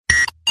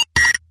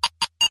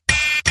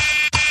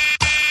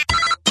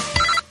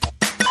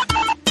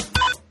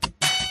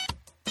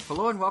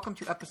Hello and welcome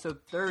to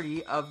episode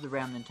 30 of the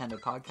Ram Nintendo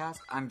podcast.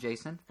 I'm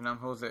Jason. And I'm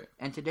Jose.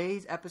 And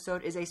today's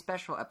episode is a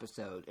special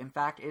episode. In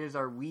fact, it is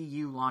our Wii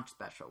U launch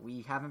special.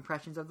 We have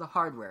impressions of the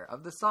hardware,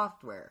 of the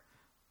software,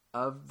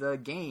 of the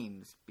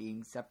games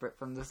being separate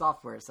from the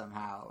software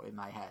somehow in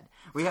my head.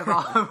 We have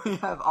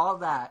all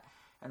that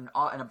and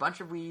a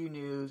bunch of Wii U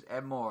news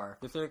and more.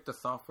 Is it like the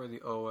software,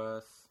 the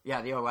OS?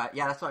 Yeah, the OS.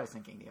 Yeah, that's what I was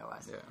thinking, the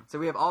OS. Yeah. So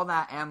we have all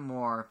that and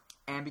more.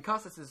 And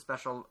because this is a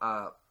special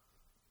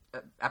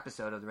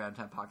episode of the Round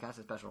 10 podcast,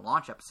 a special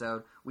launch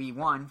episode, we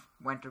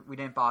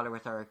didn't bother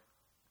with our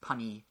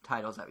punny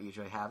titles that we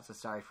usually have, so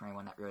sorry for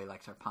anyone that really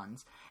likes our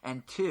puns.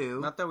 And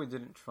two... Not that we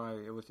didn't try,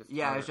 it was just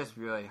Yeah, hard. it was just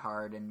really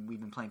hard, and we've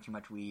been playing too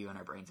much Wii U and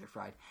our brains are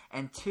fried.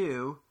 And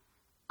two,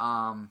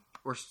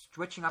 we're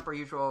switching up our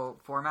usual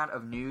format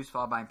of news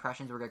followed by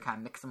impressions. We're going to kind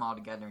of mix them all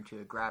together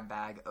into a grab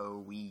bag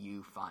of Wii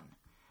U fun.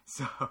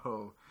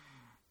 So,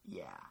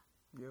 yeah.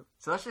 Yep.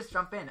 So let's just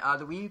jump in.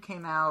 The Wii U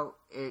came out,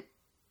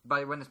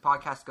 by when this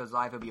podcast goes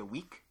live, it'll be a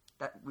week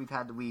that we've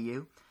had the Wii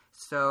U.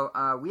 So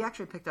we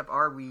actually picked up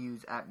our Wii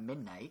U's at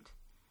midnight.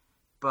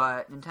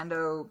 But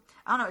Nintendo,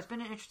 I don't know, it's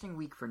been an interesting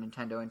week for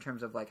Nintendo in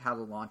terms of like how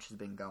the launch has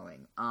been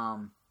going. I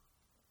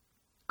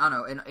don't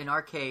know, in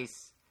our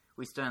case,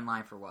 we stood in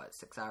line for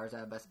 6 hours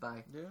at Best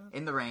Buy? Yeah.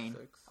 In the rain,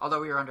 6.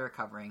 Although we were under a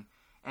covering.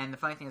 And the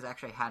funny thing is I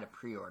actually had a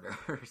pre-order.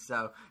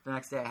 So the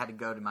next day I had to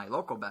go to my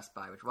local Best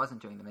Buy, which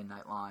wasn't doing the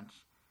midnight launch,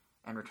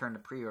 and return the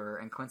pre-order.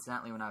 And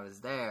coincidentally, when I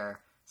was there,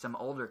 some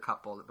older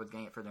couple that was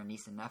getting it for their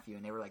niece and nephew,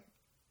 and they were like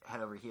head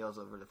over heels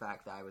over the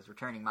fact that I was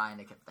returning mine.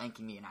 They kept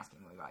thanking me and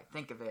asking me what I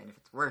think of it and if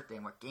it's worth it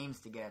and what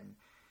games to get. And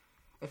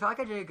it felt like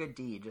I did a good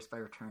deed just by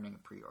returning a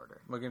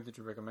pre-order. What games did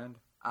you recommend?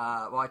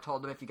 Well, I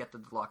told them if you get the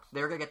deluxe,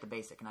 they were going to get the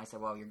basic, and I said,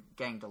 well, you're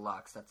getting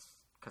deluxe.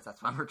 Because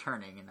that's what I'm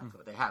returning, and that's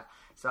what they have.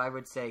 So I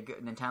would say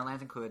Nintendo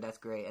Land's included. That's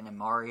great. And then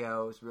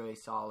Mario is really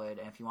solid.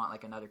 And if you want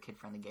like another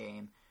kid-friendly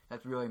game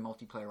that's really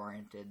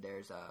multiplayer-oriented,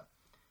 there's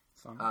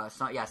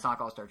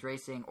Sonic All-Stars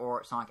Racing,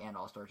 or Sonic and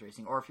All-Stars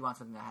Racing. Or if you want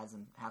something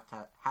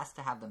that has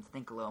to have them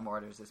think a little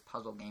more, there's this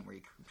puzzle game where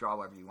you can draw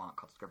whatever you want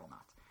called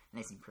Scribblenauts. And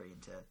they seem pretty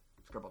into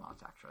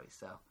Scribblenauts, actually.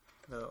 So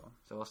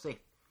we'll see.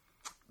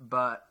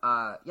 But,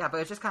 but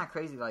it's just kind of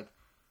crazy, like,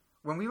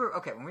 when we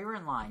were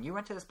in line, you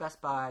went to this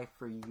Best Buy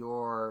for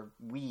your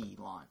Wii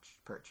launch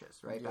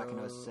purchase, right? Back in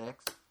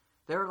 2006.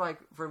 They were like,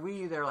 for Wii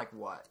U, they were like,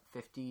 what,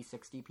 50,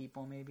 60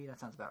 people maybe? That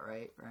sounds about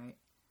right?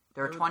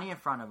 There were 20 in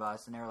front of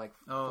us, and there were like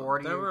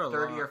 40 or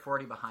 30 or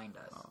 40 behind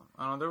us. Oh,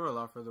 I don't know, there were a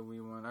lot for the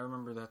Wii one. I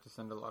remember they had to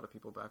send a lot of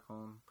people back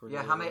home.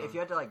 How many, if you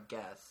had to like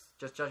guess,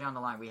 just judging on the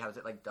line we had, was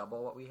it like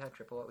double what we had,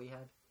 triple what we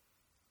had?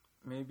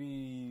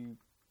 Maybe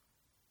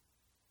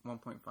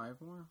 1.5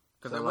 more?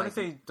 Because So I wouldn't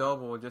say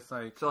double, just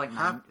like... So like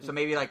half, so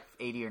maybe like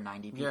 80 or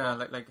 90 people? Yeah,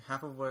 like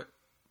half of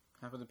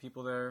the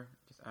people there,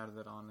 just added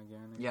it on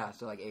again. Yeah,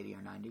 so like 80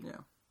 or 90? Yeah.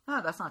 Oh,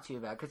 that's not too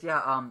bad. Because,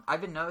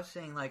 I've been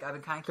noticing, like, I've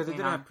been kind of keeping Because they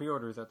didn't have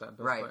pre-orders at that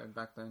Best Buy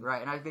back then.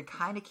 Right, and I've been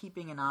kind of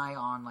keeping an eye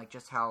on, like,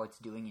 just how it's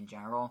doing in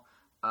general.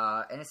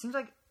 And it seems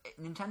like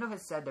Nintendo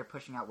has said they're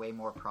pushing out way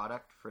more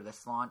product for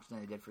this launch than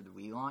they did for the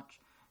Wii launch.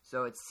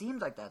 So it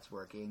seems like that's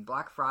working.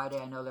 Black Friday,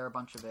 I know there are a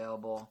bunch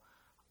available.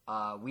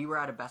 We were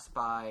at a Best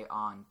Buy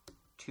on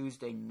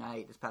Tuesday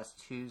night, this past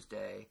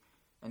Tuesday,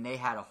 and they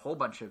had a whole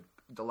bunch of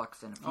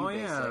deluxe and a few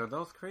basic. Oh, yeah, that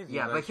was crazy.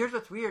 Yeah, but here's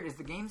what's weird is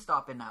the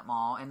GameStop in that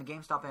mall and the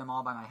GameStop in the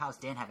mall by my house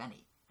didn't have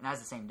any, and that was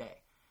the same day.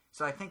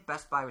 So I think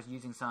Best Buy was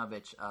using some of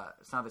its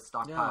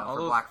stockpile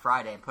for Black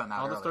Friday and put them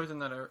out early. All the stores in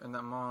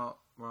that mall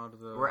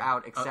were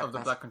out except of the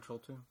Black Control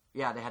too.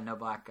 Yeah, they had no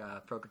Black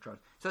Pro Controllers.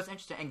 So it's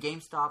interesting. And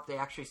GameStop, they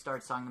actually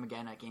started selling them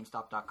again at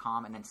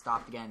GameStop.com and then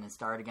stopped again and then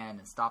started again and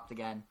then stopped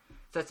again.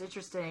 So it's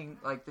interesting.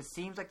 Like, this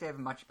seems like they have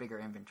a much bigger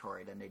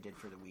inventory than they did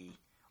for the Wii.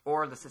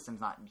 Or the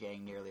system's not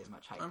getting nearly as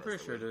much hype. I'm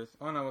pretty sure it is.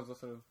 Oh, no, I was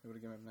also able to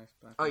get a nice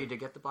Black. Oh, you did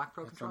get the Black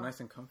Pro Controller? It's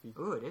so nice and comfy.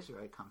 Ooh, it is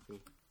really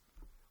comfy.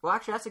 Well,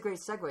 actually, that's a great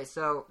segue.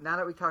 So now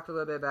that we talked a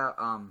little bit about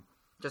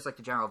just like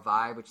the general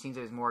vibe, which seems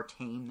it was more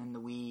tame than the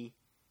Wii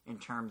in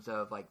terms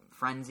of like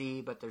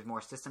frenzy, but there's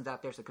more systems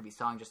out there, so it could be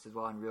selling just as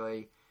well. And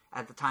really,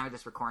 at the time of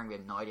this recording, we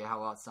had no idea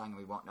how well it's selling, and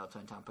we won't know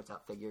until Nintendo puts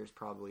out figures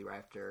probably right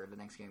after the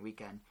Thanksgiving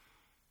weekend.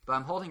 But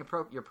I'm holding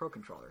your Pro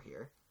Controller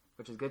here,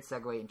 which is a good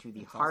segue into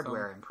the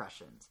hardware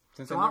impressions.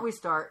 So why don't we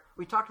start...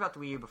 We talked about the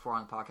Wii U before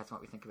on the podcast and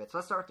what we think of it. So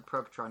let's start with the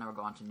Pro Controller, and then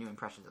we'll go on to new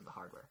impressions of the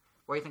hardware.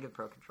 What do you think of the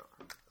Pro Controller?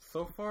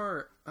 So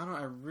far, I don't know,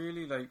 I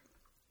really like...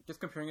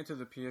 Just comparing it to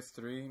the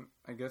PS3,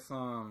 I guess,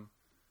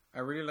 I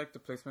really like the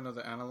placement of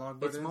the analog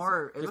buttons. It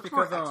looks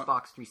more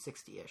Xbox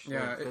 360-ish.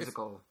 Yeah,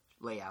 physical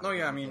layout. No,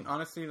 yeah, I mean,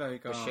 honestly,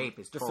 like... The shape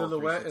is the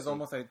silhouette is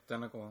almost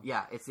identical.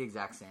 Yeah, it's the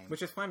exact same.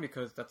 Which is fine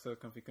because that's a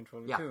comfy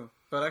controller, too.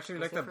 But I actually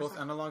like that both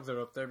analogs are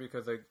up there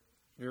because, like,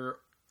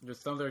 there's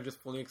some that are just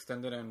fully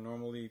extended and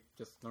normally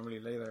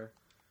lay there.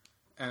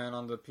 And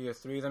on the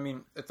PS3s, I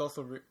mean, it's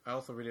also I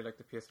also really like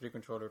the PS3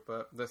 controller,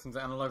 but since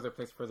the analogs are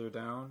placed further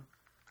down,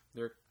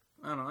 they're...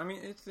 I don't know, I mean,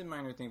 it's a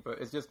minor thing, but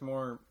it's just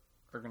more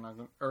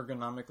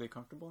ergonomically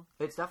comfortable.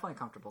 It's definitely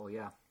comfortable,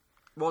 yeah.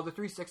 Well, the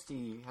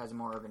 360 has a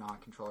more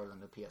ergonomic controller than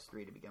the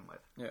PS3 to begin with.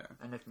 Yeah.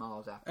 And this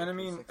model's after. And I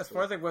mean, as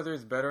far as like whether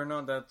it's better or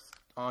not, that's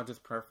all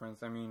just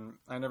preference. I mean,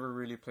 I never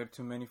really played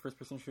too many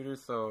first-person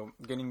shooters, so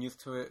getting used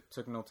to it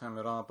took no time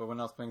at all. But when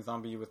I was playing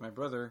Zombie with my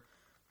brother,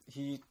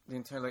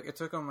 it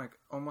took him like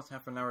almost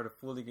half an hour to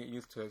fully get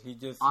used to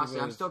it. Honestly,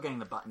 I'm still getting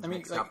the buttons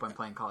mixed up when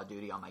playing Call of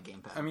Duty on my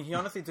gamepad. I mean, he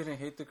honestly didn't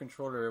hate the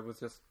controller. It was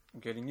just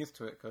getting used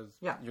to it because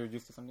you're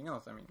used to something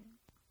else. I mean,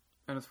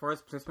 and as far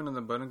as placement of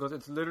the button goes,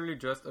 it's literally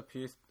just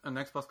an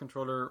Xbox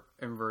controller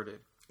inverted.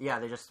 Yeah,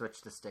 they just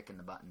switched the stick and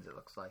the buttons, it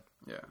looks like.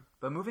 Yeah.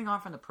 But moving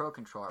on from the Pro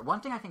controller, one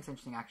thing I think is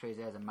interesting actually is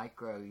it has a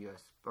micro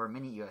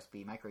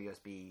USB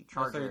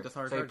charger.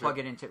 So you plug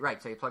it into the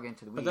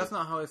Wii. But that's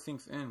not how it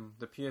sinks in.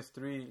 The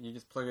PS3, you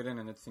just plug it in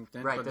and it's synced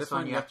in. Right, but this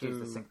one you have to use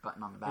the sync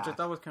button on the back. Which I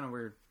thought was kind of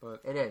weird,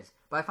 but... It is.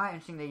 But I find it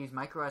interesting they use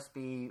micro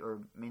USB or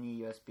mini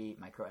USB,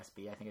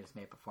 I think I just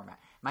made up a format.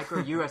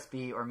 Micro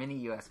USB or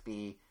mini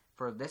USB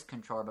for this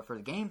controller, but for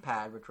the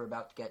gamepad, which we're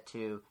about to get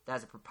to, that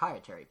has a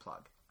proprietary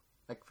plug.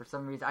 Like, for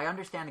some reason, I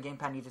understand the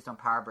gamepad needs its own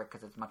power brick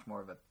because it's much more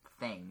of a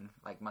thing,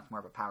 like much more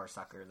of a power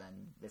sucker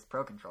than this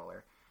Pro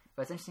controller.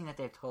 But it's interesting that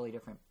they have totally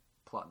different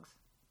plugs.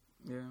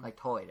 Yeah. Like,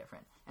 totally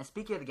different. And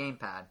speaking of the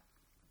gamepad,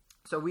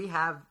 so we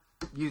have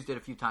used it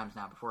a few times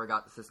now before we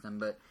got the system,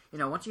 but,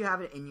 once you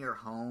have it in your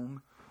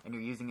home and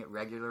you're using it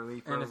regularly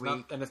for a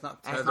week... And it's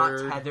not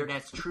tethered. And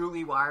it's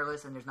truly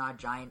wireless, and there's not a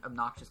giant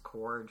obnoxious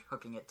cord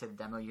hooking it to the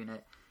demo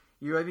unit,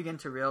 you really begin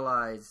to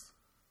realize...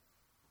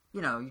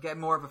 you get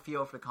more of a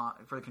feel for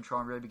the control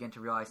and really begin to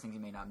realize things you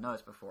may not have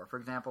noticed before. For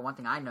example, one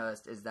thing I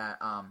noticed is that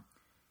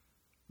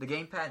the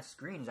gamepad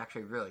screen is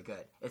actually really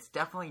good. It's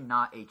definitely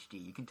not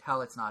HD. You can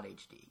tell it's not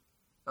HD.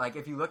 Like,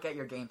 if you look at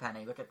your gamepad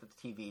and you look at the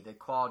TV, the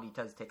quality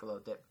does take a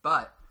little dip.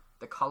 But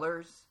the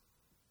colors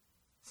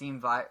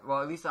seem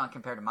at least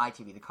compared to my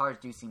TV, the colors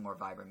do seem more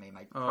vibrant.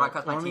 Probably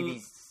because my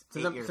TV's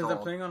 8 years old. Since I'm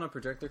playing on a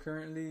projector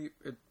currently,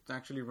 it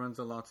actually runs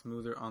a lot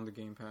smoother on the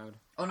gamepad.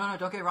 Oh, no,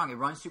 don't get it wrong. It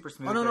runs super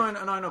smooth. Oh, no,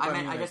 I know.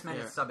 I just meant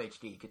it's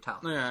sub-HD. You could tell.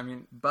 No, yeah, I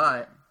mean...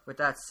 But, with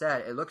that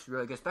said, it looks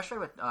really good, especially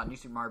with New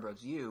Super Mario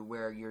Bros. U,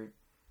 where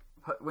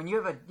when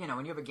you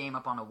have a game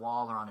up on a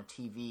wall or on a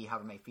TV,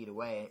 however many feet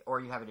away, or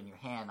you have it in your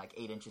hand, like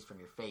 8 inches from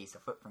your face, a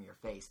foot from your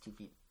face, 2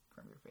 feet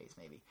from your face,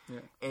 maybe. Yeah.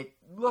 It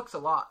looks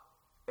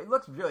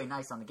really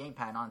nice on the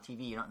gamepad, and on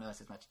TV you don't notice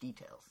as much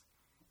details.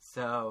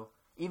 So...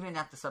 Even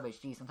at the sub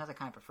HD, sometimes I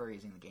kind of prefer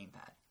using the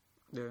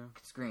gamepad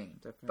screen.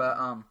 Definitely. But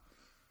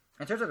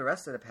in terms of the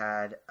rest of the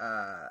pad,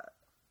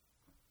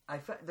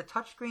 the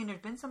touchscreen. There's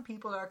been some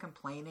people that are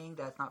complaining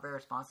that it's not very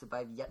responsive,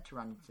 but I've yet to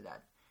run into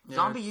that. Yeah,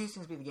 Zombie U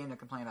seems to be the game they're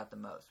complaining about the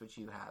most, which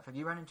you have. Have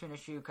you run into an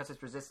issue because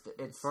it's resistive?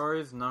 It's as far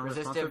as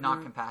resistive, not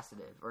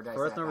capacitive, or as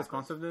far as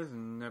non-responsiveness,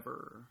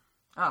 never.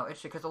 Oh,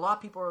 interesting. Because a lot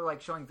of people are like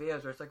showing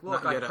videos where it's like,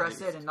 look, I press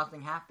it and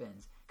nothing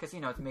happens, because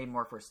it's made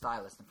more for a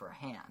stylus than for a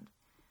hand.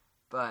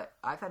 But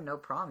I've had no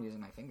problem using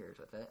my fingers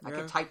with it. I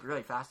could type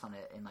really fast on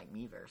it in, like,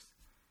 Miiverse.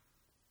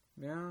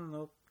 Yeah,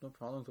 no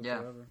problems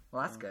whatsoever. Yeah.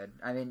 Well, that's good.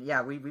 I mean,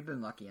 we've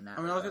been lucky in that.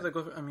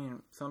 I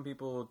mean, some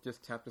people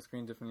just tap the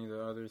screen differently than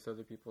others.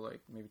 Other people,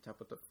 like, maybe tap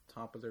with the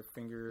top of their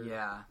finger.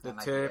 Yeah, the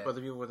tip.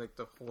 Other people with, like,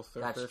 the whole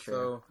surface. That's true.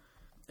 So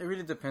it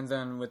really depends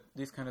on, with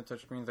these kind of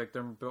touchscreens, like,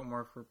 they're built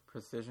more for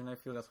precision, I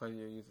feel. That's why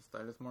you use the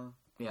stylus more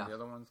than the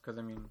other ones. Because,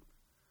 I mean...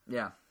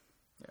 Yeah.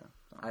 Yeah.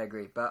 So. I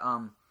agree. But,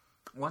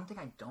 one thing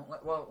I don't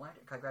like... Well,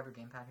 can I grab your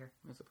gamepad here?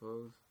 I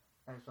suppose.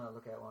 I just want to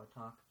look at it while I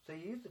talk. So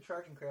you use the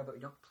charging cradle, but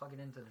you don't plug it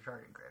into the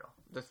charging cradle.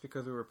 That's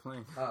because we were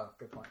playing. Oh,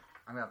 good point.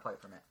 I'm going to play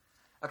it for a minute.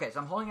 Okay, so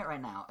I'm holding it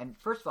right now, and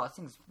first of all, this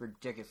thing's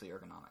ridiculously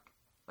ergonomic.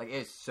 Like, it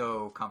is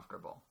so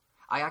comfortable.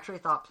 I actually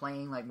thought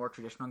playing, like, more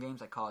traditional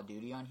games like Call of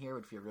Duty on here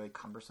would feel really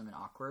cumbersome and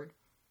awkward.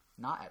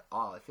 Not at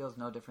all. It feels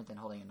no different than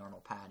holding a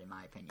normal pad, in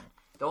my opinion.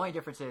 The only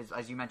difference is,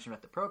 as you mentioned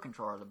with the Pro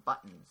Controller, the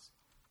buttons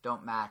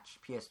don't match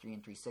PS3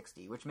 and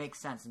 360, which makes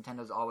sense.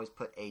 Nintendo's always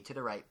put A to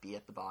the right, B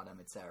at the bottom,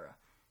 etc.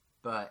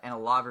 And a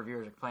lot of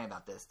reviewers are complaining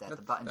about this, that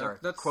the buttons are,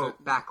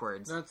 quote,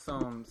 backwards. That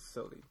sounds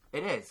silly.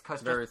 It is.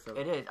 Very silly.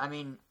 It is. I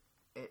mean,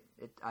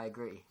 I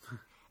agree.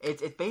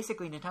 It's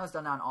basically, Nintendo's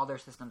done that on all their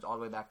systems all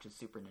the way back to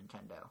Super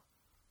Nintendo.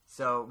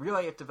 So,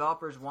 really, if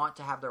developers want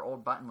to have their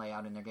old button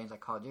layout in their games like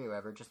Call of Duty or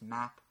whatever, just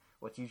map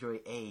what's usually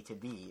A to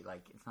B.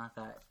 Like, it's not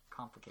that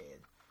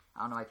complicated.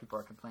 I don't know why people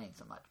are complaining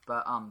so much.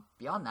 But,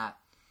 beyond that,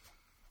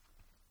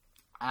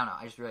 I don't know.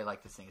 I just really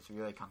like this thing. It's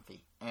really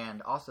comfy.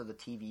 And also the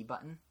TV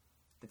button.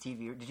 The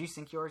TV. Did you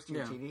sync yours to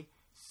your TV?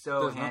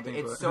 So handy.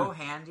 It's so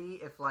handy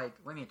if, like...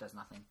 What do you mean it does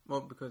nothing? Well,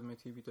 because my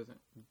TV doesn't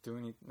do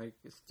anything. Like,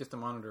 it's just a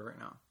monitor right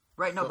now.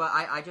 Right, no, but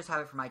I just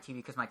have it for my TV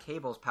because my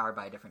cable is powered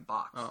by a different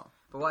box. Oh.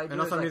 But what I do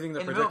and also I'm using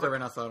the projector right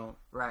now, so I don't...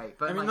 Right,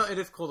 but... I mean, no, it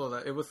is cool, though,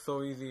 that it was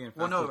so easy and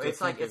fast. Well, no, it's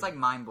like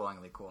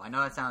mind-blowingly cool. I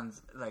know that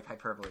sounds like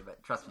hyperbole,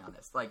 but trust me on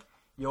this. Like,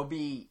 I'll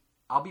be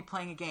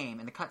playing a game,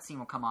 and the cutscene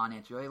will come on,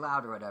 and it's really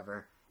loud or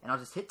whatever... And I'll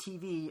just hit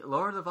TV,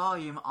 lower the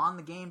volume on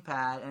the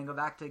gamepad, and go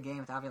back to the game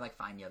without having to, like,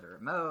 find the other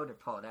remote or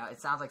pull it out. It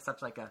sounds like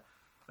such, like,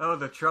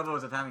 the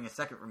troubles of having a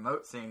second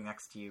remote sitting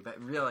next to you. But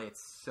really, it's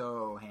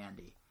so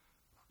handy.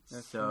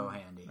 That's so true.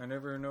 handy. I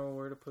never know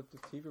where to put the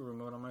TV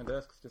remote on my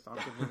desk. It's just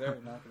awkwardly there.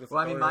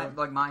 Well, I mean,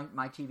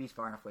 my TV's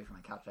far enough away from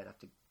my couch. I'd have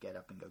to get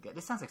up and go get.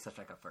 This sounds like such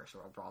like a first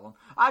world problem.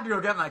 I have to go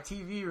get my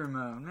TV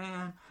remote,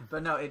 man.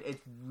 But no,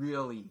 it's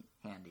really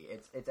handy.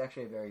 It's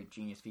actually a very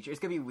genius feature. It's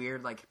gonna be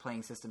weird, like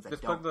playing systems that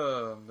just don't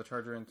plug the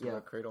charger into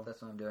the cradle.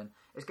 That's what I'm doing.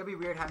 It's gonna be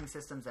weird having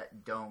systems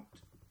that don't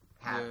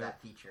have that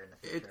feature in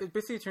the future. It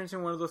basically turns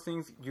into one of those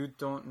things you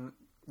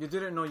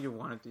didn't know you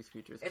wanted these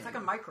features. It's like a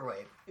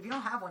microwave. If you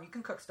don't have one, you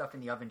can cook stuff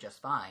in the oven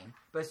just fine.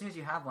 But as soon as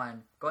you have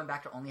one, going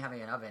back to only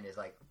having an oven is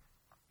like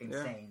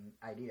insane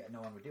idea.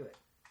 No one would do it.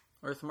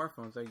 Or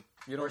smartphones. Like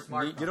you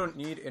don't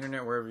need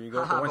internet wherever you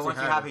go. But once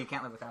you have it, you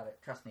can't live without it.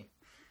 Trust me.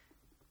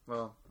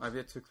 Well, I've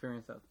yet to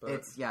experience that.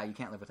 But you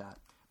can't live with that.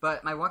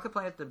 But my one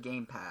complaint with the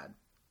gamepad,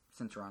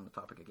 since we're on the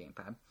topic of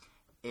gamepad,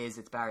 is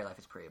its battery life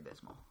is pretty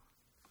abysmal.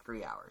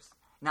 3 hours.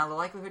 Now, the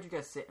likelihood you're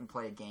going to sit and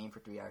play a game for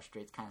 3 hours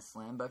straight is kind of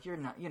slim, but if you're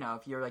not,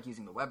 if you're like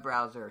using the web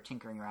browser or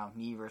tinkering around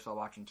with Miiverse while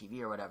watching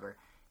TV or whatever,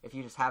 if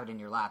you just have it in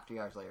your lap, 3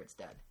 hours later it's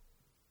dead.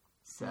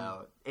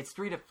 So, it's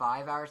 3 to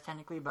 5 hours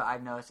technically, but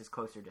I've noticed it's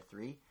closer to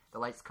 3. The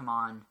lights come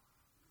on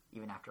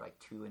even after like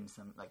 2 and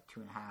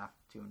 2.5,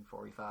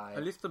 2:45.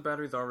 At least the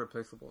batteries are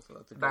replaceable, so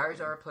that's a good batteries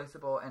thing. are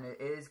replaceable, and it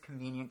is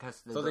convenient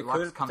because the so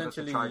Deluxe comes with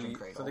the charging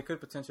cradle. So they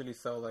could potentially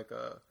sell like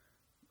a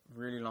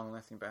really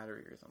long-lasting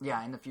battery or something.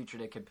 Yeah, in the future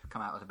they could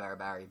come out with a better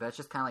battery. But it's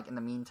just kind of like in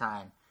the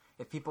meantime,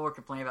 if people were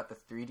complaining about the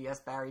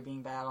 3DS battery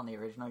being bad on the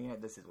original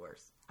unit, this is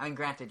worse. I mean,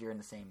 granted, you're in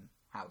the same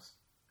house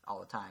all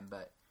the time,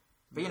 but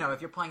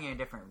if you're playing in a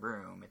different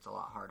room, it's a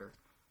lot harder.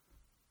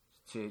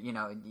 To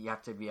you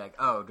have to be like,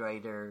 oh, do I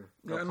either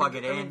plug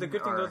it in? I mean, the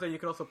good thing is that you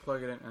could also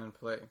plug it in and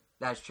play.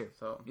 That's true.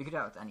 So you could do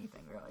it with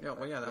anything, really. Yeah,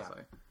 well, that's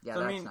why. Yeah,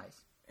 so, that's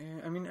nice.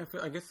 I mean, I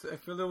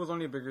feel there was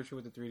only a bigger issue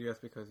with the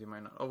 3DS because you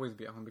might not always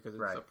be at home because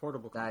it's a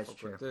portable console. That is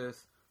true.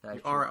 But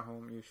you are at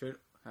home, you should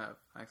have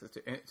access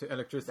to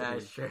electricity. That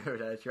is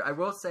true. I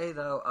will say,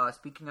 though,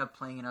 speaking of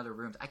playing in other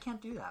rooms, I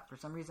can't do that. For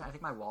some reason, I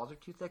think my walls are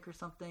too thick or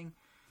something.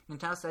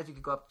 Nintendo says you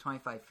could go up to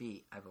 25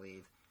 feet, I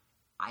believe.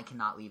 I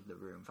cannot leave the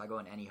room. If I go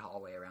in any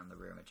hallway around the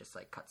room, it just,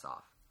 cuts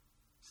off.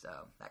 So,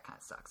 that kind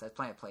of sucks. I was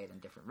planning to play it in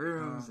different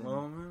rooms.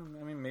 Well,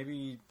 I mean,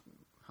 maybe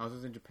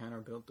houses in Japan are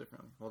built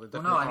differently.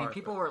 Well,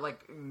 People were,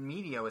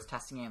 media was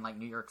testing it in,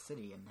 New York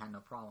City and had no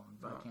problem.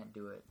 But I can't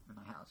do it in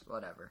my house.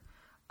 Whatever.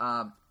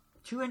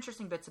 2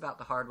 interesting bits about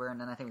the hardware,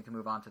 and then I think we can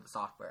move on to the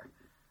software.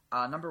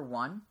 Number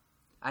 1,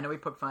 I know we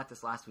poked fun at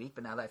this last week,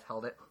 but now that I've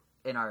held it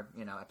in our,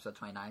 episode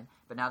 29,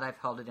 but now that I've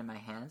held it in my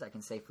hands, I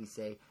can safely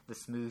say the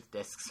smooth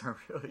discs are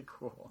really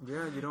cool.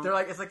 Yeah, you don't...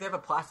 it's like they have a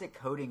plastic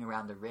coating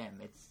around the rim.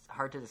 It's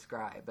hard to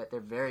describe, but they're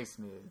very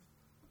smooth.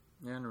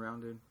 Yeah, and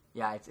rounded.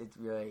 Yeah, it's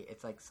really,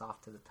 it's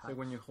soft to the touch. So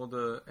when you hold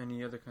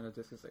any other kind of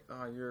disc, it's like,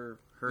 you're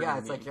hurting me. Yeah,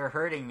 it's like, you're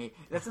hurting me.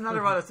 That's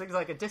another one of those things,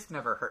 a disc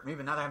never hurt me,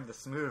 but now that I have the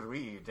smooth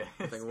Wii U disc.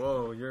 It's like,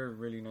 whoa, you're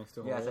really nice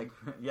to hold. Yeah, it's like,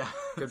 yeah.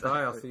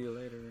 Goodbye, exactly. I'll see you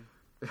later.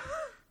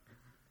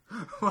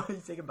 Why do you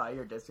say goodbye to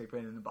your disc? You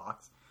put it in the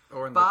box.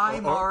 Bye,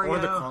 Mario! Or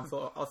the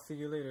console. I'll see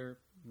you later.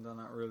 No,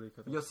 not really.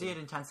 You'll see it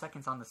in 10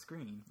 seconds on the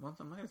screen. Once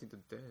I'm not going to see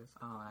the disc.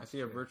 Oh, I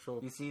see a virtual.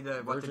 You see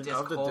what the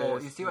disc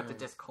holds. You see what the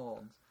disc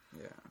holds.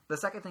 Yeah. The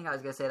second thing I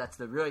was going to say that's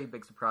the really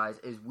big surprise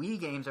is Wii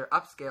games are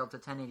upscaled to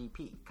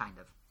 1080p, kind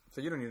of. So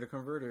you don't need a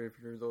converter if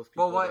you're those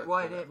people. Well,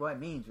 what it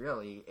means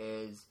really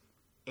is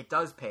it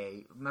does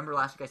pay. Remember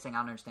last week I was saying I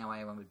don't understand why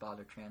anyone would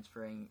bother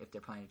transferring if they're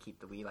planning to keep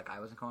the Wii like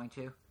I wasn't going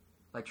to.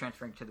 Like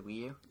transferring to the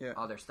Wii U,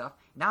 all their stuff.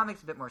 Now it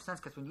makes a bit more sense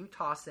because when you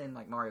toss in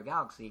Mario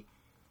Galaxy,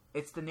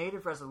 it's the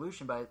native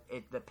resolution, but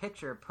the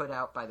picture put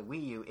out by the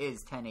Wii U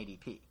is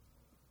 1080p.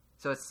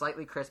 So it's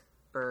slightly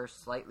crisper,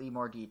 slightly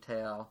more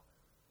detail.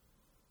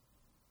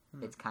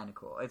 It's kind of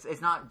cool.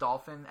 It's not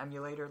Dolphin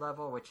emulator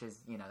level, which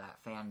is that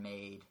fan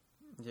made,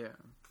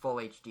 full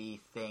HD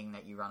thing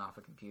that you run off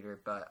a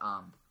computer, but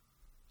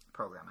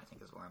program I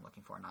think is what I'm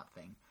looking for, not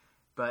thing.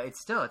 But it's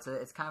still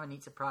it's kind of a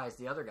neat surprise.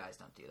 The other guys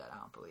don't do that, I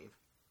don't believe.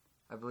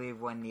 I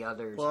believe when the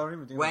others... Well, I don't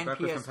even think it's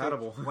backwards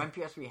compatible. When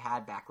PS3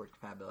 had backwards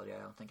compatibility, I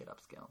don't think it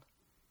upscaled.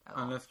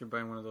 Unless you're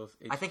buying one of those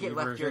HD I think it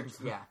versions.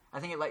 I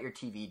think it let your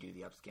TV do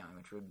the upscaling,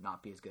 which would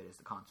not be as good as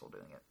the console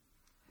doing it.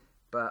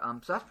 But,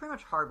 so that's pretty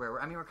much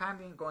hardware. I mean, we're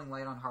kind of going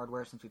light on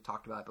hardware since we've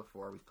talked about it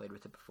before. We've played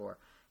with it before.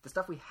 The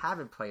stuff we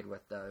haven't played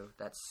with, though,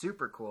 that's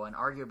super cool and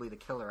arguably the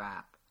killer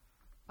app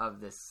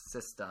of this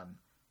system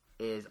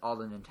is all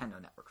the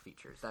Nintendo Network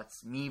features.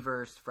 That's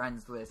Miiverse,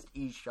 Friends List,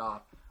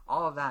 eShop.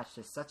 All of that's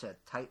just such a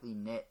tightly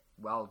knit,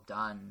 well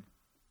done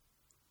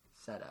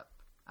setup.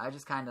 I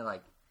just kind of I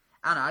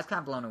don't know, I was kind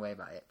of blown away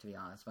by it, to be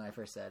honest, when I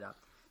first set it up.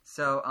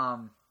 So,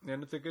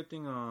 and it's a good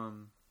thing,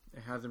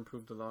 it has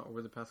improved a lot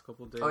over the past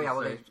couple of days. Oh yeah,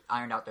 well they've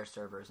ironed out their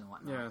servers and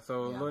whatnot. Yeah,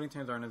 so loading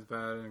times aren't as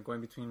bad, and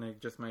going between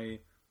just my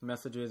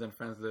messages and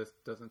friends list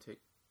doesn't take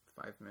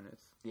 5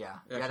 minutes. Yeah,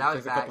 that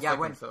was bad. Yeah,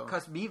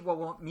 because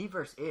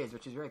Miiverse is,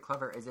 which is really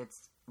clever, is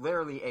it's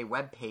literally a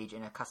web page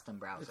in a custom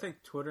browser. It's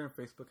like Twitter and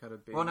Facebook had a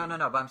big... Well, no,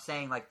 but I'm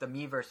saying the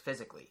Miiverse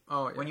physically.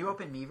 Oh, yeah. When you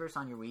open Miiverse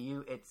on your Wii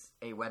U, it's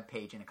a web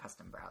page in a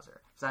custom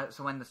browser.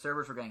 So when the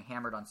servers were getting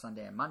hammered on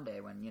Sunday and Monday,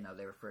 when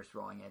they were first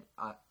rolling it,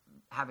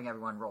 having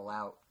everyone roll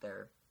out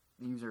their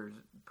users'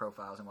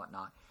 profiles and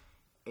whatnot,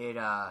 it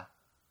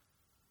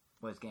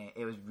was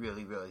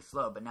really, really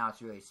slow. But now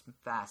it's really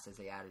fast as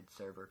they added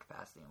server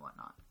capacity and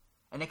whatnot.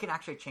 And they can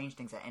actually change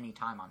things at any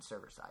time on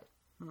server side.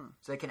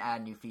 So they can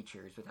add new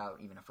features without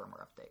even a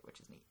firmware update, which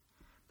is neat.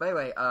 But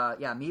anyway,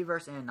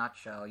 Miiverse in a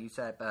nutshell, you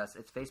said it best.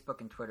 It's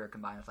Facebook and Twitter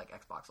combined with like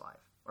Xbox Live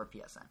or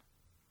PSN.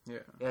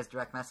 Yeah. It has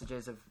direct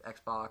messages of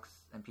Xbox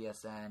and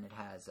PSN. It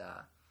has,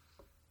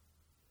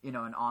 an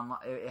online.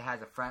 It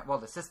has a friend. Well,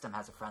 the system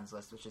has a friends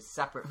list, which is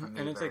separate from Miiverse.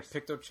 And it's like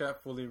picked up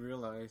chat fully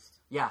realized.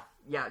 Yeah.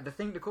 The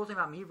cool thing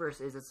about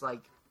Miiverse is it's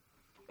like,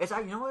 you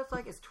know what it's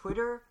like? It's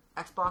Twitter,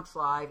 Xbox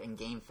Live, and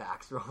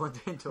GameFAQs rolled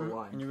into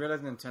one. And you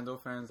realize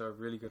Nintendo fans are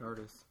really good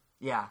artists.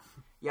 Yeah.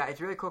 It's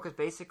really cool because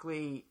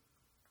basically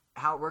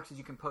how it works is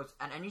you can post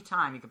at any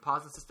time. You can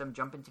pause the system,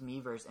 jump into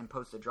Miiverse, and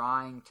post a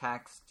drawing,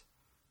 text,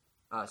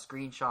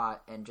 screenshot,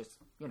 and just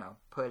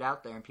put it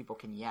out there, and people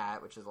can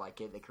which is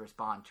like it. They can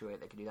respond to it.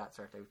 They can do that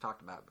sort of thing. We've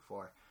talked about it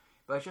before,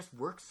 but it just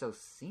works so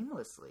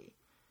seamlessly.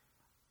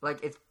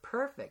 Like it's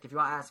perfect. If you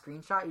want to add a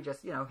screenshot, you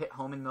just hit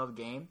home in the middle of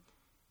the game,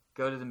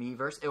 go to the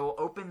Miiverse. It will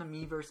open the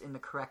Miiverse in the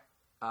correct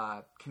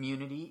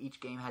community.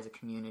 Each game has a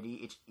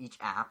community. Each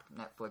app,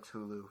 Netflix,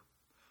 Hulu,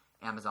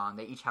 Amazon,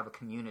 they each have a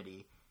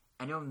community.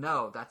 And you'll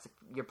know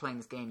you're playing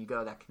this game. You go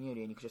to that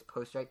community, and you can just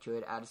post right to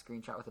it, add a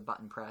screenshot with a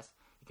button press.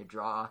 You can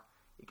draw,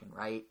 you can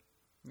write.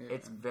 Yeah.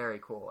 It's very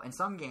cool. And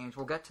some games,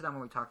 we'll get to them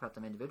when we talk about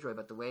them individually,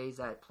 but the ways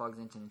that it plugs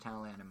into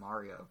Nintendo Land and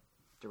Mario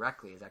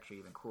directly is actually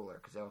even cooler,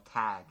 because they'll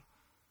tag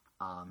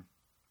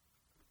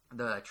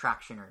the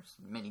Attractioners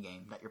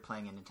minigame that you're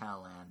playing in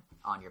Nintendo Land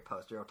on your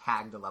post. Or it'll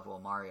tag the level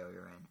of Mario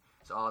you're in.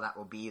 So all that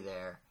will be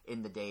there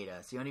in the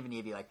data. So you don't even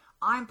need to be like,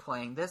 I'm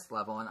playing this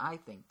level, and I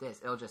think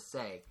this. It'll just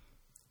say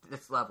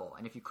this level,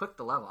 and if you click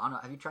the level, I don't know,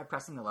 have you tried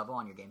pressing the level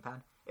on your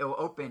gamepad? It will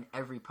open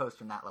every post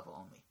from that level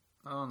only.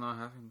 Oh, no, I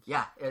haven't.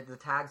 Yeah, the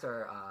tags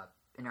are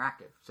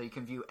interactive, so you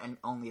can view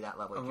only that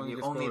level. You can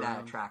view only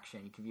that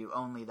attraction. You can view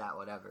only that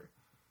whatever.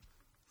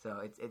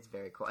 So it's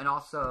very cool. And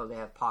also, they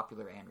have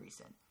popular and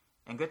recent.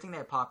 And good thing they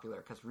have popular,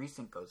 because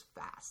recent goes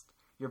fast.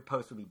 Your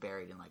post will be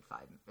buried in like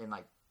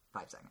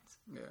 5 seconds.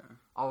 Yeah.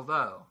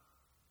 Although,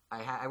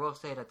 I will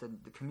say that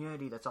the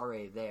community that's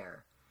already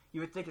there, you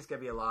would think it's going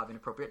to be a lot of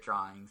inappropriate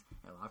drawings,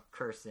 and a lot of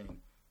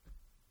cursing,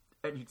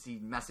 and you'd see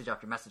message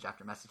after message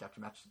after message after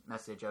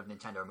message of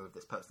Nintendo removed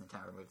this post,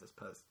 Nintendo removed this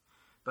post.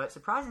 But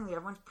surprisingly,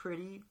 everyone's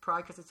probably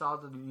because it's all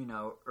the,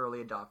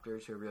 early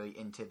adopters who are really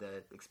into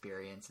the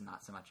experience and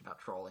not so much about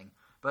trolling.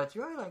 But it's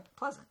really,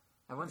 pleasant.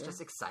 Everyone's just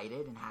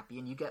excited and happy,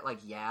 and you get,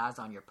 yas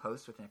on your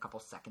post within a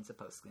couple seconds of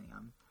posting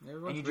them.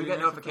 And you do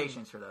get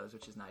notifications for those,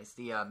 which is nice.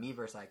 The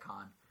Miiverse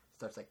icon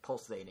starts,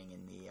 pulsating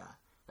in the...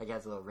 it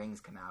has little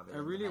rings come out of it. I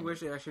really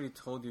wish it actually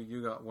told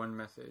you got one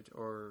message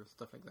or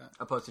stuff like that.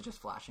 Opposed to just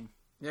flashing.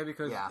 Yeah,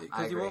 because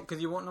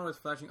you won't know it's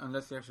flashing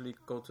unless you actually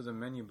go to the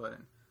menu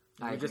button.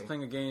 If you're just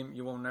playing a game,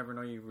 you won't never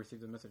know you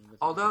received the message.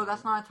 Although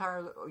that's not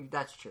entirely...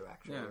 That's true,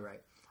 actually. Yeah. You're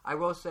right. I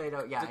will say,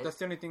 though, that's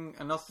the only thing...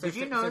 And also, did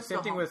you notice the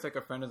same thing with,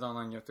 a friend is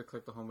online, you have to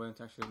click the home button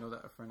to actually know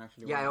that a friend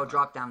actually... Yeah, it'll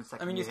drop down the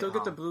second. I mean, you still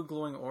get the blue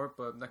glowing orb,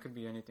 but that could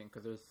be anything,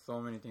 because there's so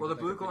many things. Well, the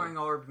blue glowing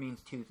orb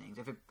means two things.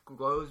 If it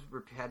glows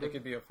repetitive... It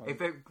could be a phone.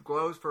 If it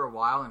glows for a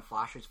while and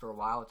flashes for a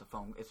while, it's a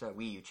phone. It's a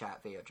Wii U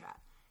chat, video chat.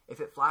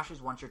 If it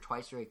flashes once or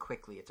twice very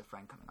quickly, it's a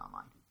friend coming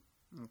online.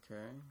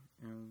 Okay.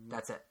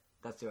 That's it.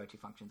 That's the only two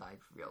functions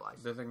I've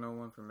realized. There's no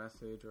one for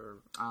message or...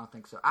 I don't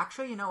think so.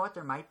 Actually, you know what?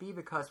 There might be,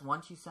 because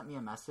once you sent me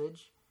a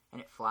message... and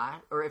it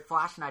flashed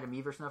and I had a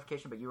Miiverse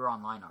notification, but you were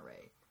online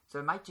already. So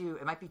it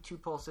might be 2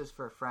 pulses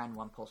for a friend,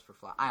 1 pulse for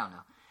flash. I don't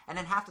know. And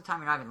then half the time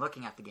you're not even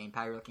looking at the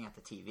gamepad, you're looking at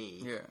the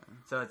TV. Yeah.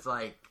 So it's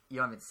you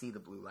don't even see the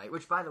blue light.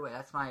 Which, by the way,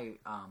 that's my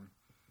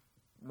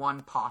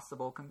one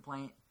possible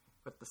complaint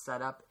with the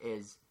setup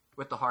is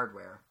with the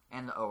hardware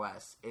and the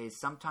OS is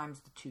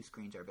sometimes the 2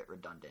 screens are a bit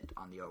redundant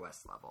on the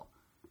OS level.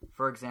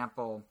 For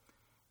example,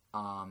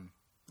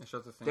 it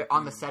shows the same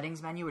on the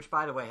settings menu, which,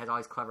 by the way, has all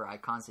these clever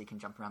icons so you can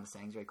jump around the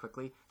settings very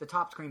quickly. The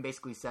top screen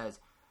basically says,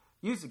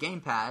 use the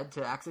gamepad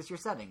to access your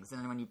settings.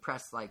 And then when you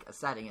press, a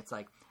setting, it's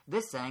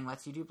this setting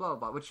lets you do blah, blah,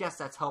 blah. Which, yes,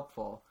 that's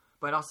helpful,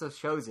 but it also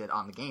shows it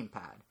on the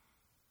gamepad.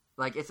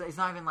 It's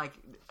not even,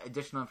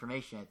 additional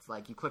information. It's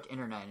you click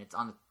internet, and it's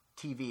on the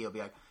TV. It'll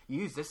be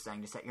use this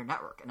setting to set your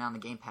network. And on the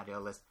gamepad,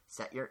 it'll list,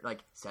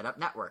 set up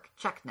network,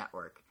 check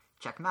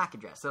MAC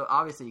address. So,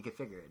 obviously, you could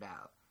figure it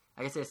out.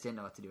 I guess I just didn't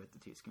know what to do with the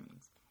 2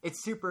 screens. It's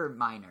super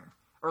minor.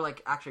 Or,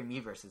 actually,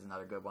 Miiverse is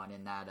another good one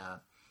in that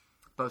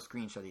both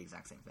screens show the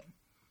exact same thing.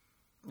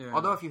 Yeah.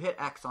 Although, if you hit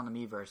X on the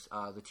Miiverse,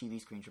 the TV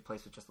screen's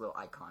replaced with just little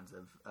icons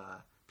of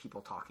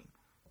people talking.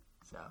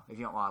 So, if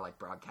you don't want to,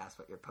 broadcast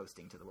what you're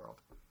posting to the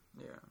world.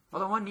 Yeah.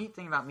 Although, one neat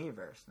thing about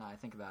Miiverse, now I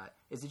think about it,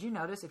 is did you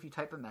notice if you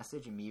type a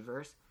message in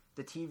Miiverse,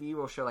 the TV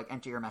will show,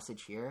 enter your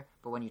message here,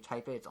 but when you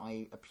type it, it's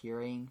only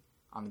appearing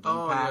on the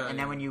gamepad, and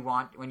then when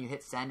you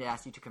hit send, it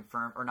asks you to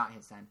confirm, or not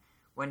hit send.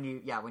 When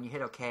you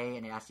hit OK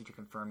and it asks you to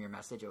confirm your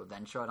message, it will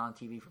then show it on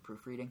TV for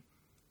proofreading.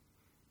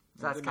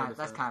 So that's kind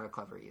of a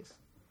clever use.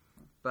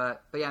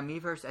 But yeah,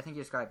 Miiverse, I think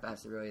you described it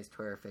best. It really is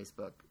Twitter,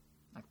 Facebook,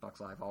 Xbox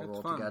Live all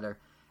rolled together.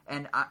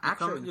 And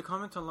actually, you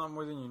comment a lot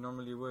more than you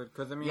normally would.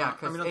 Because on it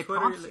Twitter,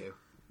 prompts you.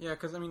 Yeah,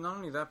 because not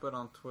only that, but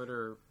on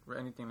Twitter or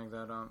anything like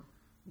that,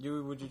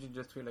 you would usually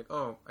just tweet like,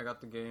 "Oh, I got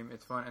the game,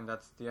 it's fun," and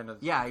that's the end of.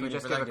 Yeah, you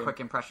just give a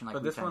quick impression. Like,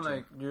 but this one,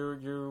 like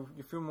you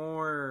feel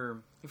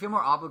more. You feel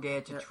more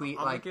obligated to tweet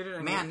like,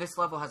 "Man, this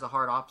level has a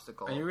hard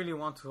obstacle," and you really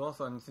want to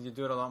also, and since you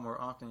do it a lot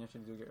more often, you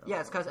actually do get. Yeah,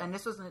 it's because, and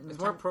this was it's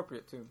more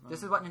appropriate too.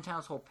 This is what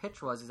Nintendo's whole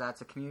pitch was: is that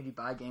it's a community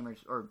by gamers,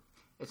 or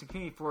it's a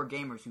community for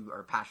gamers who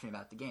are passionate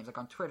about the games. Like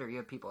on Twitter, you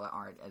have people that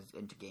aren't as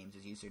into games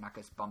as you, so you're not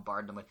going to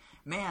bombard them with,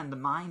 "Man, the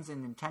mines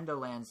in Nintendo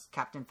Land's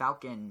Captain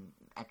Falcon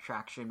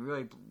attraction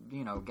really,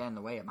 get in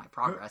the way of my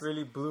progress."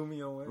 Really blew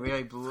me away.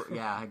 Really blew,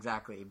 yeah,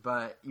 exactly.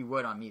 But you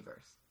would on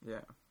Miiverse.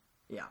 Yeah.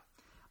 Yeah.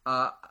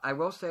 I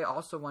will say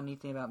also one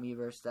neat thing about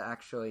Miiverse that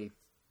actually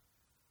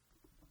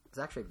is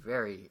actually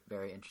very,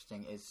 very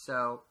interesting is,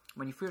 so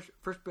when you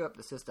first boot up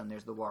the system,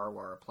 there's the Wara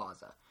Wara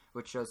Plaza,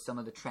 which shows some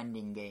of the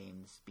trending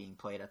games being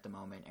played at the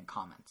moment and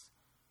comments.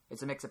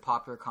 It's a mix of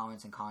popular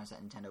comments and comments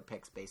that Nintendo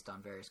picks based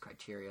on various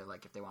criteria,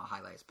 like if they want to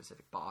highlight a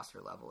specific boss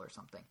or level or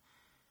something.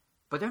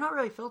 But they're not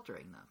really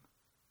filtering them.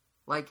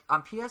 Like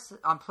on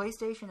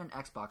PlayStation and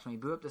Xbox, when you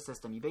boot up the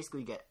system, you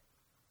basically get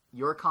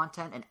your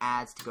content and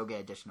ads to go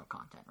get additional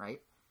content,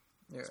 right?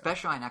 Yeah.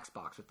 Especially on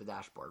Xbox with the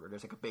dashboard, where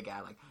there's like a big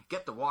ad like,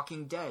 "Get the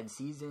Walking Dead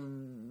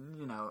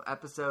season,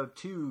 episode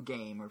 2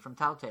 game," or from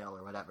Telltale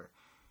or whatever.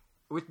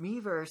 With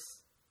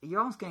Miiverse, you're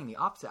almost getting the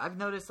opposite. I've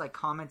noticed like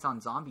comments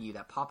on ZombiU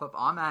that pop up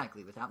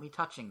automatically without me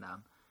touching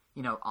them,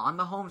 on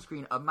the home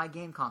screen of my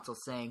game console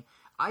saying,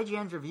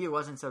 "IGN's review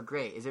wasn't so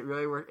great. Is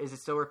it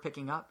still worth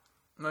picking up?"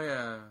 Oh,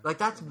 yeah. Like,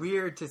 that's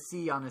weird to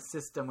see on a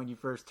system when you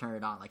first turn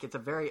it on. Like, it's a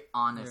very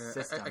honest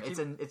system.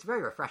 It's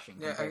very refreshing.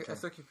 Yeah, I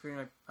still keep feeling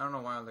like, I don't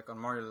know why, like, on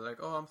Mario, like,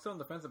 "Oh, I'm still on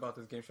the fence about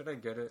this game. Should I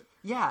get it?"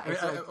 Yeah.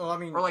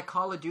 Or like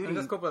Call of Duty. And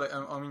just go, but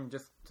like,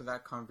 just to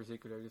that comment in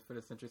particular, I just feel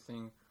it's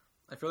interesting.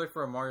 I feel like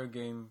for a Mario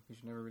game, you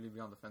should never really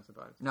be on the fence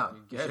about it. No,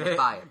 you should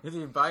buy it. Either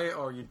you buy it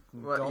or you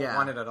don't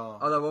want it at all.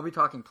 Although we'll be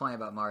talking plenty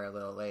about Mario a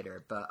little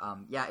later. But,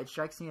 it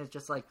strikes me as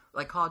just like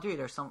Call of Duty,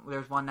 there's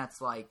one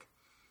that's like,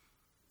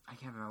 I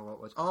can't remember what it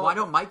was. Oh,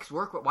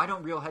 why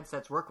don't real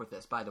headsets work with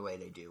this? By the way,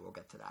 they do. We'll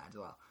get to that as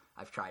well.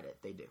 I've tried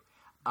it. They do.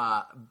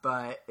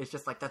 But it's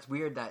just like, that's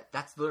weird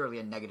that's literally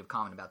a negative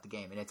comment about the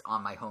game, and it's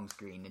on my home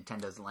screen.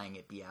 Nintendo's letting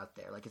it be out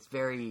there. Like, it's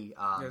very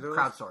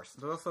crowdsourced.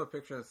 There's also a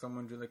picture that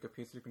someone drew like a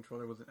PC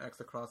controller with an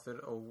X across it,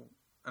 or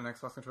an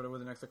Xbox controller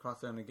with an X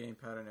across it, and a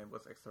gamepad, and it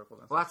was X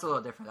circled. Well, that's a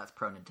little different. That's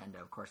pro Nintendo,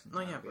 of course.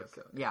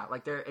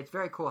 It's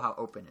very cool how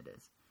open it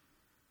is.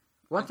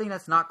 One thing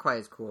that's not quite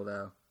as cool,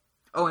 though.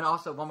 Oh, and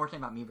also, one more thing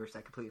about Miiverse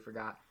I completely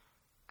forgot.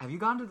 Have you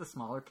gone to the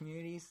smaller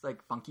communities,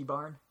 like Funky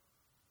Barn?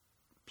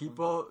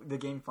 The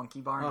game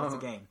Funky Barn is a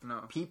game.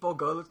 No. People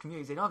go to those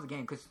communities. They don't have the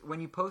game, because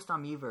when you post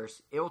on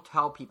Miiverse, it'll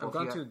tell people I've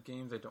gone to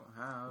games I don't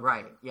have.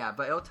 Right, yeah,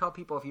 but it'll tell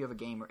people if you have a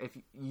game, or if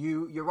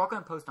you're welcome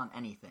to post on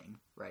anything,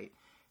 right?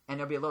 And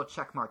there'll be a little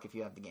check mark if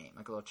you have the game,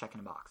 like a little check in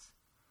a box.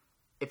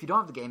 If you don't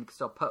have the game, you can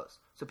still post.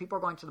 So people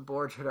are going to the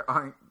boards where there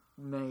aren't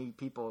many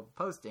people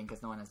posting,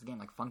 because no one has the game,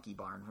 like Funky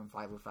Barn from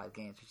 505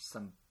 Games, which is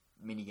some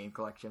mini game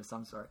collection of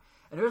some sort,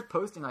 and they're just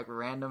posting like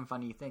random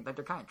funny things. Like,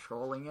 they're kind of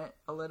trolling it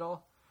a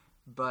little,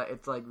 but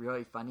it's like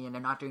really funny, and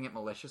they're not doing it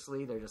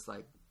maliciously. They're just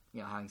like,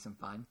 having some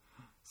fun.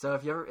 So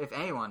if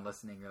anyone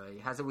listening really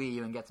has a Wii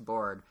U and gets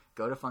bored,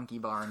 go to Funky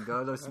Barn, go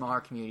to those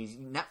smaller communities.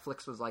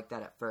 Netflix was like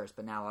that at first,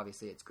 but now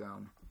obviously it's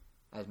grown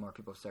as more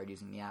people started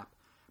using the app.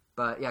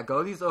 But yeah, go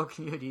to these little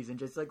communities and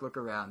just like look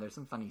around. There's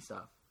some funny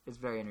stuff. It's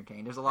very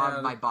entertaining. There's a lot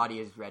of My Body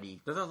Is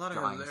Ready. There's a lot of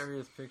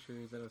hilarious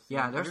pictures that I've seen.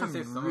 Yeah, there's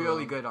some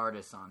really good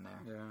artists on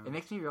there. Yeah. It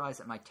makes me realize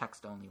that my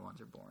text-only ones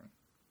are boring.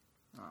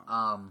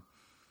 Oh.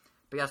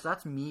 But yeah, so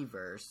that's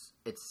Miiverse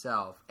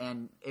itself.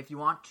 And if you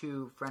want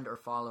to friend or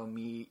follow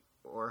me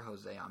or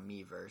Jose on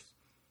Miiverse,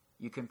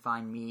 you can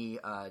find me,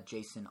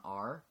 Jason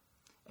R.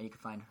 And you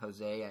can find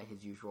Jose at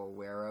his usual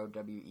Weiro,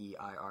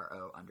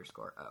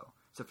 WEIRO_O.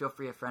 So feel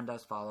free to friend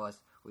us, follow us.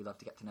 We'd love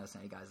to get to know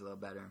some of you guys a little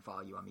better and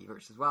follow you on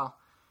Miiverse as well.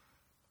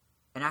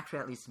 And actually,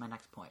 that leads to my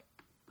next point.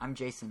 I'm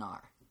Jason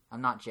R.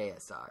 I'm not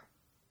JSR.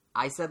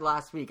 I said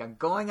last week, I'm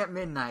going at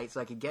midnight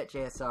so I could get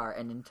JSR,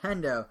 and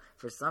Nintendo,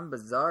 for some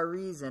bizarre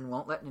reason,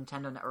 won't let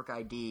Nintendo Network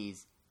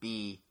IDs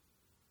be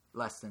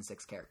less than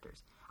 6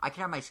 characters. I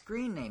can have my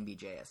screen name be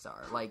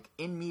JSR. Like,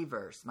 in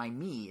Miiverse, my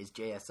me is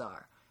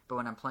JSR. But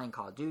when I'm playing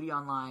Call of Duty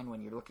online,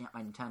 when you're looking at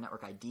my Nintendo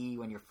Network ID,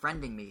 when you're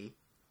friending me,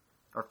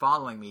 or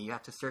following me, you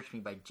have to search me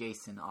by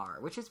Jason R,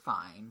 which is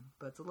fine,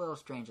 but it's a little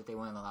strange that they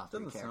wouldn't allow 3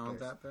 characters. Doesn't sound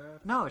that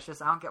bad. No, it's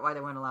just, I don't get why they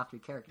wouldn't allow 3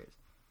 characters.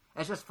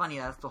 It's just funny,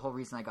 that's the whole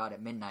reason I got it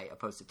at midnight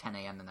opposed to 10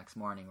 a.m. the next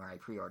morning where I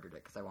pre-ordered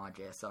it, because I wanted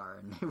JSR,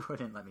 and they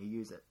wouldn't let me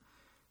use it.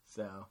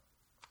 So,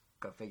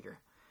 go figure.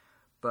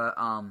 But,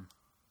 what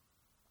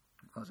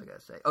was I going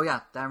to say? Oh yeah,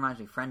 that reminds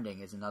me,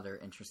 friending is another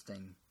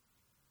interesting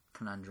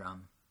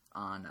conundrum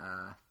on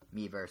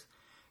Miiverse.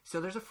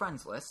 So there's a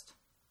friends list,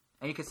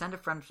 and you can send a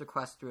friend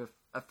request through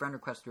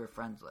a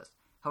friends list.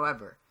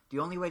 However, The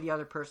only way the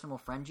other person will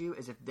friend you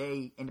is if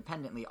they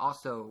independently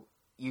also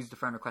use the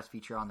friend request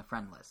feature on the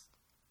friend list.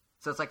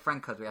 So it's like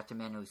friend codes where you have to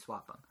manually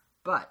swap them.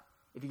 But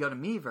if you go to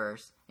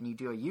Miiverse and you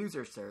do a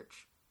user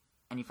search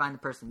and you find the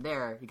person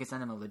there, you can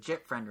send them a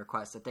legit friend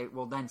request that they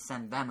will then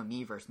send them a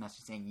Miiverse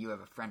message saying you have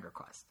a friend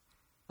request.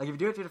 Like if you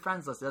do it through the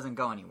friends list, it doesn't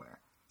go anywhere.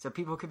 So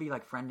people could be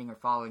like friending or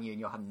following you and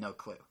you'll have no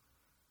clue.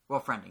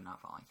 Well, friending,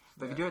 not following.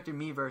 But if you do it through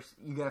Miiverse,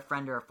 you get a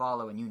friend or a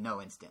follow and you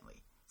know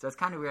instantly. So it's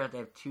kind of weird that they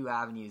have two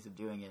avenues of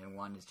doing it and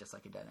one is just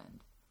like a dead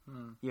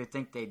end. You would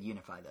think they'd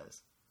unify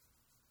those.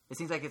 It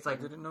seems like it's like...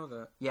 I didn't know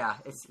that. Yeah,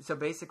 so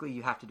basically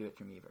you have to do it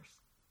through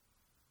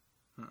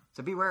Miiverse.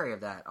 So be wary of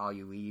that, all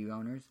you Wii U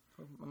owners.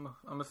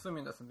 I'm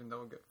assuming that's something that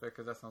will get fixed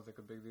because that sounds like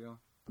a big deal.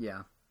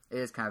 Yeah, it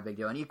is kind of a big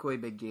deal. An equally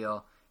big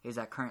deal is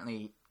that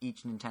currently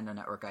each Nintendo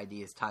Network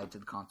ID is tied to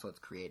the console it's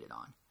created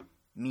on.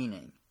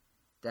 Meaning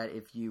that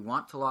if you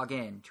want to log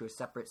in to a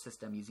separate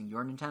system using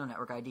your Nintendo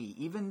Network ID,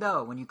 even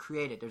though when you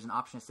create it there's an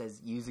option that says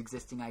use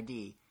existing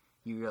ID,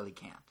 you really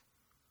can't.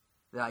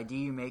 The ID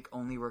you make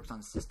only works on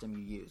the system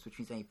you use, which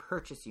means any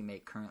purchase you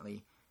make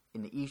currently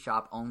in the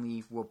eShop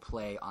only will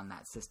play on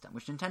that system,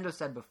 which Nintendo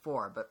said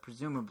before, but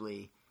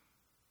presumably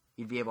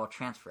you'd be able to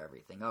transfer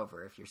everything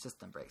over if your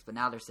system breaks. But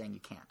now they're saying you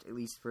can't, at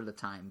least for the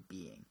time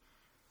being.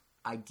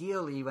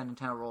 Ideally, when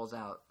Nintendo rolls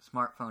out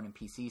smartphone and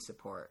PC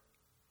support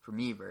for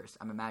Miiverse,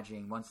 I'm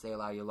imagining once they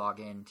allow you to log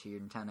in to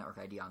your Nintendo Network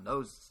ID on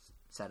those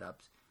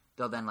setups,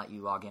 they'll then let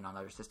you log in on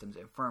other systems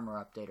in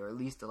firmware update, or at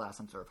least allow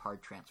some sort of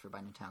hard transfer by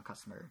Nintendo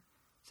customer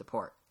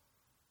support.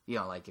 You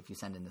know, like if you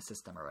send in the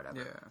system or whatever.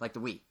 Yeah. Like the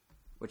Wii,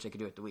 which they could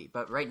do with the Wii.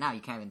 But right now,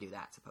 you can't even do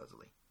that,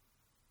 supposedly.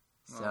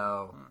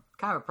 So,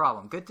 kind of a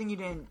problem. Good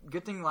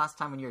thing last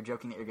time when you were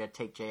joking that you're going to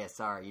take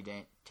JSR, you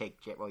didn't take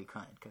well, you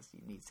couldn't, because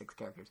you need 6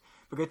 characters.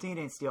 But good thing you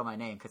didn't steal my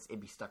name, because it'd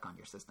be stuck on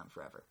your system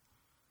forever.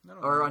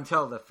 Or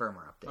until the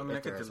firmware update. I mean, I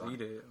could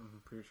delete it,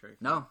 I'm pretty sure.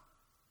 No.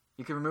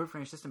 You can remove it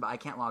from your system, but I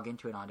can't log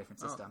into it on a different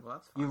system. Well,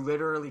 that's fine. You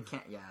literally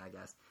can't. Yeah, I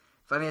guess.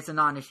 But I mean, it's a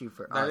non-issue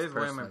for us. That is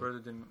personally. why my brother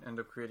didn't end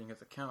up creating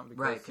his account. Because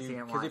right, because he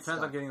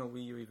plans on getting a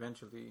Wii U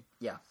eventually.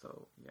 Yeah.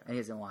 So, yeah. And he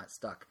doesn't want it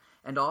stuck.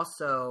 And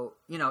also,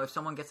 you know, if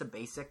someone gets a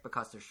basic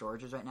because their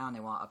shortages right now and they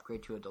want to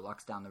upgrade to a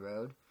deluxe down the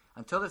road,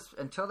 until they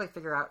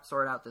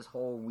sort out this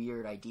whole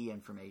weird ID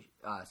information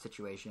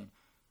situation,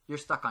 you're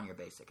stuck on your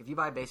basic. If you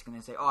buy a basic and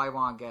then say, oh, I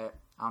want to get,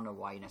 I don't know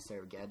why you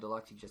necessarily get a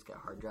deluxe, you just get a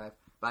hard drive.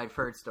 But I've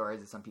heard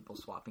stories of some people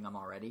swapping them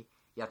already.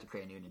 You have to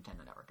create a new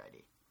Nintendo Network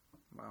ID.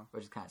 Wow.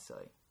 Which is kind of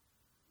silly.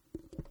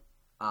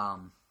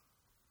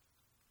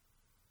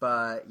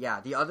 But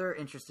yeah, the other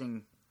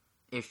interesting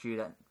issue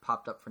that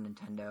popped up for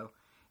Nintendo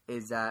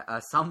is that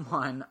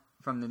someone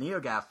from the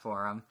NeoGAF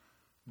forum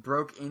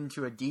broke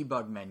into a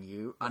debug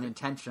menu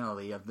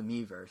unintentionally of the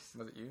Miiverse.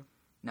 Was it you?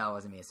 No, it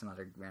wasn't me. It's some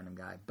other random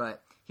guy.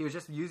 But he was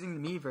just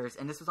using the Miiverse,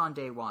 and this was on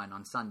day one,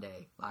 on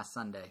Sunday, last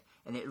Sunday,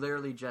 and it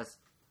literally just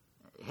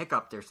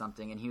hiccuped or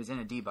something, and he was in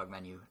a debug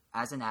menu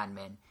as an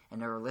admin,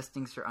 and there were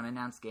listings for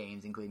unannounced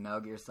games, including Metal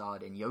Gear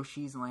Solid and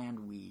Yoshi's Land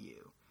Wii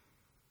U.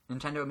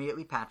 Nintendo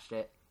immediately patched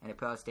it, and it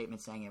put out a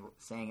statement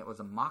saying it was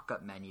a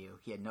mock-up menu.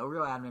 He had no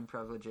real admin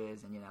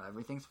privileges, and, you know,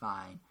 everything's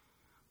fine.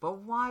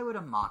 But why would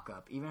a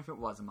mock-up, even if it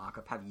was a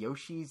mock-up, have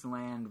Yoshi's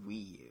Land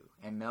Wii U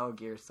and Metal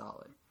Gear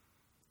Solid?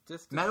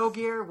 Metal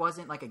Gear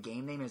wasn't like a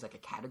game name, it was like a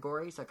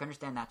category, so I can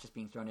understand that just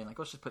being thrown in, like,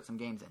 let's just put some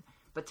games in.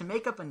 But to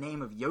make up a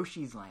name of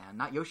Yoshi's Land,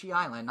 not Yoshi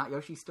Island, not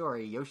Yoshi's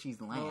Story,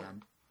 Yoshi's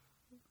Land,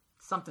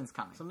 something's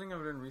coming. Something I've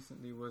learned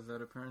recently was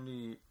that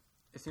apparently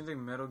it seems like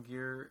Metal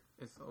Gear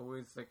is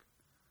always like,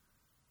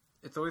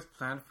 it's always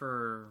planned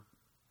for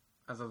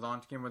as a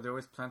launch game, where they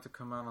always plan to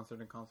come out on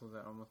certain consoles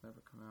that almost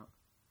never come out.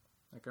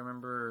 Like, I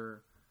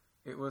remember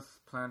it was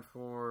planned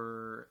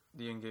for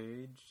the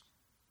Engage.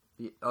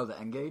 The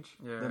N-Gage?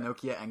 Yeah. The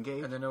Nokia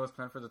N-Gage? And then it was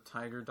planned for the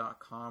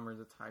Tiger.com or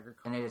the Tiger.com.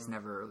 And they just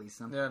never released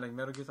them? Yeah, like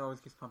Metal Gear always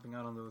keeps popping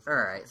out on those.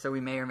 Alright, so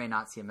we may or may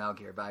not see a Metal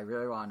Gear, but I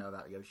really want to know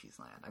about Yoshi's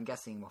Land. I'm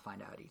guessing we'll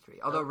find out at E3.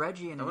 Although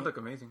Reggie and... That would look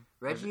amazing.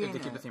 Reggie if they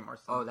keep the same art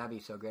style. Oh, that'd be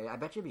so great. I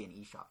bet you'd be an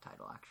eShop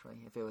title, actually,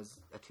 if it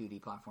was a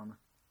 2D platformer.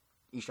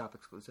 eShop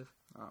exclusive.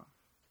 Oh.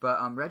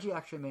 But Reggie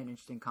actually made an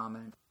interesting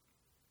comment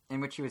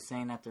in which he was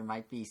saying that there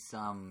might be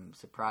some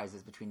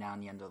surprises between now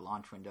and the end of the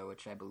launch window,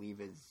 which I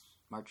believe is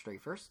March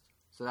 31st.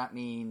 So that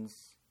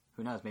means,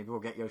 who knows, maybe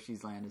we'll get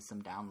Yoshi's Land as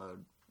some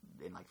download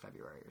in like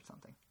February or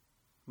something.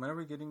 When are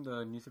we getting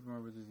the New Super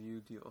Mario Bros.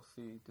 U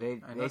DLC?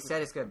 They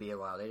said it's going to be a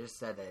while. They just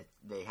said that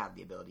they have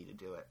the ability to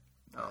do it.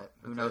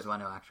 Who knows when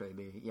it'll actually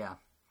be. Yeah.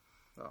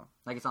 Oh.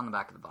 Like it's on the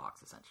back of the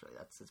box, essentially.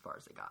 That's as far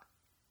as they got.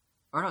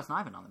 Or no, it's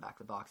not even on the back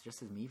of the box. It just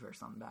says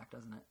Miiverse on the back,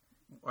 doesn't it?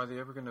 Are they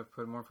ever going to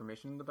put more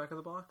information in the back of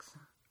the box?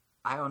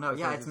 I don't know.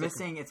 Yeah, it's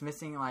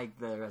missing like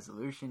the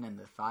resolution and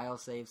the file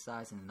save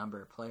size and the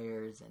number of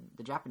players, and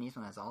the Japanese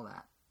one has all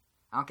that.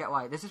 I don't get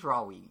why. This is for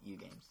all Wii U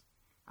games.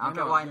 I don't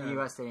get why in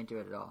the US they didn't do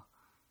it at all.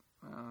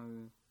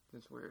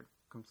 It's weird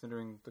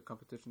considering the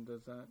competition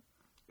does that.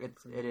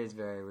 It is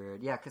very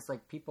weird. Yeah, because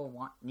like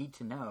people need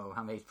to know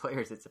how many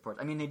players it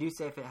supports. I mean, they do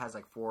say if it has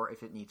like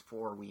if it needs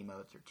 4 Wii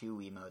modes or 2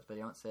 Wii modes, but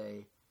they don't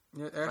say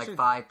Yeah, it like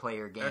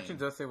 5-player game. It actually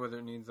does say whether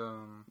it needs a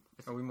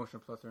Wii Motion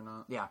Plus or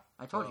not. Yeah,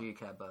 I told you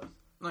could have both.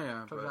 Oh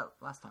yeah, I told you that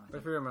last time. I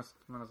figure I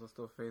might as well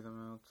still phase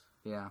them out.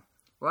 Yeah.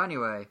 Well,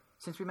 anyway,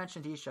 since we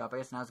mentioned eShop, I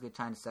guess now's a good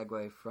time to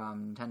segue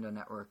from Nintendo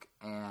Network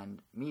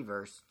and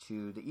Miiverse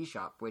to the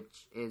eShop,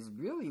 which is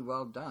really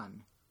well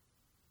done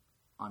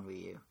on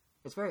Wii U.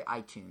 It's very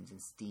iTunes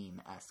and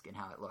Steam-esque in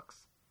how it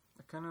looks.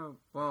 I kind of,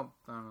 well,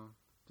 I don't know.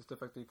 Just the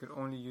fact that you could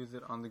only use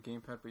it on the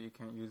gamepad, but you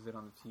can't use it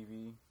on the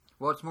TV.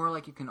 Well, it's more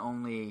like you can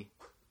only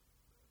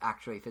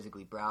actually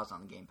physically browse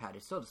on the gamepad.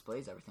 It still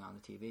displays everything on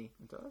the TV.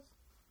 It does?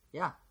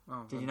 Yeah.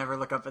 Oh, Did you never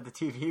look up at the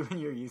TV when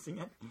you're using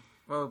it?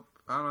 Well,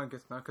 I don't know, I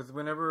guess not. Because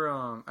whenever,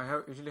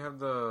 usually have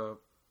the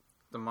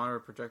monitor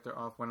projector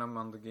off when I'm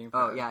on the gamepad.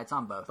 Oh, yeah, it's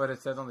on both. But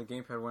it says on the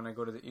gamepad when I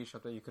go to the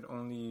eShop that you could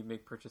only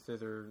make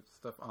purchases or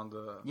stuff on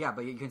the... Yeah,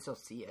 but you can still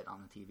see it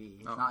on the TV.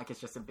 It's not like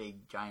it's just a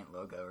big, giant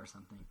logo or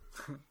something.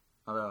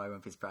 Although I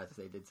wouldn't be surprised if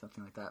they did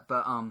something like that.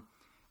 But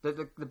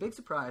the big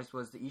surprise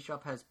was the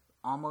eShop has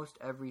almost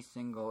every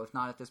single, if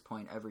not at this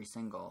point, every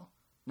single...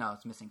 No,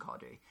 it's missing Call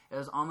of Duty. It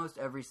has almost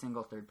every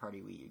single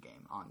third-party Wii U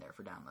game on there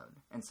for download.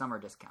 And some are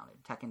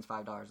discounted. Tekken's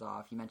 $5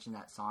 off. You mentioned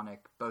that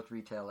Sonic, both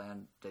retail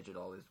and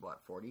digital, is what,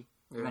 40?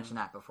 Yeah. You mentioned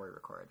that before we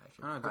recorded,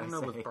 I don't know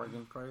if it was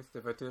bargain priced.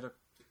 If I did, I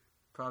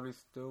probably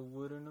still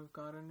wouldn't have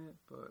gotten it,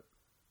 but...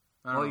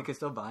 Well, you could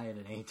still buy it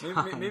at any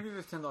time. Maybe it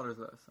was $10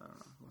 less. I don't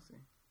know. We'll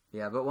see.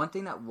 Yeah, but one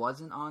thing that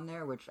wasn't on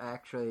there, which I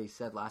actually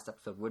said last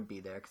episode would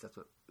be there, because that's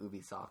what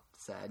Ubisoft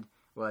said,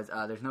 was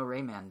there's no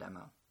Rayman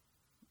demo.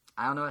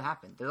 I don't know what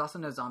happened. There's also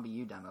no Zombie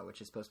U demo, which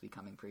is supposed to be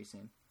coming pretty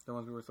soon. The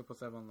ones we were supposed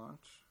to have on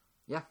launch?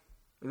 Yeah.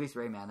 At least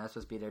Rayman. That's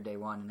supposed to be their day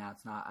one, and now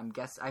it's not.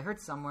 I heard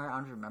somewhere,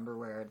 I don't remember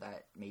where,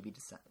 that maybe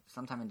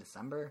sometime in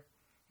December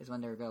is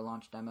when they're going to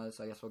launch demos,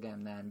 so I guess we'll get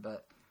them then.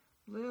 But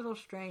little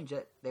strange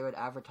that they would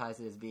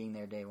advertise it as being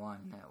their day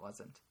one, and it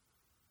wasn't.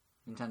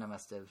 Nintendo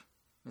must have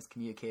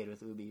miscommunicated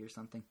with Ubi or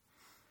something.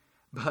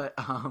 But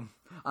on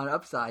the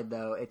upside,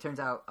 though, it turns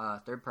out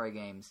third-party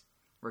games,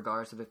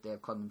 regardless of if they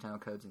have Club Nintendo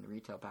codes in the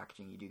retail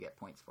packaging, you do get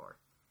points for.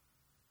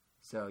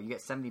 So you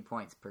get 70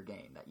 points per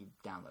game that you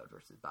download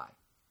versus buy.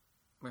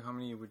 Wait, how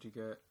many would you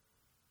get?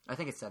 I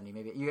think it's 70.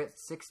 Maybe you get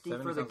 60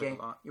 for the game.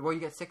 Like well,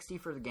 you get 60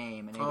 for the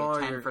game, and then you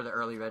get 10 for the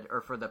early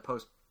or for the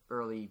post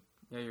early.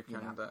 Yeah, you're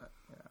counting that.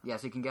 Yeah,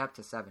 so you can get up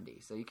to 70.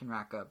 So you can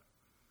rack up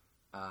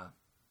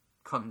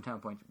Club Nintendo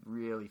points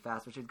really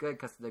fast, which is good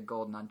because the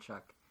gold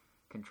nunchuck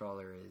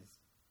controller is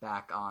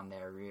back on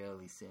there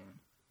really soon.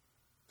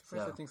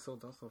 That thing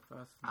sold out so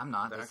fast. I'm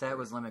not. They said it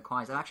was limited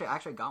quantities. I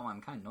actually got one.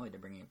 I'm kind of annoyed they're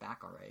bringing it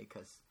back already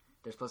because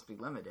they're supposed to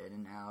be limited,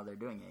 and now they're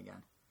doing it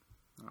again.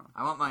 Oh.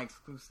 I want my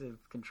exclusive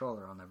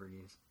controller I'll never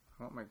use.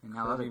 I want my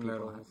other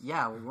people have.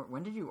 Yeah,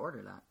 when did you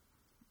order that?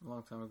 A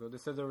long time ago. They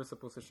said they were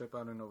supposed to ship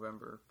out in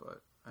November,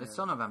 but... It's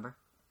still November.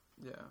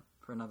 Yeah.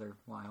 For another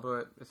while.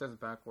 But it says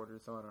back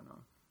ordered, so I don't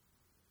know.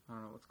 I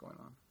don't know what's going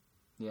on.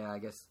 Yeah, I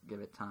guess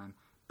give it time.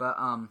 But,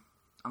 on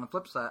the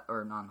flip side,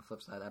 or not on the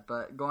flip side of that,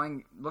 but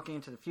looking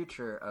into the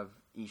future of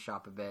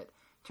eShop a bit,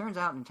 turns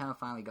out Nintendo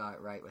finally got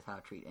it right with how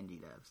to treat indie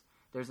devs.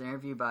 There's an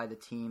interview by the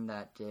team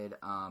that did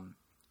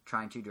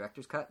Trying 2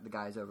 Director's Cut, the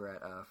guys over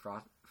at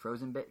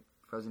Frozen Byte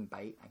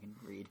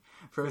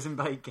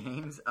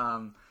Games.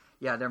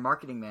 Their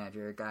marketing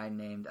manager, a guy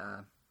named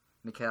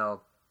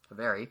Mikhail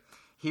Haveri,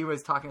 he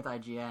was talking with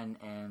IGN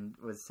and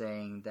was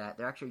saying that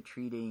they're actually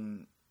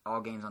treating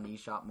all games on the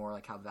eShop more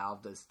like how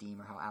Valve does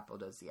Steam or how Apple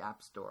does the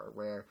App Store,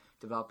 where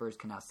developers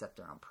can now set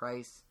their own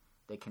price.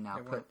 They can now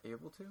weren't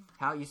able to?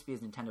 How it used to be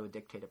is Nintendo would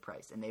dictate a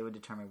price, and they would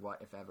determine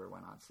what, if ever,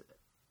 went on sale.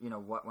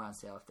 What went on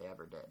sale if they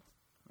ever did.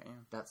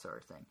 Man. That sort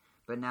of thing.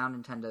 But now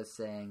Nintendo's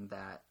saying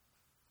that,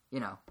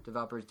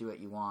 developers do what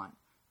you want,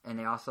 and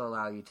they also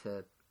allow you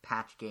to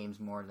patch games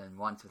more than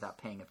once without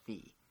paying a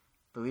fee.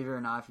 Believe it or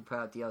not, if you put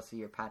out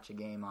DLC or patch a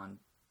game on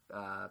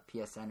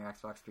PSN or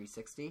Xbox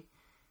 360,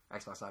 or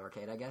Xbox Live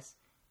Arcade, I guess,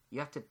 you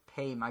have to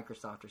pay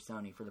Microsoft or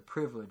Sony for the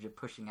privilege of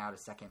pushing out a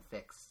second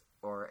fix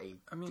or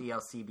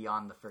DLC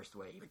beyond the first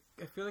wave.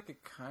 I feel like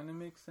it kind of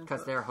makes sense.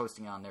 Because they're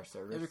hosting it on their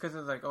service. Yeah, because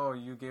it's like, oh,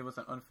 you gave us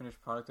an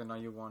unfinished product and now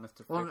you want us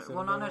to fix it.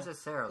 Well, not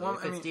necessarily.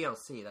 If it's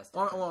DLC, that's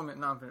different.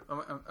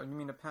 You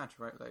mean a patch,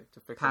 right? Like,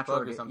 to fix patch a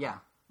bug or something. Yeah.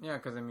 Yeah,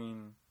 because,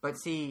 But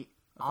see,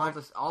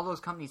 all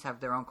those companies have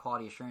their own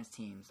quality assurance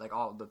teams, like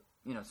all the...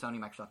 Sony,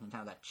 Microsoft,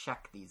 Nintendo, that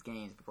check these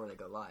games before they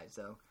go live.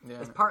 So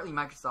it's partly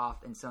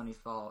Microsoft and Sony's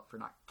fault for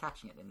not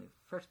catching it in the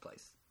first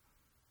place.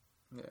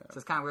 Yeah. So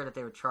it's kind of weird that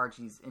they would charge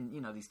these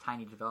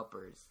tiny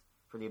developers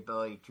for the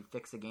ability to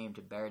fix a game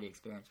to better the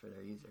experience for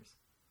their users.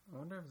 I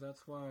wonder if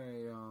that's why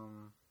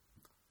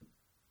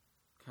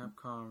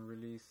Capcom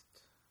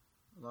released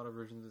a lot of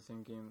versions of the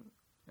same game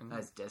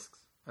as discs.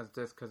 As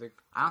discs, because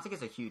I don't think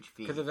it's a huge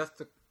fee. Because that's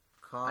the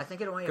cost. I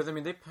think it only... Because,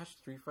 they patched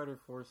Street Fighter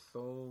 4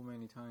 so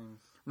many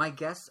times. My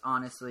guess,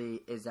 honestly,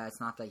 is that it's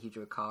not that huge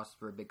of a cost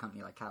for a big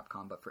company like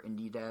Capcom, but for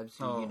indie devs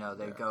who,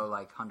 go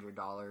like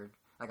 $100,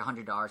 like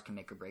 $100 can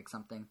make or break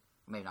something.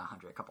 Maybe not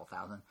 100, a couple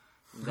thousand.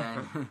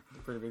 Then,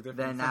 pretty big difference.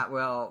 Then that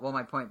will... Well,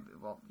 my point...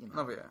 But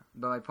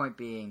my point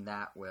being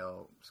that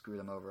will screw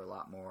them over a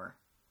lot more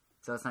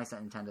So it's nice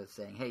that Nintendo's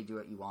saying, hey, do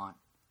what you want.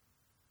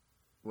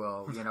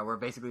 Well, we're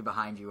basically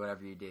behind you,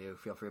 whatever you do.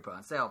 Feel free to put it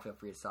on sale. Feel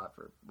free to sell it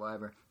for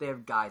whatever. They have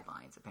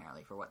guidelines,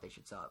 apparently, for what they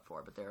should sell it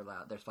for, but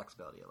there's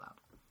flexibility allowed.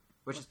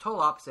 Which is total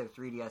opposite of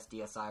 3DS,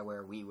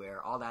 DSiWare, WiiWare,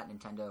 all that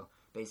Nintendo.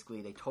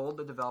 Basically, they told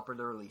the developer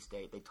the release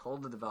date. They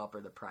told the developer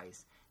the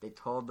price. They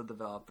told the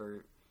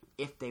developer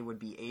if they would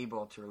be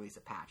able to release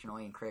a patch, and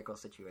only in critical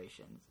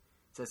situations.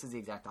 So this is the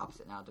exact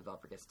opposite. Now the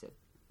developer gets to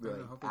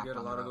really I hope act we get a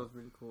on lot their of own. those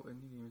really cool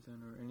indie games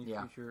then, or any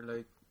future,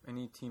 like,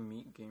 any Team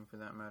Meat game for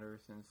that matter,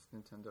 since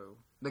Nintendo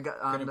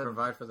couldn't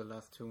provide for the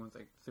last two ones.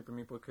 Like, Super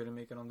Meat Boy couldn't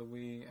make it on the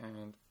Wii,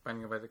 and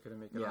Binding of Isaac couldn't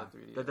make it on the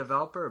 3DS. The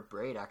developer of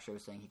Braid actually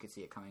was saying he could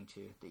see it coming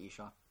to the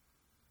eShop.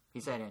 He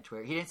said it in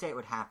Twitter. He didn't say it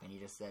would happen. He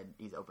just said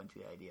he's open to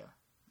the idea.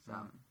 So,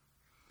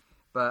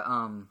 But,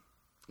 one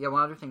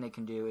other thing they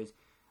can do is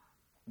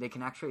they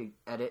can actually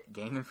edit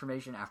game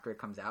information after it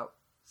comes out.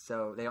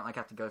 So they don't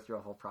have to go through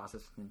a whole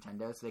process with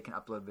Nintendo. So they can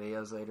upload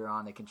videos later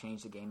on. They can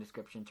change the game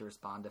description to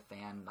respond to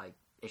fan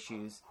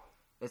issues.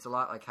 It's a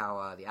lot like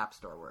how the App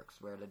Store works,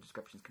 where the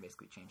descriptions can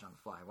basically change on the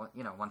fly.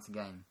 Once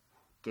again,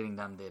 giving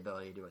them the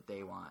ability to do what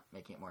they want,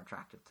 making it more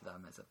attractive to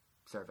them as a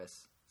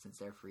service, since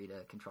they're free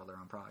to control their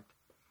own product.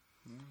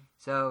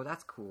 So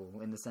that's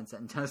cool in the sense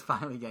that Nintendo's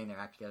finally getting their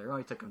act together. It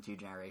only took them 2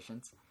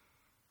 generations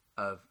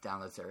of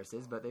download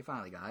services, but they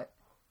finally got it.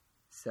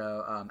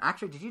 So,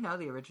 actually, did you know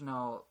the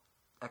original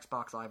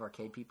Xbox Live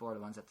Arcade people are the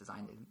ones that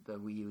designed the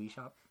Wii U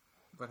eShop?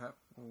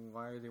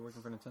 Why are they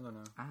working for Nintendo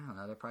now? I don't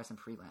know. They're probably some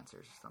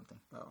freelancers or something.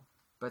 Oh.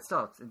 But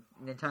still,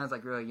 Nintendo's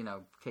really,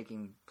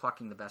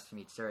 plucking the best from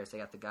each series. They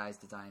got the guys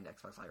designed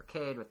Xbox Live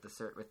Arcade with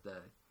the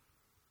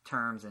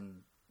terms and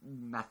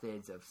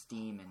methods of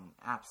Steam and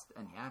apps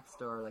and the App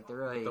Store. Like, they're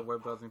really the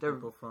web browsing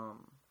people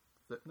from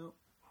Flipnote.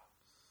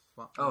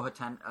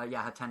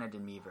 Hatena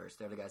did Miiverse.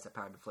 They're the guys that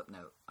powered the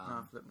Flipnote.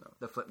 Flipnote.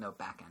 The Flipnote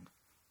backend.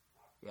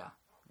 Yeah.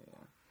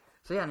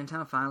 So yeah,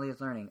 Nintendo finally is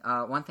learning.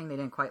 One thing they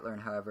didn't quite learn,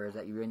 however, is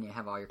that you really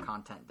have all your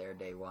content there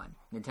day one.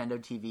 Nintendo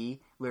TV,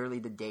 literally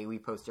the day we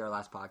posted our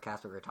last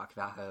podcast where we were talking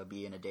about how it would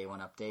be in a day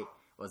one update,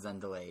 was then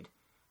delayed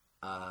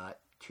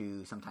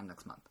to sometime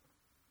next month.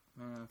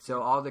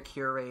 So all the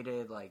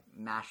curated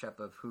mashup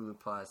of Hulu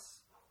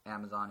Plus,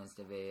 Amazon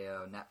Instant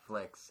Video,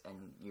 Netflix, and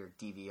your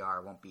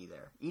DVR won't be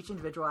there. Each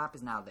individual app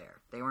is now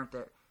there. They weren't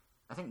there.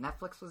 I think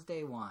Netflix was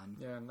day one.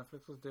 Yeah,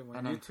 Netflix was day one.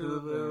 And then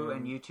Hulu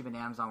and YouTube and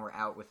Amazon were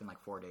out within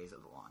 4 days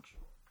of the launch.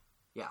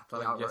 Yeah,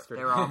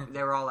 yesterday.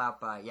 they were all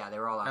out by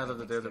as of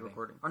the day of the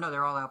recording. Or no, they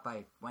were all out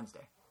by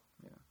Wednesday.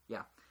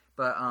 Yeah.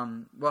 But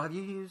have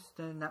you used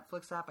the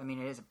Netflix app? I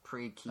mean, it is a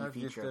pretty key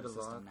feature of the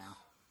system now.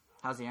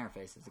 How's the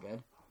interface? Is it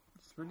good?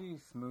 It's really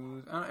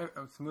smooth.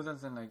 Smooth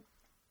as in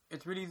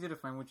it's really easy to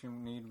find what you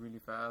need really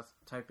fast.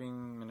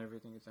 Typing and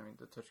everything is.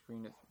 The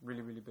touchscreen is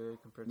really really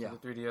big compared to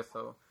the 3DS.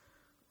 So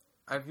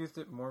I've used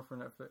it more for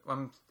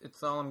Netflix.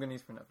 It's all I'm gonna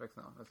use for Netflix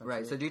now.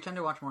 Right. So do you tend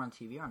to watch more on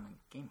TV or on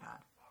the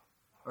gamepad?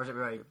 Or is it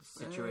really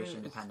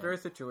situation dependent? It's very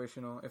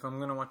situational. If I'm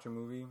gonna watch a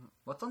movie,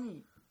 what's on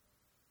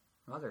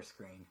the other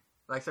screen?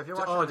 So if you're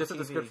watching, just TV, a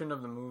description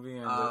of the movie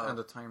and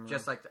the timer.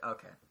 Just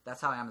okay,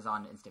 that's how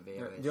Amazon Instant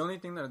Video is. The only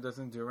thing that it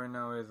doesn't do right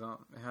now is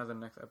it has a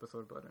next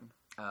episode button.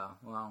 Oh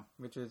well,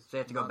 which is so you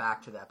have to go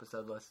back to the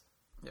episode list.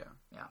 Yeah,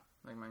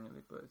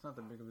 manually, but it's not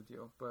that big of a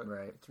deal. But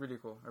it's really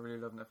cool. I really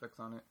love Netflix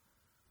on it.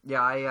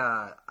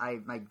 Yeah,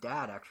 my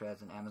dad actually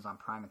has an Amazon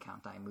Prime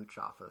account that I mooch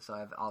off of, so I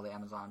have all the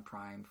Amazon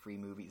Prime free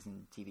movies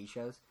and TV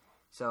shows.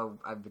 So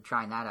I've been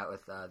trying that out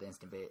with the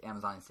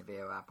Amazon Instant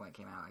Video app when it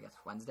came out, I guess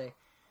Wednesday.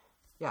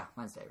 Yeah,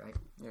 Wednesday, right?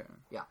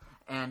 Yeah.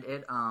 And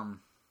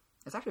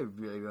it's actually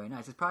really, really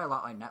nice. It's probably a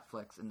lot like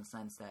Netflix in the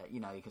sense that,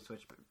 you can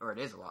switch, or it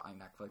is a lot like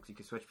Netflix. You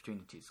can switch between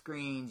the two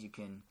screens. You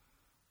can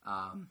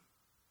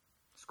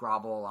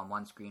scrabble on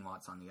one screen while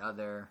it's on the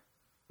other.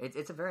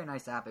 It's a very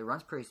nice app. It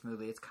runs pretty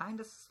smoothly. It's kind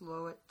of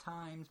slow at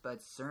times, but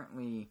it's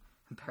certainly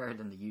better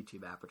than the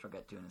YouTube app, which I'll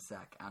get to in a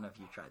sec. I don't know if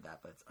you tried that,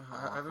 but it's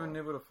I haven't been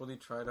able to fully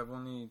try it. I've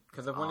only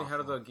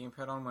had the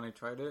gamepad on when I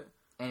tried it.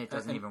 And it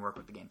doesn't even work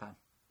with the gamepad.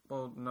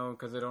 Well, no,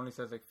 because it only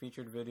says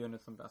featured video and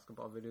it's some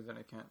basketball videos and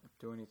I can't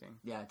do anything.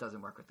 Yeah, it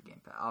doesn't work with the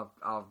gamepad.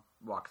 I'll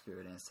walk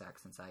through it in a sec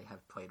since I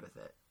have played with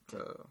it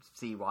to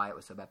see why it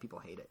was so bad. People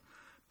hate it.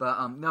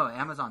 But, no,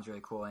 Amazon's really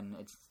cool, and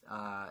it's,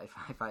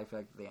 if I feel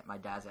like my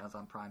dad's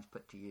Amazon Prime's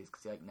put to use,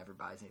 because he, never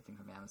buys anything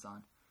from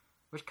Amazon,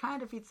 which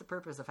kind of defeats the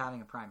purpose of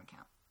having a Prime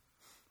account.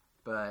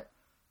 But,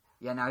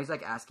 yeah, now he's,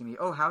 asking me,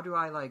 how do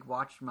I,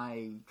 watch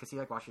because he,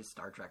 watches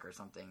Star Trek or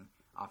something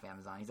off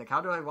Amazon. He's like,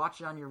 how do I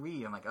watch it on your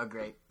Wii? I'm like, oh,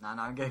 great. No,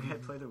 I'm going to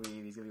play the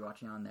Wii. He's going to be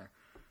watching it on there.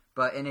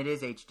 And it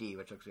is HD,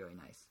 which looks really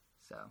nice,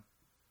 so.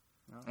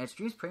 Oh. And it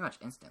streams pretty much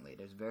instantly.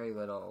 There's very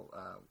little,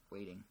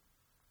 waiting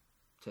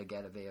to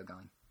get a video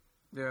going.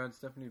 Yeah, it's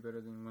definitely better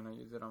than when I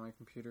use it on my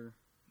computer.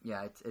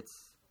 Yeah, it's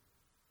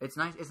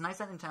nice. It's nice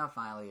that Nintendo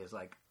finally is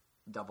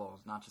doubles,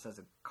 not just as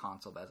a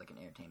console, but as an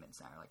entertainment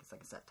center. It's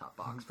a set-top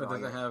box. But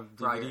does it have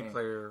DVD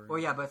player? Well,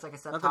 yeah, but it's a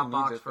set-top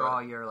box for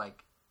all your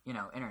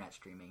internet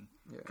streaming.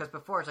 Because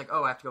before it's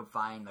I have to go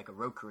find a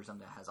Roku or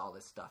something that has all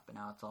this stuff, but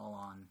now it's all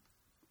on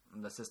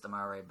the system I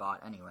already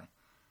bought anyway.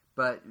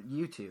 But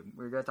YouTube,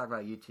 we're going to talk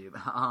about YouTube.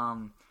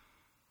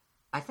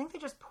 I think they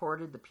just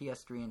ported the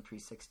PS3 and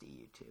 360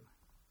 YouTube.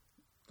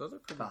 Those are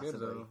pretty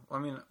good, though. I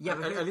mean, yeah,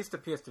 at least the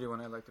PS3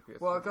 one, I like the PS3.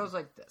 Well, it goes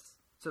like this.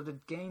 So the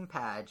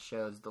gamepad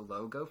shows the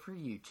logo for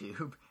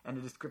YouTube and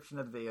a description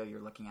of the video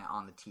you're looking at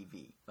on the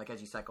TV, like as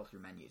you cycle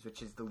through menus,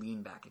 which is the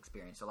lean back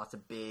experience. So lots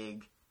of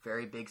big,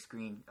 very big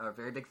screen, or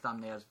very big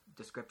thumbnails,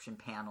 description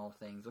panel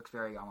things. Looks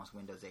very almost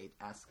Windows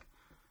 8-esque.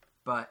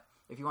 But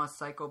if you want to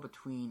cycle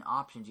between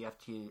options, you have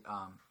to,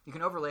 you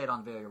can overlay it on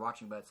the video you're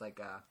watching, but it's like,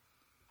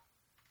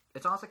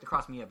 it's almost like the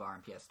cross media bar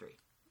in PS3.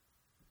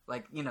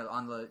 Like, you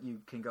know,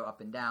 you can go up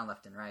and down,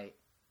 left and right.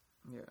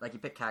 Yeah. Like you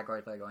pick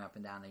categories by going up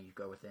and down, then you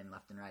go within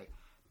left and right.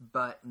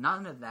 But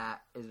none of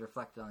that is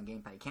reflected on the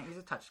gamepad. You can't use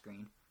a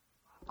touchscreen.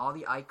 All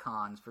the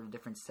icons for the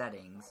different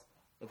settings,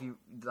 if you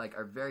like,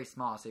 are very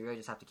small, so you really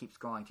just have to keep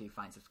scrolling till you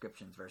find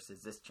subscriptions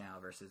versus this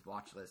channel versus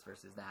watch list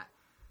versus that.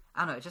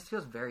 I don't know. It just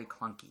feels very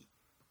clunky,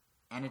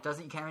 and it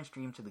doesn't. You can't even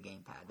stream to the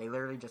gamepad. They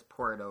literally just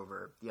pour it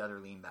over the other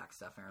lean back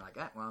stuff, and you're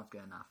like, well, it's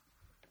good enough.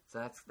 So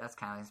that's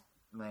kind of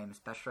lame,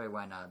 especially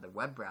when the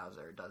web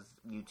browser does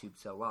YouTube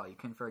so well. You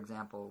can, for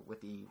example,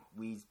 with the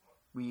Wii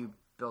U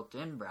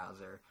built-in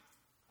browser,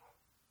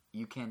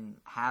 you can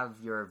have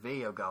your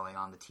video going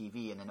on the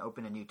TV and then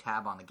open a new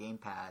tab on the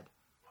gamepad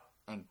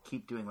and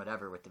keep doing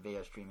whatever with the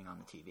video streaming on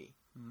the TV.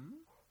 Mm-hmm.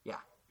 Yeah.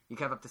 You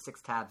can have up to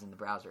 6 tabs in the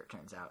browser, it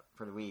turns out,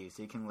 for the Wii U.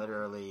 So you can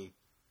literally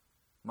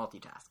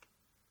multitask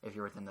if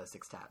you're within those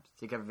 6 tabs.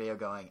 So you can have a video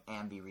going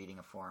and be reading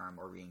a forum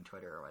or reading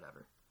Twitter or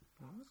whatever.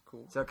 Oh, that's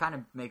cool. So it kind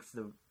of makes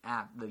the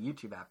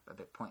YouTube app, a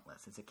bit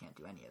pointless since it can't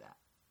do any of that.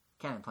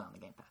 Can't even play on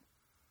the gamepad.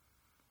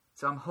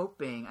 So I'm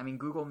hoping, I mean,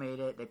 Google made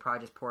it. They probably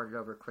just ported it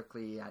over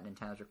quickly at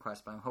Nintendo's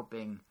request, but I'm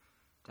hoping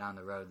down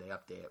the road they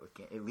update it with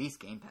at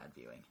least gamepad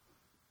viewing.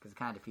 Because it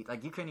kind of defeats,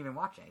 like, you couldn't even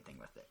watch anything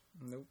with it.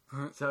 Nope.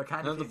 So it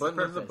kind of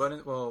defeats the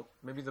button, well,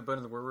 maybe the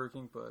buttons were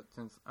working, but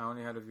since I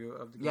only had a view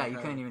of the gamepad. Yeah, you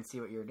couldn't even see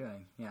what you were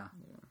doing.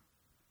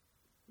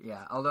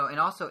 Yeah, although, and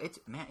also, it's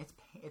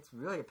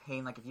really a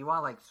pain. Like, if you want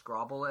to, like,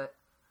 scrobble it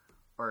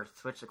or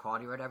switch the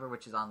quality or whatever,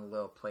 which is on the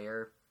little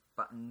player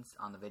buttons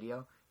on the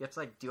video, you have to,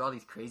 like, do all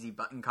these crazy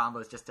button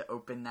combos just to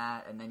open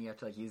that, and then you have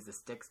to, like, use the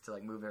sticks to,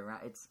 like, move it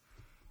around. It's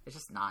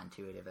just not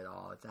intuitive at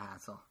all. It's a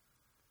hassle.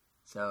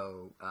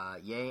 So,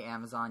 yay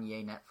Amazon,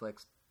 yay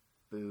Netflix,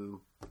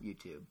 boo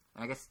YouTube.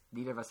 And I guess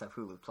neither of us have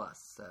Hulu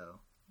Plus, so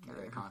can't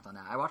really comment on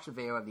that. I watched the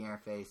video of the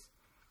interface.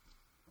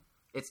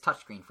 It's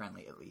touchscreen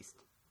friendly, at least.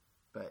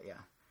 But, yeah.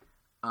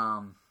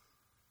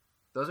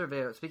 Those are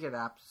videos. Speaking of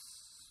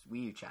apps,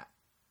 Wii U Chat.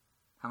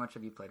 How much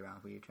have you played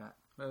around with Wii U Chat?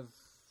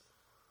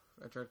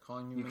 I tried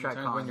calling you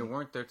when you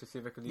weren't there to see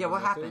if I could leave a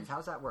what message. happens? How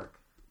does that work?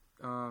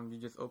 You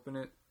just open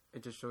it.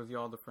 It just shows you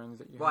all the friends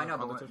that you have. Well, I know,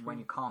 but when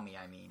you call me,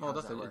 I mean. Oh,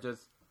 that's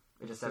it.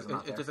 It just says I'm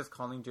not there. It just says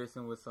calling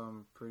Jason with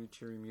some pretty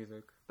cheery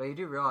music. But you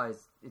do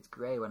realize it's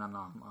gray when I'm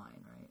not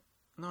online, right?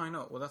 No, I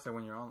know. Well, that's like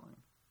when you're online.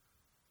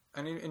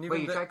 And even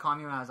wait, you tried calling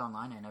me when I was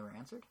online and I never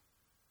answered?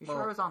 You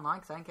sure I was online?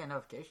 Because I didn't get a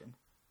notification.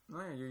 No,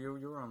 yeah,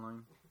 you were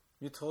online.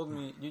 You told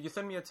me, you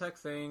sent me a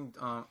text saying,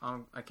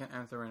 I can't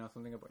answer right now,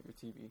 something about your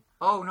TV.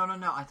 Oh, no.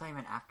 I thought you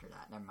meant after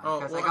that. Never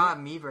mind. Because I got a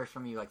Miiverse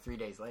from you like 3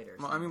 days later.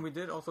 Well, I mean, we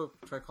did also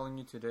try calling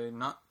you today,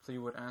 not so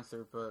you would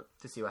answer, but...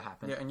 to see what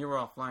happened. Yeah, and you were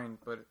offline,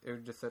 but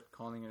it just said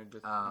calling and it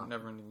just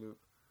never ending loop.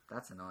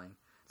 That's annoying.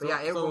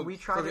 But when we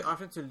tried... So the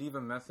option to leave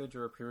a message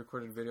or a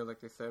pre-recorded video like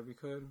they said we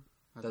could...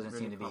 doesn't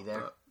seem to be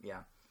there. Up.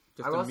 Yeah.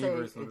 Just I will say,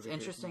 it's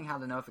interesting how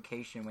the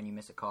notification when you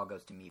miss a call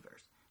goes to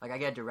Miiverse. Like, I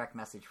get a direct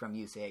message from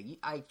you saying,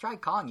 I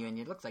tried calling you and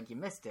it looks like you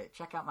missed it.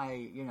 Check out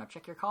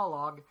check your call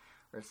log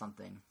or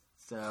something.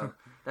 So,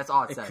 that's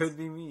all it says. It could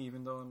be me,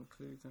 even though I'm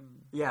clearly telling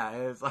you. Yeah,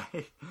 it was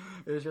like,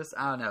 it was just,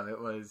 I don't know, it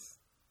was,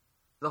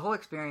 the whole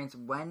experience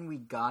when we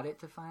got it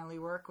to finally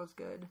work was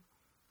good.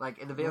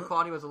 Like, the video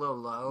quality was a little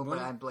low, but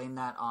I blame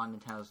that on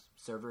Nintendo's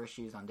server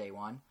issues on day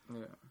one.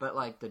 Yeah. But,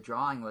 like, the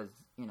drawing was,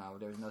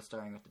 there was no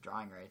starting with the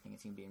drawing or anything. It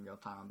seemed to be in real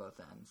time on both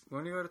ends. We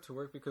only got it to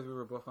work because we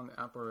were both on the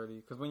app already.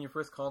 Because when you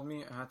first called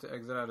me, I had to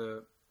exit out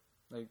of,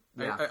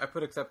 I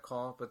put accept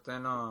call, but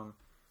then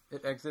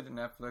it exited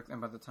Netflix, and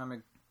by the time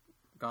it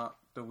got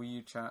the Wii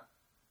U Chat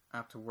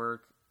app to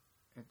work,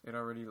 it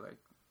already,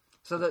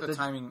 so the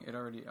timing, it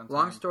already untimed.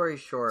 Long story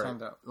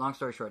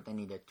short, they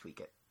need to tweak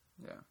it.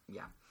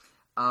 Yeah.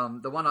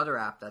 The one other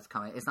app that's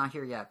coming, it's not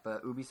here yet,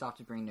 but Ubisoft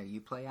is bringing their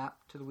Uplay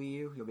app to the Wii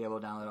U. You'll be able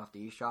to download off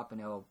the eShop, and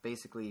it'll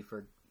basically,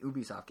 for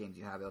Ubisoft games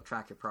you have, it'll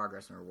track your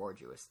progress and reward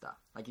you with stuff.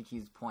 Like, you can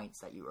use points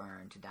that you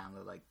earn to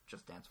download, like,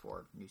 Just Dance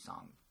 4 new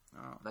song.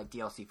 Like,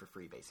 DLC for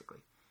free, basically.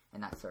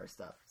 And that sort of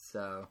stuff.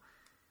 So,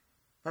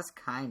 that's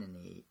kind of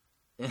neat.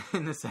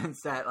 In the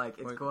sense that, like,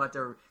 it's cool that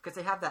they're... Because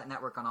they have that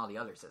network on all the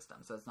other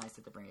systems, so it's nice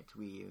that they bring it to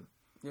Wii U.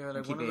 Yeah,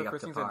 like, one of the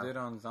first things I did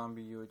on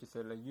Zombie U, it just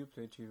said,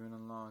 Uplay achievement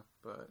unlocked,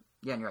 but...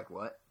 Yeah, and you're like,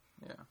 what?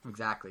 Yeah.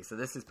 Exactly. So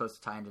this is supposed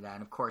to tie into that.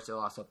 And, of course,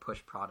 it'll also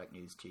push product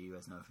news to you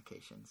as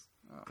notifications.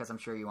 Because I'm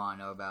sure you want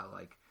to know about,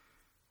 like,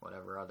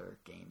 whatever other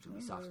games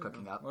Ubisoft's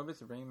cooking up. What if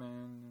it's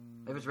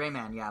Rayman? If it's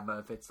Rayman, yeah, but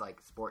if it's, like,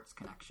 Sports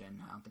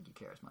Connection, I don't think you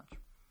care as much.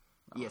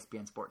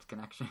 ESPN Sports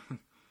Connection.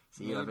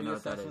 So you never know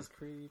what that Assassin's is.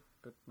 Creed,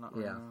 but not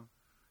right now.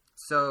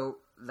 So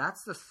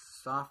that's the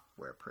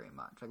software pretty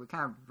much. Like we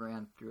kind of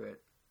ran through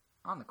it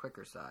on the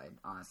quicker side,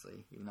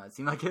 honestly, even though it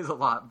seemed like it was a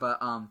lot. But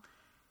I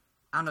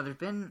don't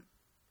know.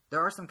 There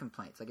are some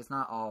complaints. Like it's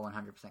not all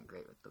 100%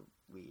 great with the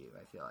Wii U.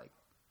 I feel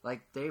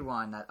like day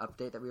one, that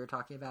update that we were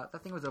talking about,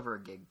 that thing was over a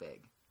gig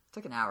big. It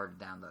took an hour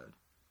to download,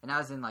 and I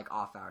was in like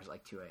off hours,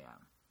 like 2 a.m.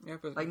 Yeah,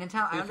 but like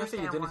Nintendo, I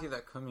understand. You didn't see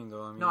that coming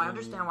though. I mean, no, I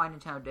understand why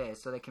Nintendo did,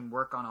 so they can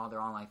work on all their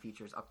online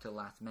features up to the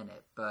last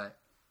minute. But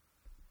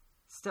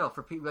still,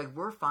 for people like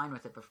we're fine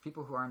with it. But for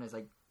people who aren't as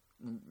like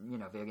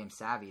video game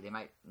savvy, they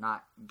might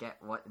not get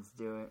what it's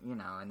doing,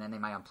 and then they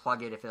might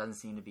unplug it if it doesn't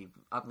seem to be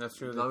up. That's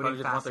true. Loading they probably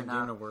just fast want the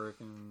enough. game to work.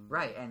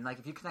 Right, and like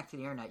if you connect to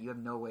the internet, you have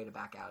no way to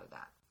back out of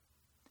that.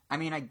 I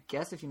mean, I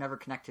guess if you never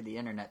connect to the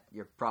internet,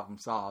 your problem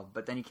solved.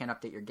 But then you can't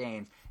update your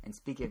games. And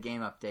speaking of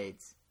game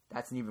updates,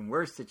 that's an even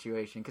worse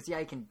situation. Because,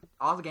 you can...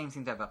 All the games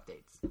seem to have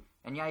updates.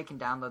 And, you can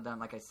download them,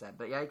 like I said.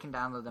 But, you can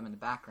download them in the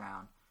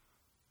background.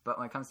 But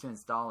when it comes to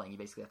installing, you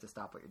basically have to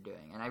stop what you're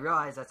doing. And I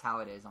realize that's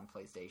how it is on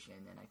PlayStation.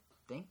 And I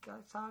think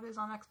that's how it is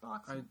on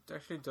Xbox. I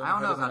actually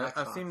don't know about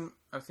Xbox.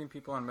 I've seen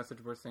people on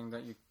message boards saying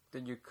that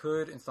you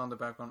could install the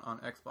background on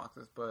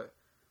Xboxes, but...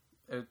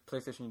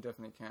 PlayStation, you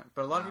definitely can't.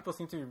 But a lot of people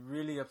seem to be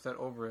really upset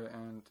over it,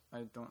 and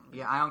I don't...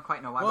 Yeah, I don't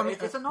quite know why, but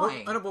it's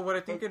annoying. I know, but what I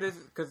think it is,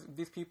 because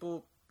these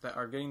people that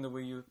are getting the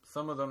Wii U,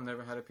 some of them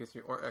never had a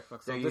PS3 or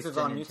Xbox, so this is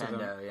all new to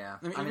them. Yeah.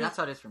 I mean, that's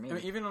how it is for me. I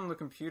mean, even on the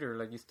computer,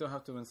 like, you still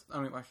have to...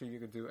 actually, you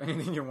could do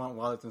anything you want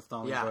while it's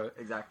installing. Yeah, but,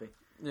 exactly.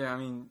 Yeah, I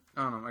mean,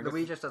 I don't know. The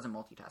Wii just doesn't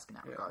multitask in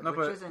that regard. No,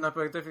 but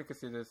I definitely could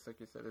see this, like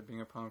you said, it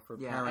being a problem for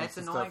parents. Yeah, it's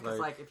annoying because,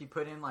 like, if you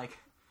put in, like...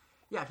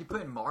 Yeah, if you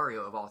put in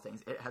Mario, of all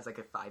things, it has, like,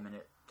 a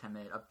 5-minute,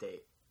 10-minute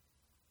update.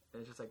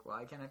 It's just like,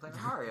 why can't I play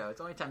Mario?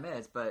 It's only 10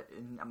 minutes, but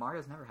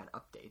Mario's never had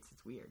updates.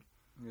 It's weird.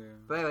 Yeah.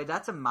 But anyway,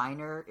 that's a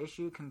minor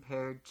issue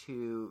compared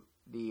to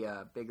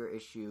the bigger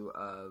issue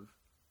of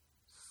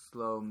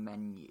slow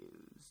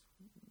menus.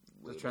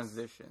 The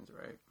transitions,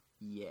 right?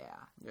 Yeah.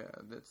 Yeah,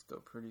 that's still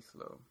pretty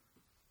slow.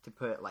 To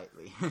put it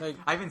lightly. Like,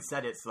 I even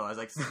said it slow. I was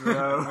like,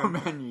 slow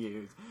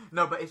menus.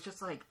 No, but it's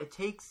just like, it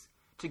takes,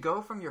 to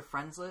go from your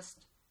friends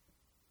list,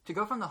 to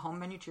go from the home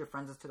menu to your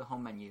friends list to the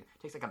home menu,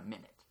 takes like a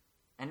minute.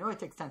 And it only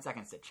takes 10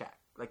 seconds to check,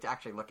 like to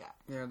actually look at.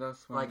 Yeah,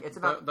 that's one. Like it's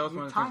about that was you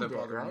one of the timed things that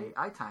it, bothered right? me.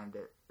 I timed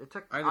it. It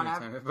took. I didn't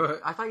time it, but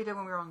I thought you did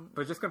when we were on.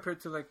 But just compared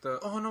to like the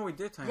we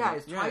did time it. Yeah,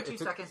 it's 22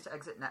 seconds to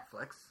exit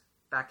Netflix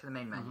back to the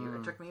main menu.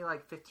 Mm-hmm. It took me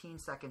like 15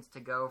 seconds to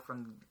go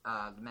from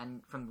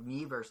from the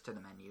Miiverse to the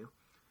menu.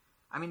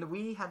 I mean, the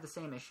Wii had the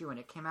same issue when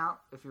it came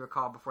out. If you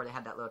recall, before they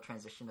had that little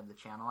transition of the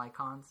channel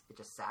icons, it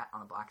just sat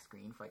on a black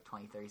screen for like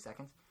 20, 30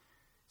 seconds.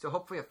 So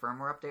hopefully a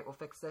firmware update will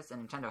fix this.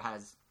 And Nintendo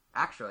has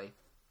actually,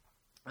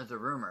 there's a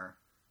rumor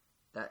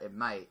that it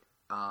might.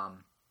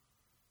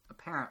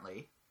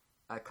 Apparently,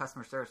 a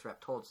customer service rep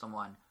told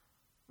someone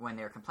when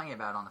they were complaining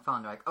about it on the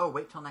phone, they're like, "Oh,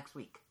 wait till next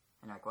week."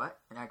 And they're like, "What?"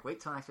 And they're like,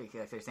 "Wait till next week."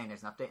 Like, they're saying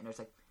there's an update, and they're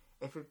like,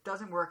 "If it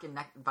doesn't work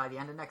by the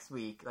end of next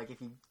week, like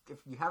if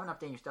you have an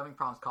update and you're still having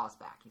problems, call us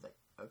back." He's like,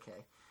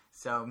 "Okay."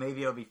 So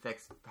maybe it'll be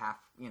fixed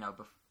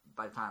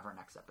by the time of our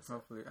next episode.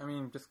 Hopefully. I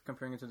mean, just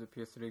comparing it to the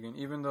PS3 again,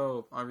 even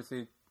though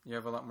obviously you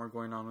have a lot more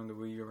going on in the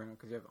Wii U right now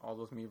because you have all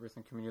those Miiverse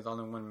and communities all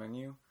in one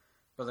menu.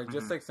 But like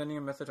just like sending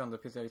a message on the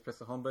PC, you press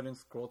the home button,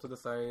 scroll to the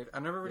side. I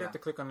never really have to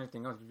click on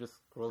anything else. You just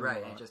scroll.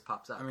 Right, and it just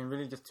pops up. I mean,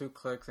 really, just 2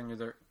 clicks and you're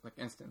there like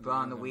instantly. But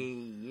on the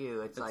Wii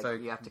U, it's like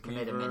you have to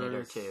commit a minute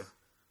or two.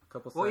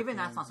 Couple well, seconds. even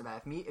that's not so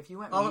bad. If you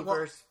went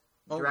Miiverse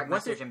direct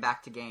message and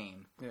back to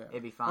game,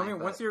 it'd be fine. I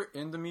mean, once you're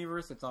in the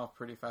Miiverse, it's all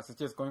pretty fast. It's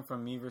just going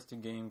from Miiverse to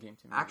game to Miiverse.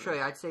 Actually,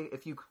 I'd say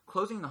if you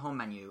closing the home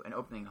menu and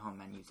opening the home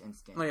menu is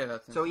instant. Oh yeah,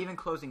 that's instant. So even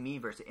closing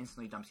Miiverse, it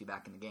instantly dumps you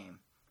back in the game.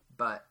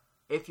 But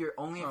if you're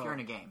in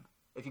a game.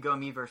 If you go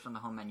Miiverse from the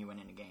home menu and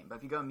in a game. But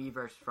if you go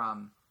Miiverse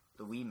from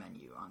the Wii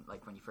menu, on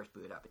like when you first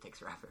boot it up, it takes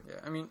forever.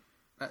 Yeah, I mean,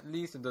 at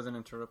least it doesn't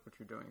interrupt what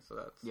you're doing, so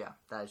that's... Yeah,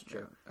 that is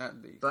true. Yeah,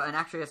 at least. But, and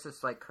actually, it's a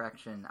slight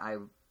correction. I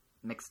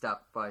mixed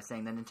up by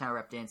saying the Nintendo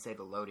rep didn't say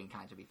the loading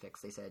times would be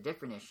fixed. They said a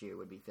different issue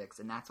would be fixed,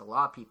 and that's a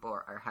lot of people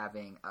are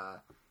having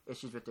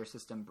issues with their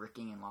system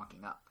bricking and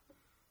locking up.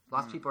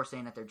 Lots of people are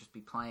saying that they'd just be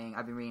playing...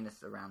 I've been reading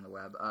this around the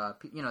web.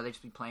 They'd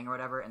just be playing or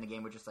whatever, and the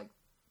game would just, like,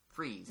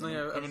 freeze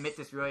and emit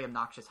this really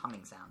obnoxious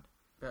humming sound.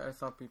 Yeah, I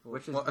saw people. I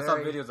saw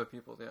videos of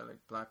people. Yeah, like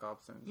Black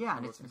Ops and. Yeah,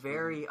 and it's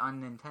very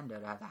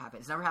un-Nintendo to have that happen.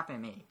 It's never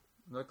happened to me.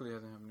 Luckily, it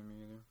hasn't happened to me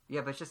either.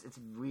 Yeah, but it's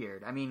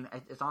weird. I mean,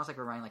 it's almost like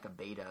we're running like a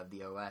beta of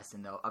the OS,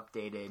 and they'll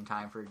update it in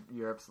time for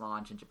Europe's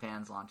launch and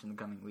Japan's launch in the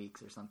coming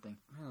weeks or something.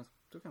 Man, it's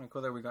still kind of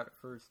cool that we got it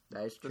first.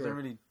 That is true. Doesn't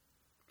really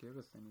give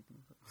us anything.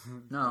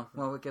 But no,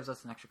 well, it gives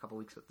us an extra couple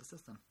weeks with the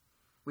system.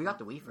 We got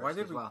the Wii first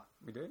as well.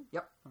 We did?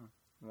 Yep. Huh.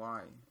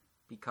 Why?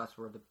 Because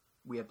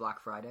we had Black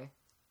Friday.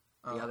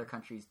 The other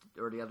countries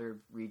or the other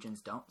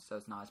regions don't, so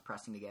it's not as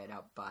pressing to get it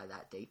out by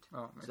that date.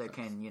 Oh, so they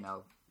can,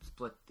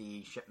 split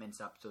the shipments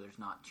up so there's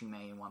not too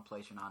many in one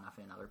place or not enough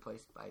in another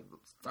place by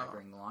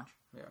during the launch.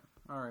 Yeah.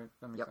 All right,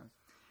 that makes sense.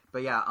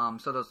 But yeah,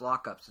 so those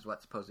lockups is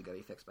what's supposed to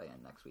be fixed by the end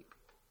of next week.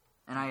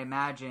 And I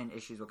imagine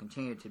issues will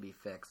continue to be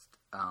fixed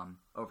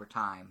over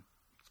time,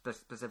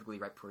 specifically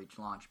right before each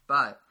launch.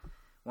 But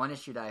one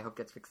issue that I hope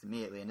gets fixed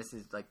immediately, and this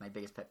is like my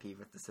biggest pet peeve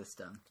with the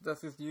system.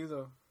 That's just you,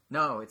 though.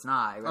 No, it's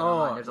not. I read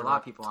online. There's a lot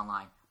of people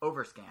online.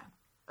 Overscan.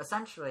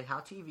 Essentially, how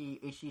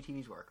HD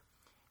TVs work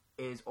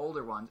is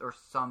older ones, or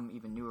some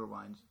even newer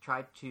ones,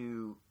 try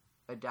to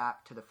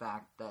adapt to the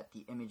fact that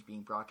the image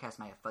being broadcast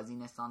might have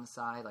fuzziness on the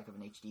side, like of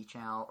an HD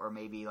channel, or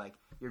maybe like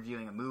you're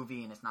viewing a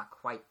movie and it's not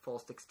quite full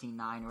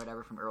 16:9 or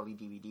whatever from early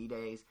DVD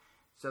days.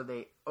 So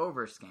they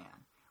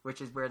overscan,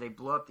 which is where they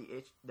blow up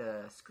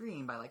the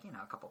screen by like,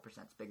 a couple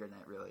percent bigger than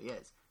it really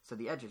is. So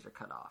the edges are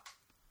cut off.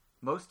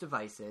 Most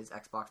devices,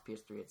 Xbox,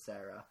 PS3,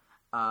 etc.,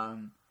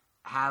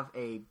 have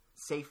a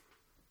safe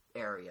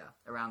area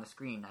around the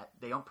screen that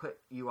they don't put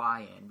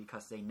UI in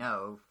because they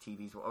know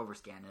TVs will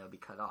overscan and it'll be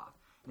cut off.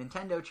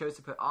 Nintendo chose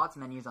to put all its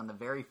menus on the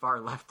very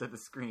far left of the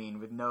screen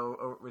with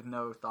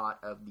no thought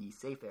of the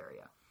safe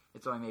area.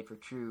 It's only made for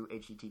true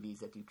HD TVs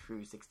that do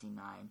true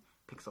 16:9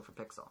 pixel for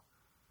pixel.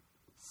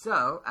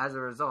 So, as a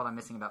result, I'm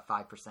missing about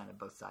 5% of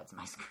both sides of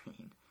my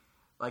screen.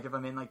 Like, if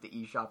I'm in, like, the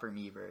eShop or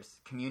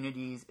Miiverse,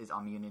 Communities is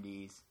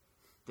Immunities.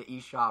 The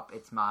eShop,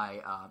 it's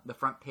my, the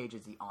front page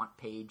is the Aunt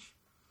page.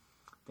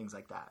 Things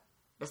like that.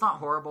 It's not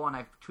horrible, and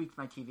I've tweaked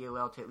my TV a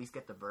little to at least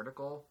get the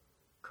vertical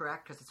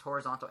correct, because it's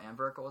horizontal and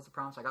vertical is the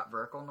problem. So I got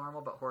vertical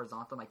normal, but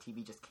horizontal, my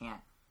TV just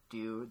can't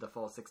do the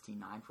full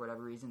 16:9 for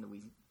whatever reason.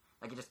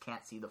 It just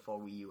can't see the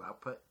full Wii U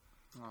output.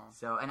 Oh.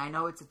 So, and I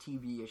know it's a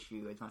TV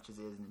issue as much as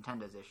it is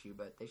Nintendo's issue,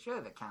 but they should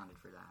have accounted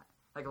for that.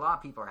 Like, a lot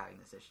of people are having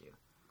this issue.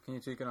 Can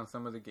you tweak it on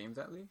some of the games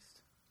at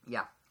least?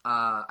 Yeah.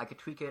 I could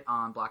tweak it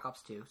on Black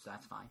Ops 2, so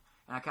that's fine.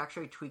 And I could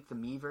actually tweak the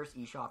Miiverse,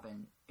 eShop,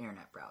 and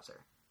Internet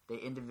Browser. They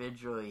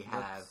individually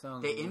have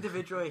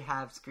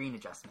screen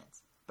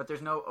adjustments. But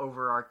there's no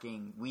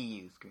overarching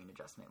Wii U screen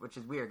adjustment, which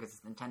is weird because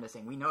it's Nintendo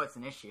saying, we know it's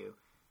an issue,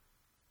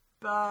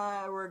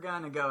 but we're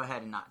going to go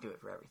ahead and not do it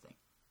for everything.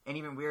 And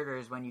even weirder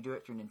is when you do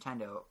it through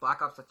Nintendo,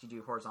 Black Ops lets you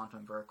do horizontal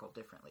and vertical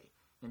differently.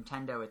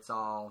 Nintendo, it's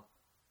all,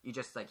 you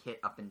just like hit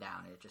up and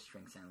down and it just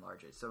shrinks and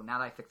enlarges. So now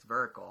that I fixed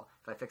vertical,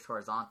 if I fix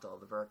horizontal,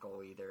 the vertical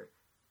will either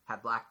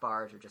have black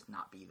bars or just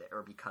not be there,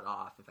 or be cut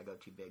off if I go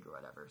too big or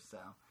whatever.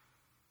 So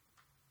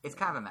it's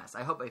kind of a mess.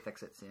 I hope they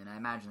fix it soon. I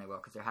imagine they will,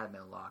 because there have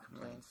been a lot of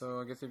complaints. Yeah, so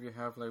I guess if you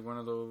have like one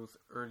of those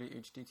early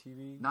HD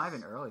TVs, not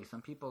even early.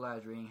 Some people that I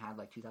was reading had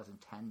like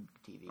 2010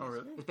 TVs. Oh,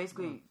 really? It's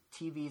basically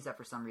TVs that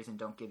for some reason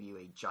don't give you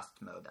a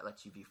just mode that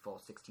lets you view full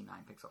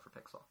 16:9 pixel for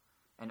pixel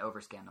and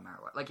overscan no matter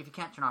what. Like if you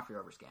can't turn off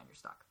your overscan, you're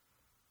stuck.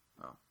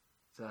 Oh,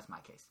 so that's my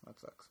case. That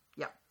sucks.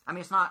 Yeah, I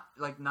mean it's not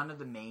like none of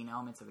the main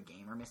elements of a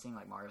game are missing.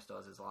 Like Mario still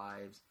has his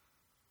lives.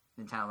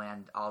 Nintendo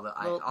Land, all the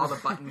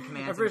button commands and corners are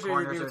there. I'm pretty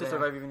sure you'd be able to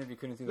survive even if you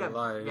couldn't see the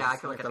lives. Yeah, I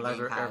could look at the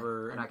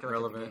gamepad, and I could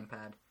look at the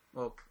gamepad.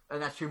 Well,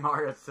 and that's true,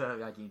 Mario. So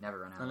like you never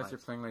run out. Unless you're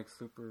playing like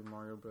Super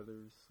Mario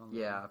Brothers.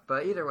 Yeah,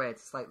 but either way,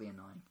 it's slightly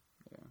annoying.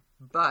 Yeah.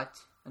 But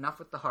enough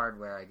with the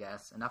hardware, I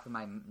guess. Enough of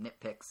my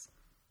nitpicks.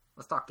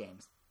 Let's talk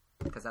games,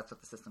 because that's what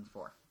the system's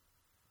for.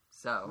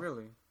 So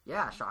really,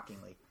 yeah,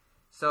 shockingly.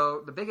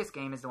 So the biggest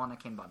game is the one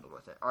that came bundled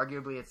with it.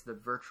 Arguably, it's the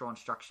virtual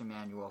instruction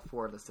manual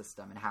for the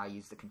system and how I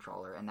use the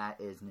controller, and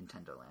that is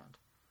Nintendo Land.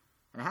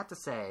 And I have to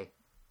say,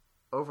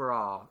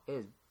 overall, it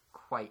is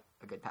quite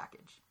a good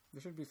package.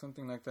 There should be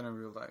something like that in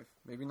real life.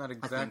 Maybe not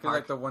exactly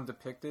like the one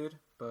depicted,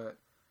 but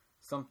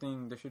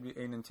something. There should be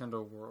a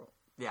Nintendo World.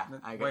 Yeah,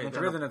 I agree. Wait,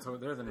 there is a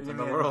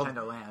Nintendo World.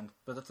 Nintendo Land.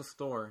 But that's a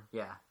store.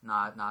 Yeah,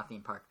 not a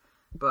theme park.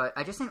 But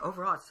I just think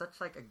overall, it's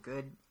such like a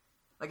good.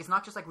 Like, it's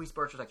not just like Wii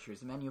Sports, like, here's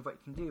the menu of what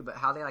you can do, but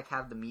how they, like,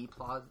 have the Mii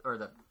Plaza, or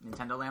the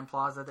Nintendo Land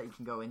Plaza that you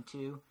can go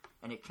into,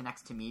 and it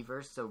connects to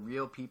Miiverse, so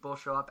real people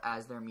show up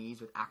as their Miis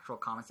with actual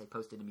comments they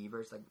posted to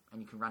Miiverse, like,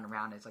 and you can run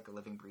around, and it's like a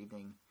living,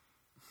 breathing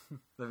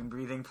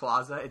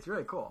plaza. It's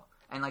really cool.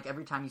 And, like,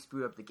 every time you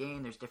boot up the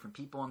game, there's different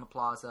people in the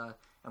plaza,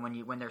 and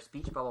when their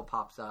speech bubble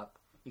pops up,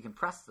 you can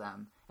press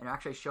them, and it'll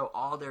actually show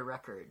all their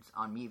records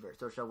on Miiverse.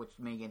 It'll show which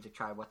minigames they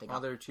tried, what they got.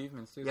 All their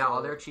achievements, too. Yeah,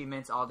 all their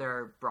achievements, all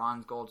their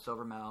bronze, gold,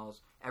 silver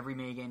medals, every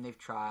minigame they've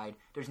tried.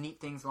 There's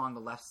neat things along the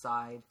left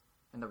side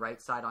and the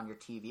right side on your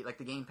TV. Like,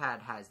 the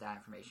gamepad has that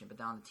information, but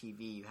then on the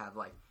TV, you have,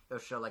 like,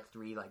 it'll show, like,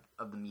 3, like,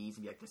 of the Miis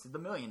and be like, this is the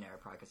millionaire,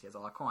 probably because he has a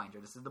lot of coins,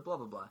 or this is the blah,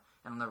 blah, blah.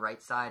 And on the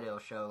right side, it'll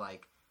show,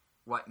 like,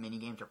 what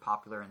minigames are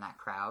popular in that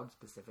crowd,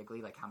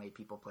 specifically, like, how many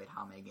people played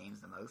how many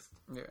games the most.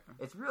 Yeah.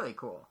 It's really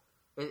cool.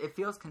 It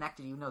feels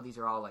connected, even though these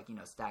are all, like, you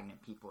know,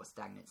 stagnant people with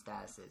stagnant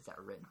statuses that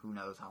were written who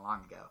knows how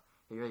long ago.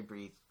 They really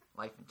breathe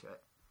life into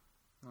it.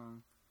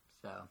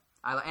 So,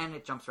 and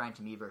it jumps right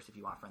into Miiverse if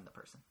you want to friend the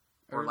person.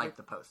 Or like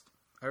the post.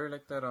 I really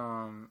like that,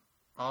 all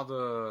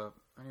the,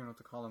 I don't even know what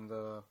to call them,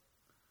 the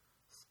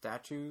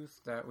statues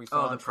that we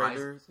saw on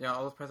Traders. Yeah,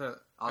 all those prizes.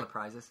 The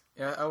prizes?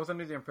 Yeah, I was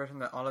under the impression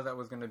that all of that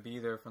was going to be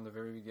there from the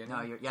very beginning. No,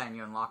 and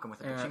you unlock them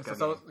with a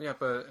pachinko game.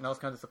 And I was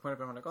kind of disappointed,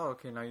 but I'm like, oh,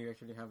 okay, now you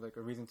actually have like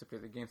a reason to play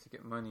the games to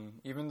get money.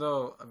 Even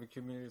though I've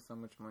accumulated so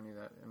much money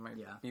that it might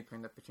be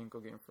playing that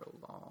pachinko game for a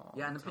long time.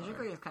 Yeah, and the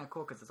pachinko game is kind of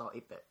cool because it's all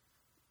 8-bit.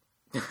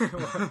 It's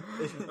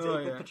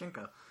 8-bit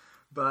pachinko.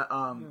 But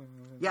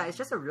yeah, it's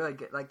just a really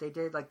good. Like they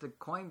did, like the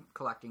coin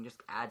collecting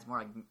just adds more.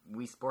 Like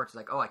Wii Sports,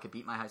 like I could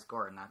beat my high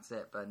score and that's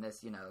it. But in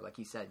this, like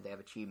you said, they have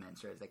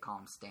achievements or as they call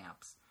them,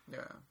 stamps. Yeah,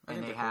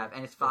 and they have,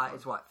 and it's 5.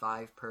 It's what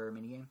 5 per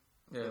minigame,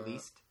 at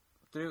least.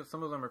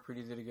 Some of them are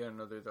pretty easy to get,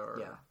 and others are.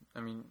 Yeah,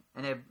 I mean,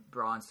 and they have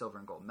bronze, silver,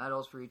 and gold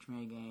medals for each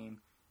minigame.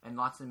 And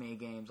lots of mini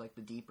games, like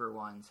the deeper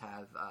ones,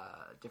 have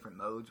different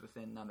modes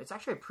within them. It's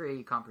actually a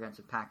pretty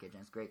comprehensive package,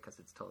 and it's great because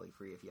it's totally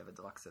free if you have a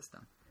deluxe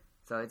system.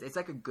 So it's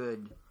like a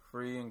good...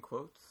 Free in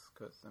quotes?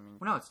 Because, I mean...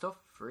 Well, no, it's still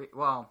free.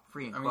 Well,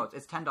 free in quotes.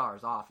 It's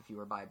 $10 off if you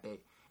were buy a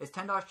bait. It's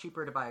 $10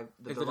 cheaper to buy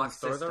the deluxe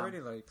system. Is it in stores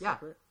already? Like,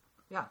 separate?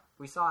 Yeah.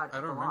 We saw it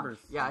I don't remember.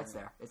 Yeah, it's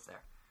there. It's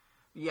there.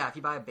 Yeah, if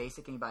you buy a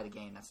basic and you buy the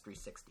game, that's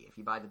 $360. If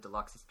you buy the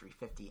deluxe, it's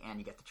 $350, and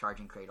you get the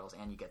charging cradles,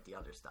 and you get the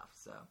other stuff.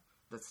 So,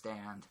 the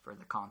stand for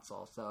the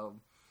console. So...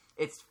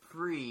 It's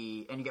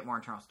free, and you get more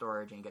internal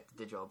storage, and you get the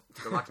digital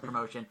deluxe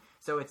promotion.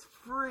 So it's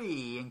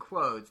free in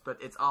quotes,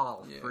 but it's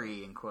all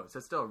free in quotes. So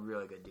it's still a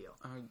really good deal.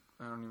 I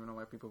don't even know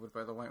why people would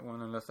buy the white one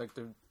unless like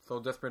they're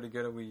so desperate to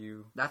get a Wii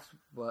U. That's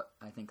what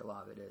I think a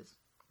lot of it is.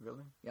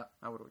 Really? Yep.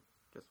 I would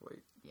just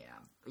wait.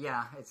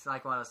 Yeah. It's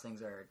like one of those things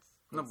where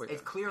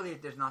it's clearly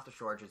there's not the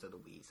shortages of the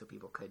Wii, so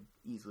people could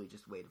easily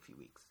just wait a few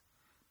weeks.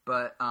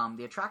 But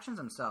the attractions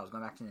themselves,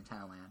 going back to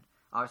Nintendo Land,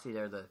 obviously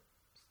they're the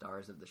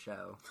stars of the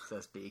show, so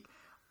to speak.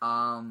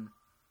 I'm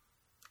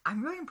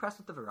really impressed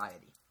with the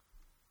variety.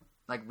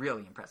 Like,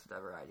 really impressed with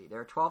the variety. There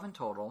are 12 in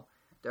total.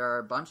 There are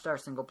a bunch that are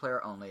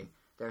single-player only.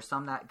 There are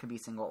some that could be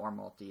single or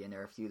multi, and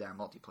there are a few that are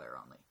multiplayer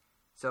only.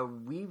 So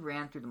we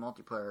ran through the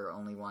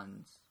multiplayer-only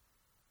ones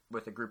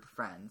with a group of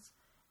friends,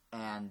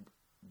 and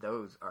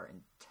those are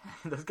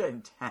intense. Those get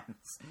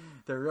intense.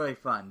 They're really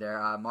fun.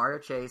 They're Mario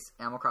Chase,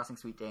 Animal Crossing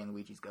Sweet Day, and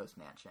Luigi's Ghost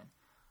Mansion.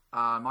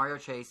 Mario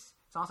Chase...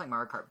 It's almost like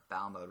Mario Kart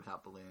battle mode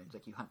without balloons.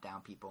 Like, you hunt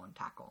down people and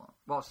tackle them.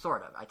 Well,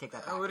 sort of. I take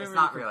that back. It's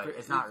not really.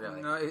 It's not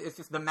really. No, it's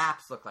just... The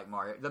maps look like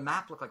Mario. The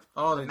maps look like...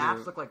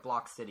 look like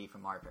Block City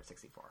from Mario Kart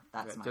 64.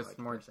 That's my just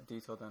more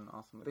detailed than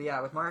awesome. But yeah,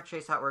 with Mario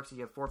Chase, how it works is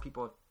you have 4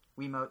 people with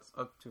Wiimotes.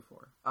 Up to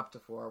 4. Up to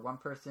 4. One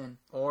person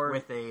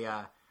with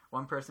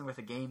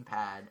a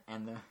gamepad,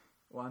 and the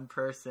one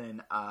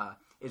person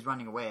is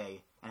running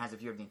away and has a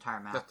view of the entire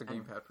map. That's the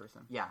gamepad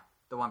person. Yeah.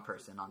 The one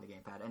person on the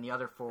gamepad. And the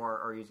other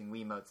 4 are using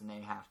Wiimotes, and they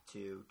have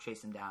to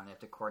chase them down. They have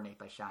to coordinate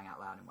by shouting out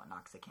loud and whatnot,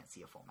 because they can't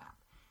see a full map.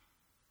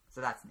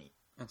 So that's neat.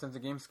 And since the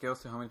game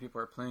scales to how many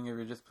people are playing, if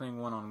you're just playing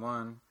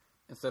one-on-one,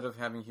 instead of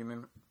having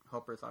human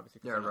helpers,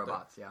 obviously. There are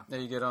robots, yeah. Then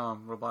you get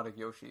robotic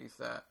Yoshis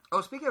that... Oh,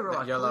 speaking of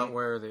robots... That yell out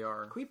where they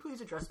are. Can we please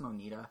address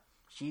Monita?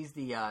 She's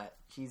the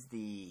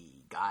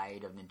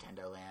guide of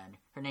Nintendo Land.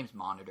 Her name's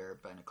Monitor,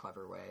 but in a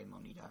clever way.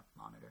 Monita.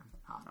 Monitor.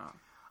 Huh.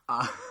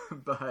 Oh.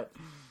 But...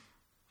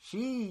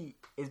 She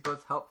is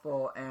both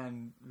helpful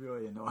and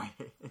really annoying.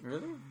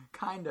 Really?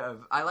 Kind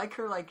of. I like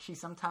her, like, she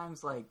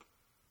sometimes, like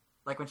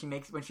when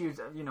she was,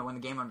 when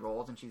the game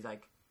unrolls and she's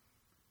like,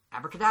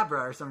 abracadabra,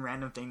 or some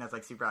random thing that's,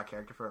 like, super out of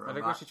character for a robot. I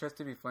like when she tries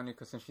to be funny,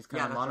 because since she's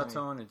kind of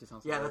monotone, it just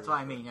sounds that's what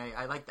I mean.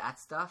 I like that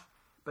stuff.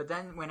 But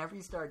then, whenever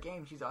you start a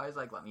game, she's always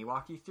like, let me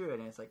walk you through it,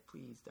 and it's like,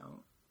 please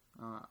don't.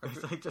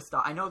 It's like, just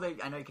stop. I know you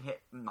can hit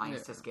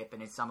minus to skip,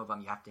 and in some of them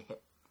you have to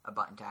hit a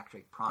button to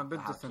actually prompt. I've been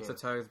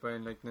desensitized by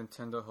like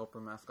Nintendo helper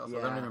mascots, so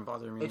that doesn't even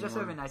bother me. It just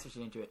would have been nice if she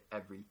didn't do it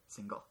every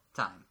single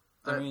time.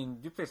 But, I mean,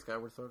 you play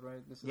Skyward Sword,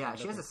 right?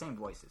 She has the same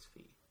voice as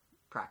Fee,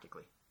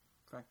 practically.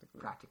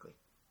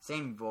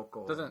 Same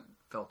vocal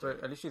filter.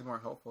 But at least she's more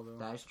helpful, though.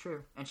 That is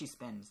true, and she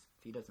spins.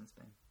 Fee doesn't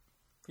spin.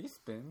 Fee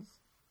spins?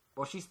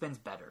 Well, she spins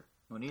better.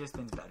 Monita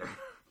spins better.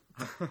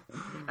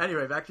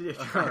 Anyway, back to the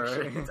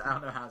attractions. Right. I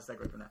don't know how to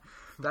segue from that.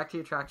 Back to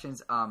the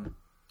attractions.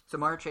 So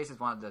Mario Chase is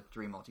one of the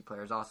 3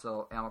 multiplayers.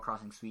 Also, Animal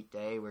Crossing Sweet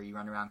Day, where you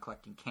run around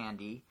collecting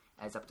candy,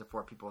 as up to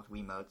 4 people with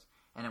Wiimotes.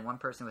 And then one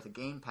person with a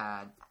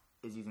gamepad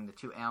is using the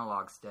 2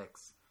 analog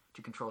sticks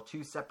to control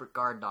 2 separate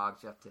guard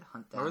dogs. You have to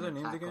hunt down. What were their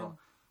names tackle. Again?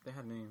 They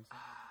had names.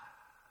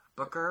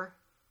 Booker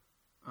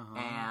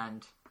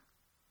and...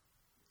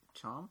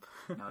 Chomp?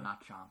 No,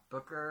 not Chomp.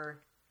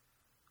 Booker...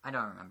 I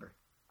don't remember.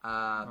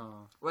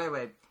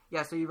 Wait.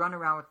 Yeah, so you run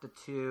around with the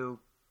 2...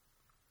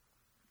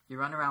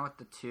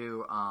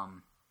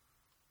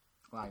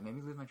 Wow, you made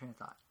me lose my train of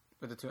thought.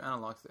 With the 2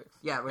 analog sticks.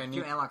 Yeah, with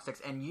 2 analog sticks.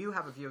 And you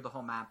have a view of the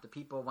whole map. The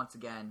people, once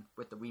again,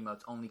 with the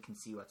Wiimotes, only can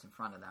see what's in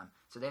front of them.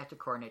 So they have to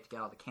coordinate to get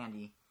all the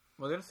candy.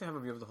 Well, they don't have a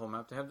view of the whole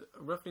map. They have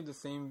roughly the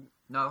same...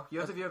 No, you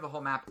have a view of the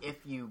whole map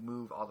if you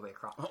move all the way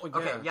across. Oh, yeah.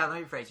 Okay, yeah,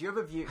 let me rephrase. You have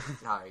a view...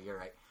 Sorry, you're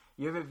right.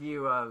 You have a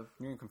view of...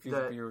 You're going to confuse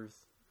the viewers.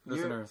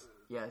 Listeners.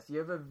 Yes, you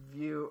have a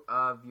view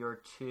of your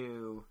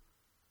 2...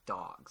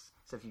 dogs.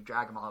 So if you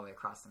drag them all the way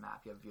across the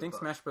map, you have Think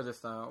Smash Brothers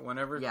style.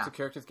 Whenever 2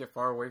 characters get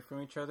far away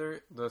from each other,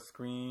 the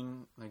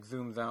screen like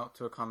zooms out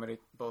to accommodate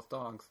both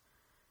dogs.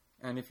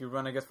 And if you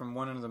run, I guess, from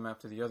one end of the map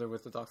to the other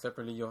with the dogs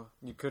separately,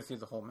 you could see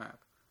the whole map.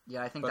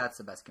 Yeah, I think that's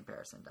the best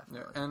comparison,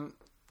 definitely. Yeah, and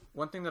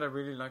one thing that I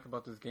really like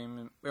about this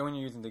game, when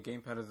you're using the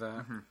gamepad, is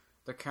that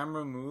the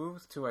camera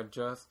moves to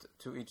adjust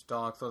to each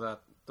dog, so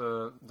that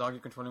the dog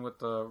you're controlling with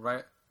the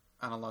right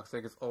analog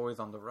stick is always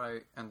on the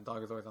right and the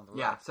dog is always on the left.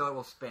 Yeah, so it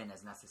will spin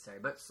as necessary,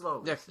 but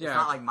slowly. Yes, It's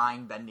not like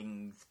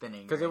mind-bending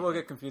spinning. Because it will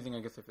get confusing, I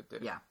guess, if it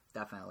did. Yeah,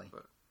 definitely.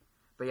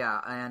 But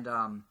yeah,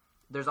 and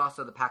there's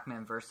also the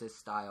Pac-Man Versus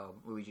style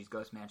Luigi's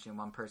Ghost Mansion.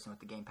 One person with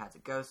the gamepad's a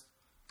ghost.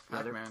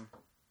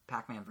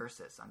 Pac-Man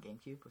Versus on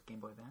GameCube with Game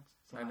Boy Advance.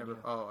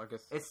 I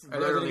guess it's I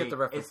literally. didn't get the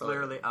reference. It's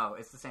literally.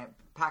 It's the same.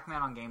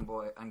 Pac-Man on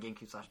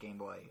GameCube / Game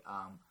Boy.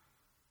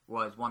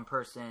 Was one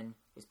person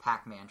is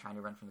Pac-Man trying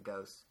to run from the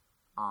ghosts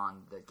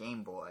on the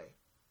Game Boy,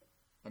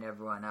 and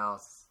everyone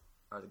else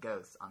are the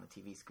ghosts on the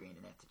TV screen,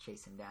 and they have to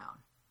chase him down.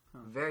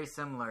 Very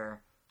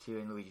similar to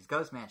in Luigi's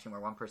Ghost Mansion, where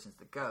one person's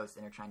the ghost,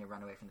 and they're trying to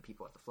run away from the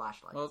people with the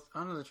flashlights. Well, I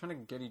don't know. They're trying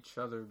to get each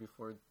other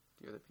before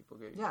the other people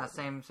get each other. Yeah,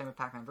 same with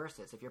Pac-Man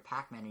Versus. If you're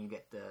Pac-Man and you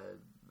get the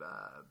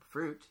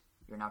fruit,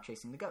 you're now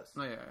chasing the ghost.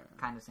 Oh, yeah.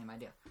 Kind of the same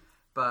idea.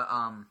 But,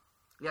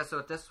 yeah, so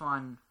with this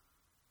one,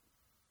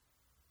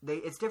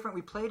 it's different.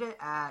 We played it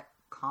at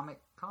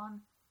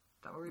Comic-Con.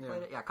 Is that where we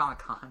played it? Yeah,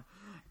 Comic-Con.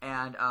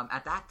 And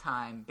at that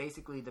time,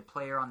 basically the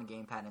player on the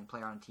gamepad and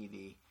player on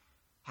TV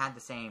had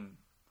the same...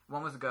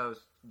 One was a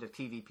ghost, the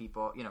TV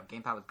people...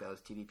 gamepad was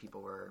ghost, TV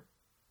people were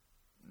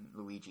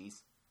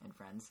Luigi's and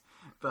friends.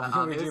 But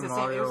it was the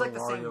same. It was like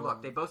the same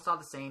look. They both saw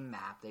the same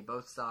map. They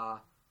both saw...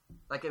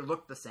 Like, it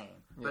looked the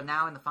same. Yeah. But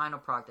now in the final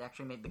product, they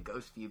actually made the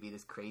ghost view be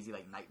this crazy,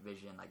 like, night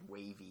vision, like,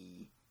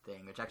 wavy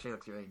thing, which actually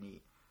looks really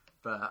neat.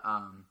 But,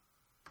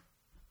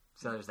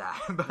 so there's that.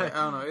 But yeah,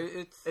 I don't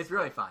know. It's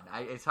really fun.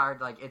 It's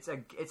hard. Like, it's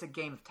a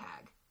game of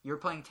tag. You're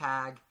playing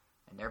tag,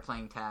 and they're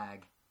playing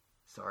tag,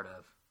 sort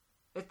of.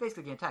 It's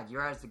basically a game of tag.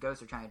 You're as the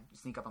ghosts are trying to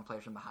sneak up on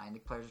players from behind. The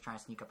players are trying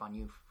to sneak up on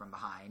you from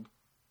behind.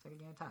 It's like a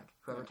game of tag.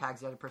 Whoever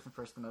tags the other person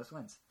first the most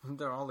wins.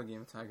 They're all a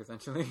game of tag,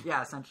 essentially.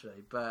 Yeah,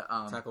 essentially. But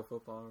tackle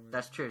football.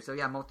 That's true. So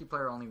yeah,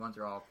 multiplayer only ones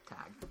are all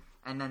tag,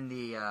 and then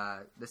the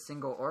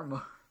single or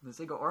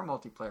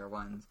multiplayer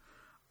ones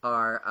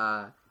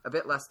are a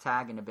bit less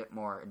tag and a bit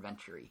more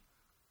adventure-y.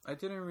 I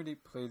didn't really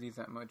play these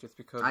that much, just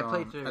because I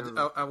played through.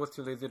 I was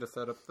too lazy to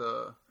set up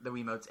the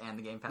Wiimotes and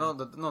the gamepad.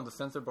 No, the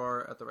sensor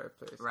bar at the right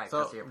place. Right,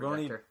 so that's your projector.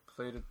 We only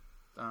played it.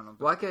 I don't know.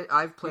 Well,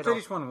 I've played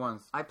each one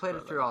once. I played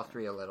it through all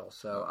three a little,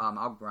 so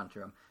I'll run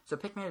through them. So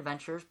Pikmin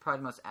Adventures,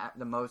 probably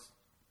the most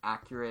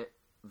accurate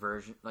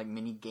version, like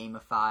mini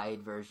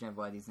gamified version of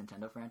one of these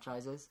Nintendo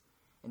franchises,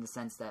 in the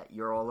sense that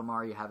you're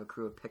Olimar, you have a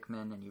crew of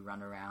Pikmin, and you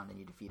run around and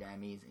you defeat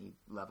enemies and you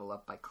level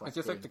up by collecting. It's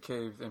just like the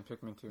caves in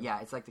Pikmin 2. Yeah,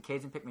 it's like the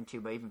caves in Pikmin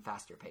 2, but even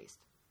faster paced.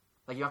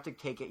 Like you don't have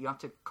to you don't have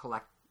to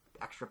collect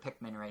extra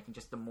Pikmin or anything.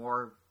 Just the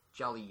more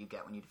jelly you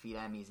get when you defeat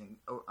enemies and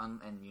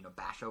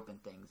bash open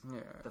things,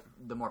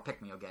 the more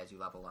Pikmin you'll get as you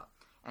level up.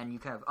 And you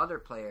can have other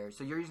players.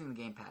 So you're using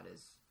the gamepad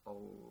as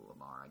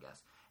Olimar, I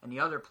guess, and the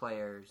other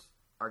players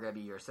are going to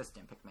be your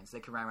assistant Pikmin, so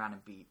they can run around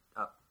and beat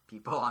up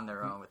people on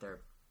their own with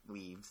their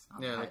leaves on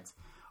their heads.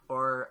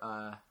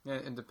 Or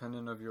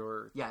independent of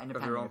your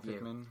independent own of you.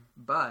 Pikmin.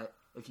 But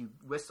if you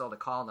whistle to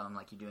call them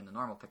like you do in the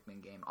normal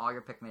Pikmin game, all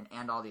your Pikmin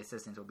and all the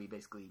assistants will be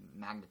basically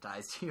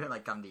magnetized to you and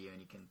like come to you, and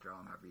you can throw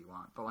them however you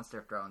want. But once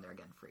they're thrown, they're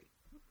again free.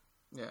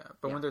 Yeah,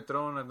 but when they're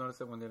thrown, I've noticed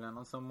that when they land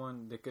on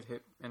someone, they could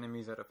hit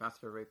enemies at a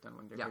faster rate than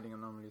when they're hitting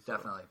them normally. So.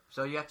 Definitely.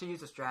 So you have to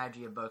use a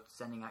strategy of both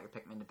sending out your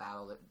Pikmin to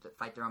battle, to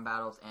fight their own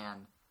battles,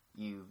 and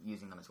you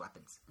using them as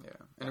weapons. Yeah,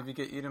 and if you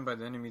get eaten by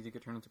the enemies, you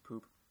could turn into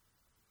poop.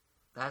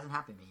 That hasn't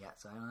happened to me yet,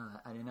 so I don't know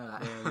that. I didn't know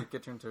that. Yeah, you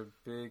get turned into a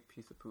big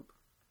piece of poop.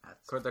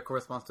 That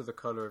corresponds to the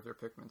color of your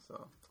Pikmin,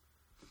 so...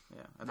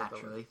 Yeah, I thought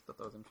that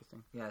was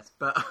interesting. Yes,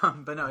 but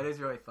no, it is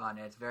really fun.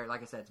 And it's very,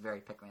 like I said, it's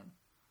very Pikmin.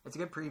 It's a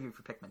good preview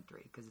for Pikmin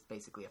 3, because it's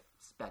basically a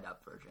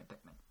sped-up version of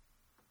Pikmin.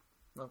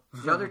 Well,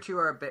 the other two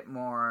are a bit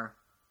more...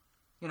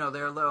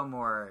 they're a little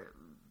more...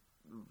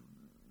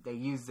 They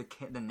use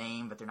the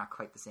name, but they're not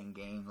quite the same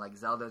game. Like,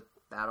 Zelda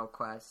Battle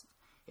Quest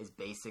is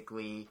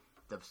basically...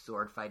 the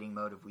sword fighting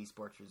mode of Wii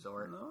Sports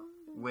Resort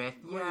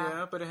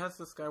but it has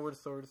the Skyward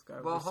Sword,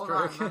 Skyward Well, hold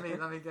Strike. on,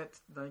 let me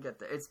get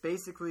there. It's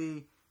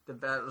basically the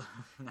battle.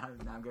 now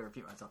I'm gonna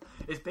repeat myself.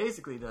 It's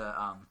basically the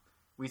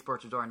Wii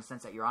Sports Resort in the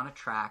sense that you're on a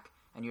track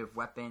and you have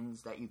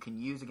weapons that you can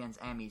use against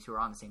enemies who are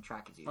on the same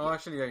track as you. Oh,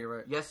 actually, yeah, you're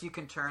right. Yes, you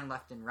can turn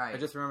left and right. I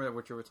just remembered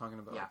what you were talking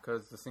about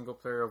because the single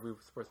player of Wii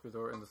Sports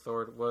Resort and the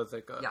sword was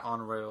like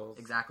on rails.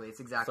 Exactly, it's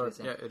exactly the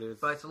same. Yeah, it is.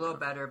 But it's a little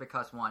better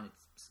because one,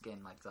 it's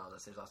skin like Zelda.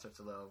 So there's all sorts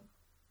of little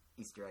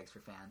Easter eggs for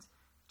fans.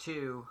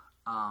 Two,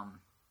 what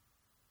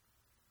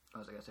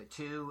was I going to say?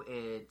 Two,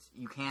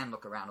 you can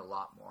look around a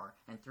lot more.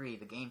 And three,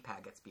 the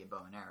gamepad gets to be a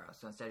bow and arrow.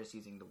 So instead of just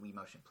using the Wii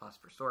Motion Plus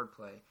for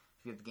swordplay,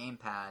 if you have the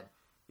gamepad,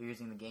 you're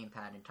using the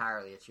gamepad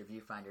entirely. It's your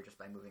viewfinder just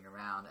by moving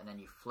around, and then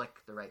you flick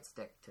the right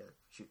stick to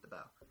shoot the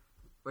bow.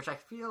 Which I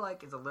feel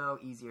like is a little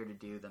easier to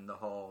do than the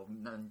whole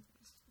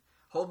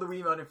hold the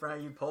Wiimote in front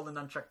of you, pull the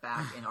nunchuck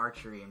back in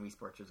archery in Wii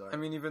Sports Resort. I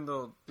mean, even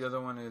though the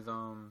other one is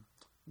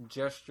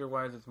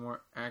gesture-wise, it's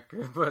more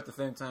accurate, but at the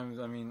same time,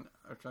 I mean,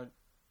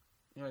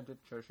 I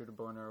did try to shoot a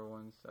bow and arrow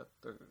once at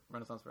the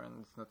Renaissance Fair,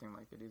 and it's nothing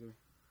like it either.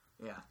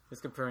 Yeah.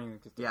 It's comparing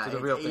it to the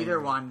real thing. Either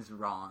one's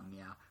wrong,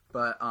 yeah.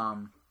 But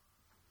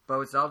But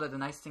with Zelda, the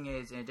nice thing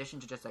is, in addition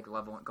to just like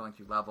going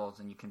through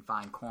levels, and you can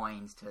find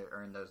coins to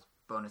earn those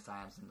bonus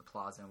items in the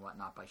plaza and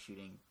whatnot by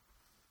shooting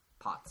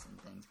pots and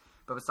things.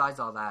 But besides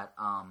all that,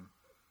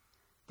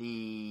 if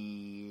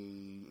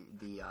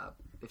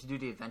you do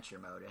the adventure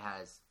mode, it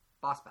has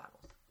boss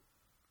battles.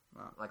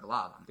 Wow. Like a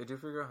lot of them. Did you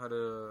figure out how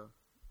to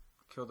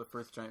kill the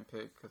first giant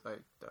pig? Because I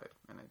died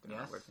and I didn't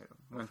know where to hit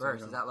him.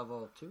 First, is that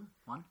level 2?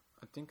 1?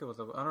 I think it was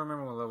level... I don't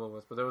remember what level it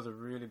was, but there was a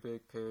really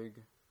big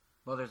pig.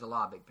 Well, there's a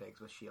lot of big pigs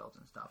with shields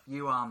and stuff.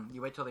 You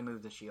wait till they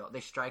move the shield.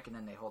 They strike and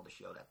then they hold the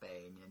shield at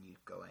bay, and then you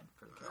go in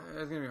for the kill.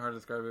 It's gonna be hard to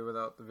describe it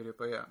without the video,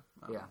 but yeah.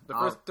 Yeah. The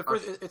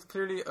first, it's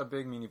clearly a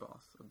big mini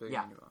boss. Mini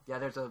boss. Yeah.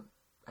 There's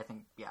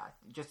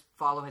just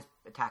follow his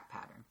attack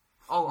pattern.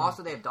 Oh,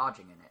 also they have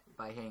dodging in it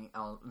by hitting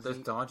L. There's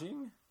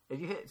dodging? If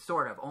you hit,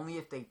 sort of, only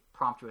if they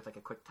prompt you with like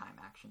a quick time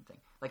action thing.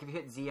 Like if you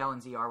hit ZL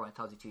and ZR when it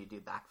tells you to,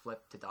 do backflip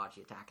to dodge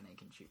the attack, and then you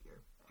can shoot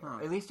your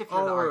arrow. At least if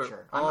you're the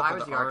archer. I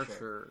was the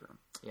archer.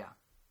 Yeah.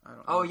 I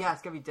don't know. Yeah,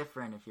 it's gonna be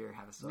different if you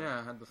have a sword.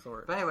 Yeah, I had the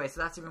sword. But anyway,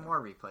 so that's even more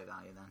replay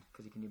value then,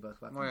 because you can do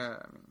both weapons. Well, yeah,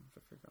 I mean,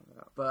 to figure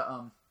that out. But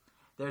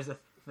there's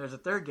a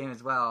third game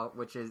as well,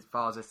 which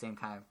follows the same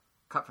kind of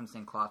cut from the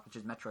same cloth, which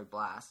is Metroid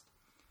Blast.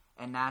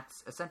 And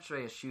that's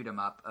essentially a shoot 'em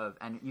up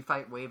and you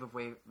fight wave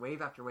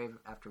after wave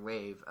after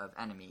wave of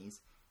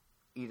enemies,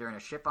 either in a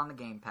ship on the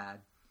gamepad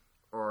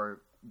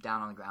or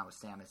down on the ground with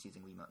Samus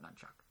using Wiimote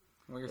Nunchuck.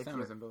 Well, you're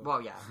Samus in both.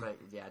 Well, yeah, but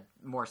yeah,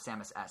 more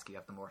Samus-esque. You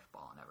have the morph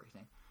ball and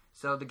everything.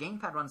 So the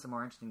gamepad one's the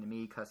more interesting to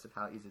me because of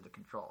how easy to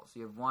control.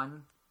 So you have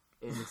one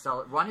is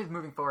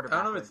moving forward or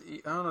backwards. I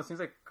don't know. It seems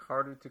like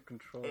harder to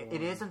control.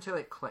 It is until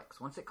it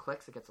clicks. Once it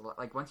clicks, it gets a lot.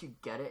 Like once you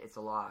get it, it's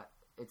a lot.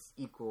 It's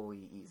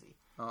equally easy.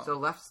 Oh. So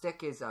left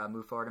stick is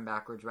move forward and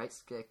backwards. Right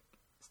stick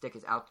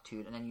is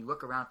altitude, and then you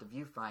look around at the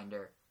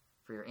viewfinder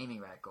for your aiming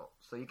reticle.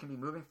 So you can be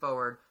moving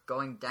forward,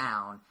 going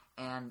down,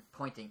 and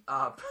pointing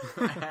up,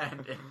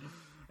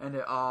 and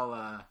it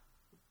all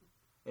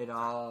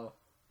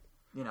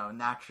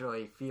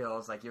naturally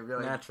feels like you're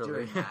really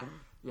doing that.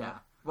 Yeah.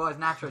 Well, as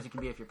natural as you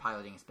can be if you're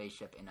piloting a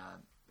spaceship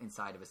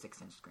inside of a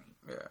 6-inch screen.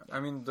 Yeah. I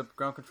mean, the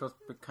ground controls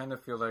kind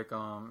of feel like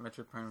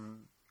Metroid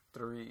Prime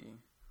 3.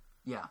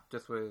 Yeah.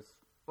 Just with...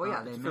 Well,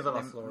 yeah, they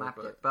mapped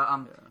it.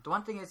 But the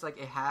one thing is, like,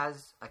 it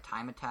has a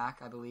time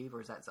attack, I believe,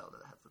 or is that Zelda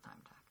that has the time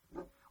attack?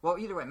 Well,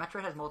 either way,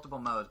 Metroid has multiple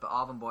modes, but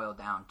all of them boil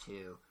down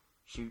to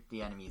shoot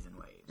the enemies in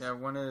waves. Yeah,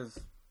 one is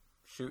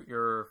shoot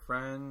your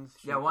friends.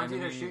 One's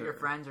either shoot your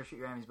friends or shoot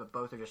your enemies, but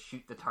both are just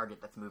shoot the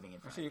target that's moving in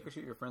front of you. Actually, you can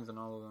shoot your friends in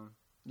all of them.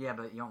 Yeah,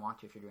 but you don't want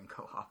to if you're doing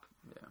co-op.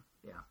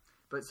 Yeah.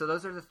 But so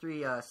those are the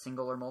three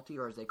single or multi,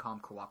 or as they call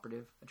them,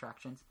 cooperative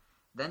attractions.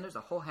 Then there's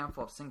a whole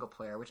handful of single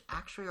player, which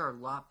actually are a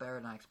lot better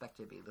than I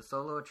expected to be. The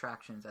solo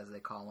attractions, as they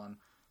call them.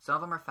 Some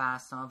of them are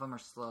fast, some of them are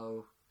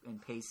slow in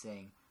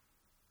pacing,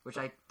 which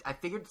I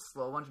figured the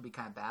slow ones would be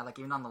kind of bad. Like,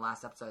 even on the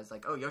last episode, I was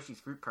like, oh, Yoshi's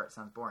Fruit Cart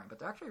sounds boring, but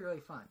they're actually really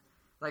fun.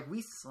 Like,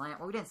 we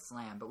didn't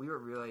slam, but we were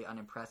really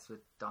unimpressed with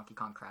Donkey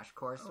Kong Crash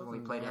Course when we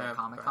played it at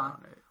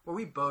Comic-Con. Well,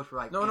 we both were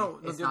like,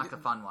 it's not the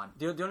fun one.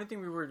 The only thing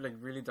we were, like,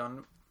 really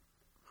done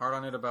hard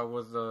on it about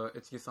was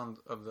its use of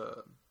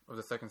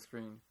the second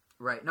screen.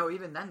 Right. No,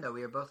 even then, though,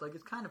 we were both like,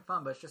 it's kind of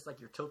fun, but it's just like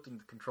you're tilting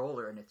the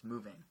controller and it's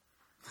moving.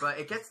 But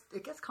it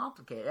gets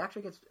complicated. It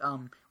actually gets,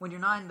 when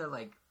you're not in the,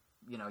 like,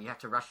 you have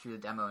to rush through the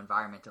demo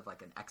environment of,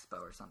 like, an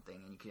expo or something,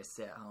 and you can just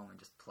sit at home and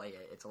just play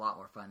it. It's a lot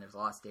more fun. There's a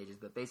lot of stages,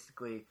 but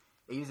basically,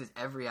 it uses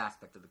every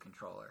aspect of the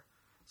controller.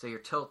 So you're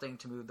tilting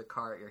to move the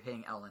cart, you're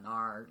hitting L and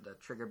R, the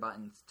trigger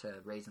buttons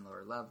to raise and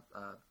lower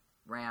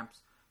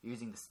ramps, you're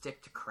using the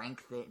stick to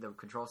crank the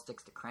control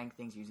sticks to crank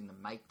things, using the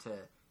mic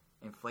to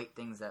inflate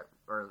things to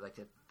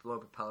blow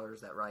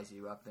propellers that rise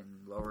you up and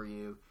lower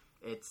you.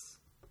 It's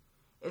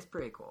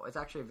pretty cool. It's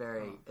actually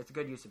it's a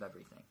good use of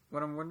everything.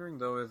 What I'm wondering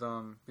though is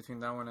between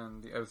that one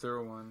and the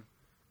F-Zero one,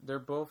 they're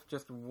both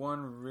just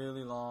one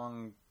really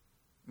long.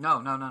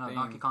 No.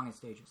 Donkey Kong in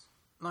stages.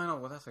 No.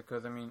 Well, that's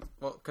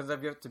because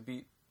I've yet to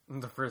beat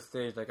the first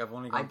stage. Like I've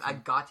only got. I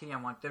got to the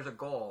end one. There's a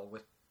goal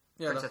with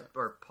Princess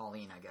or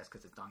Pauline, I guess,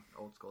 because it's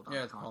old school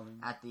Donkey Kong. Pauline.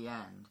 At the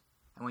end.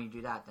 And when you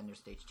do that, then there's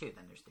stage 2,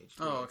 then there's stage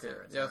 3. Oh, okay.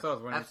 Yeah, so I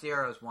was wondering.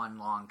 F-Zero is one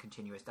long,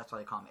 continuous. That's why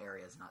they call them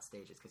areas, not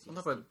stages.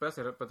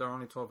 But there are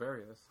only 12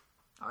 areas.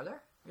 Are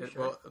there?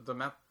 Sure? Well, the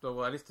map,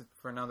 at least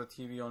for now, the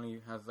TV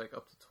only has like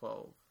up to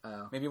 12.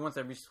 Oh. Maybe once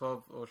I reach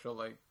 12, it'll show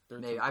like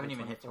 13. Maybe. I haven't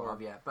even hit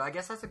 12 yet. But I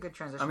guess that's a good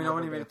transition. I mean, I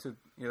only made it to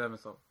 11,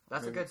 so.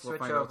 That's a good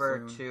switch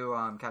over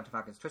to Captain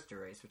Falcon's Twister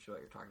Race, which is what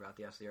you're talking about,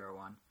 the F-Zero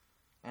one.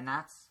 And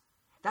that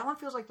one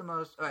feels like the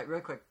most. Alright,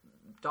 really quick.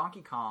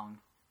 Donkey Kong.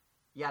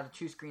 Yeah, the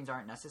 2 screens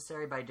aren't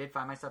necessary, but I did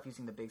find myself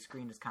using the big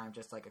screen as kind of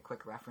just like a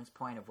quick reference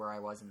point of where I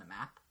was in the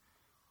map.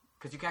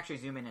 Because you can actually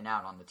zoom in and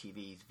out on the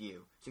TV's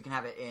view. So you can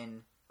have it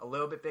in a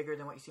little bit bigger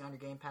than what you see on your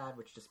gamepad,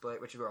 which is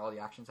where all the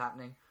action's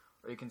happening.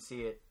 Or you can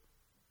see it,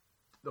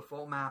 the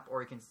full map,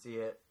 or you can see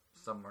it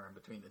somewhere in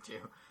between the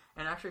two.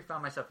 And I actually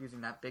found myself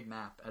using that big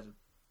map as a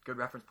good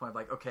reference point of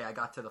like, okay, I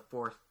got to the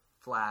 4th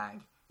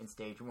flag in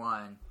stage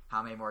 1.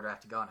 How many more do I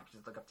have to go? And I can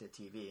just look up to the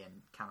TV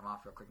and count them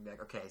off real quick and be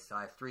like, okay, so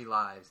I have 3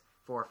 lives.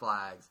 4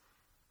 flags.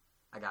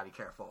 I gotta be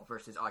careful.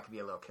 Versus, I could be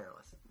a little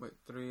careless. Wait,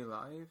 3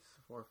 lives?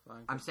 4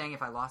 flags? I'm saying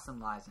if I lost some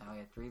lives and I only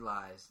had 3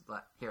 lives...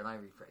 Here,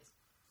 let me rephrase.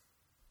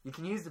 You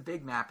can use the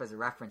big map as a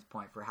reference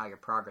point for how your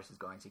progress is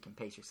going so you can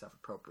pace yourself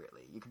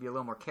appropriately. You could be a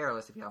little more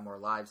careless if you have more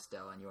lives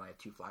still and you only have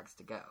 2 flags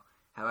to go.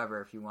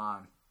 However, if you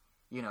want...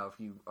 if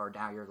you are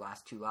down your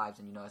last 2 lives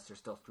and you notice there's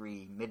still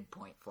 3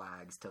 midpoint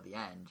flags till the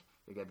end,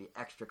 you're going to be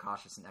extra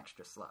cautious and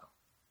extra slow.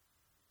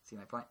 See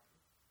my point?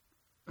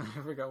 I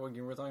forgot what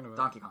game we're talking about.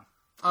 Donkey Kong.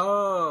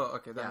 Oh,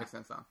 okay, that makes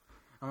sense now.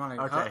 I'm like,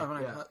 okay.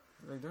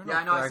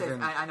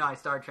 I know. I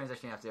started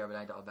transitioning F-Zero, but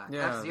I doubled back.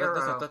 Yeah,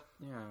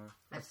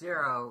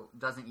 F-Zero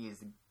doesn't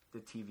use the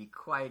TV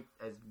quite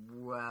as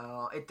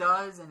well. It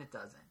does and it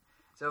doesn't.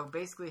 So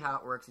basically, how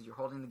it works is you're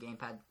holding the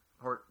gamepad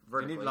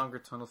vertically. You need longer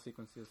tunnel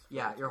sequences.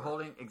 Yeah, you're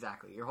holding the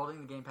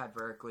gamepad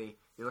vertically.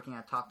 You're looking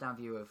at a top-down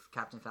view of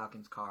Captain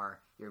Falcon's car.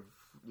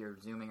 You're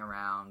zooming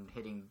around,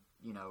 hitting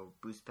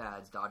boost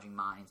pads, dodging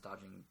mines,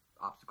 dodging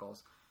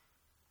obstacles.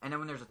 And then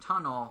when there's a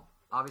tunnel,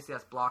 obviously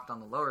that's blocked on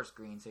the lower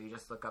screen, so you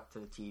just look up to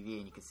the TV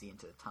and you can see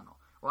into the tunnel.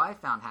 What I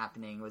found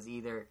happening was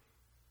either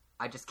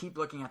I just keep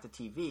looking at the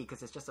TV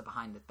because it's just a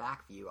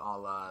behind-the-back view, a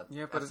la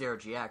F-Zero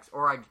GX,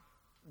 or I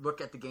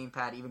look at the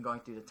gamepad even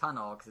going through the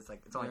tunnel because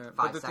it's only 5 seconds.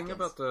 But the thing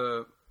about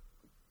the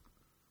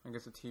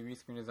TV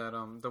screen is that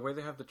the way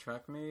they have the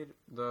track made,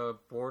 the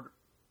borders.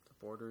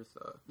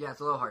 It's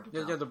a little hard to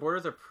tell. Yeah, the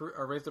borders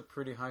are raised up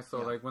pretty high,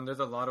 so like when there's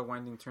a lot of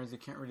winding turns, you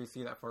can't really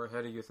see that far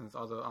ahead of you since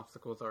all the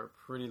obstacles are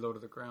pretty low to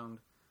the ground.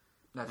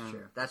 That's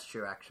true. That's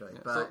true, actually.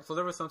 Yeah, but so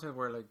there was something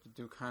where like you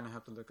do kind of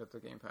have to look at the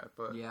gamepad,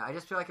 but yeah, I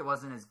just feel like it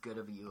wasn't as good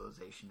of a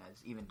utilization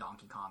as even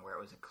Donkey Kong, where it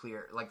was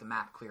the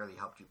map clearly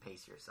helped you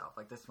pace yourself.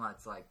 Like this one,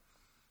 it's like,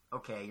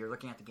 okay, you're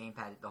looking at the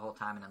gamepad the whole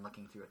time and then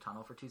looking through a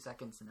tunnel for 2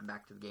 seconds and then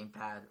back to the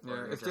gamepad.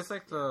 Yeah, it's just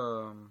like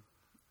the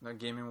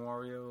Gaming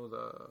Wario,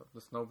 the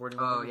snowboarding.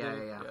 Oh yeah.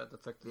 Yeah,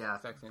 that's like the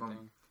exact same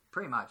thing.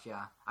 Pretty much,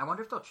 yeah. I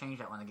wonder if they'll change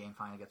that when the game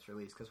finally gets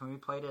released. Because when we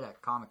played it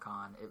at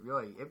Comic-Con,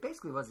 it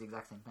basically was the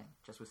exact same thing,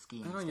 just with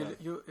skiing. I know,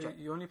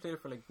 you only played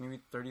it for like maybe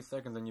 30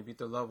 seconds and you beat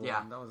the level,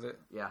 and that was it.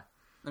 Yeah.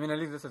 I mean, at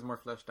least this is more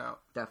fleshed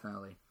out.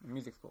 Definitely. The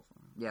music's cool.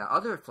 Yeah,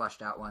 other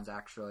fleshed out ones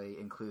actually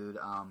include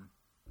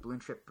Balloon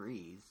Trip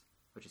Breeze,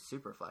 which is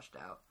super fleshed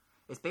out.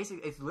 It's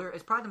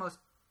probably the most,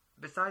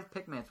 besides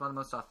Pikmin, it's one of the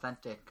most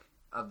authentic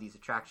of these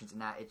attractions in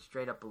that it's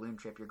straight up Balloon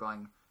Trip. You're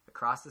going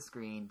across the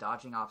screen,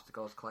 dodging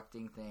obstacles,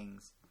 collecting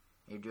things.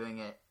 You're doing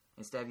it,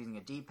 instead of using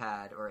a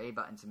D-pad or A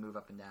button to move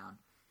up and down,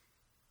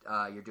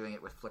 you're doing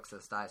it with flicks of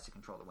the styles to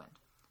control the wind.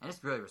 And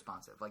it's really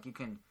responsive. Like, you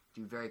can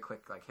do very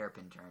quick, like,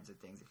 hairpin turns and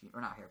things,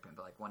 or not hairpin,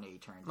 but like 180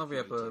 turns. Oh,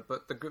 yeah,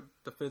 but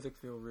the physics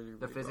feel really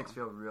The physics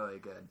feel really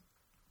good.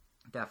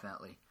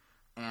 Definitely.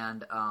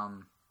 And,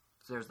 so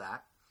there's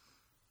that.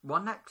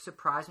 One that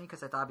surprised me,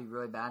 because I thought it'd be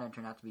really bad and it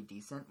turned out to be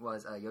decent,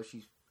 was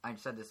Yoshi's, I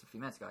said this a few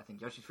minutes ago, I think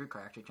Yoshi's Fruit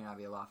Cart actually turned out to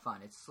be a lot of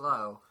fun. It's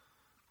slow,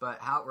 but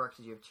how it works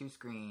is you have 2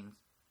 screens.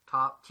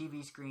 Top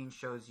TV screen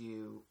shows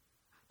you...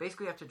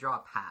 Basically, you have to draw a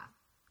path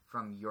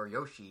from your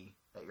Yoshi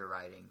that you're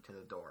riding to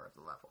the door of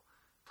the level.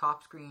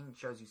 Top screen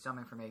shows you some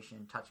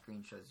information. Touch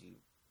screen shows you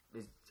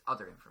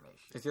other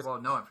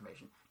information. No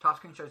information. Top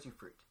screen shows you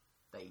fruit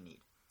that you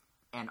need.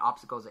 And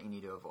obstacles that you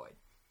need to avoid.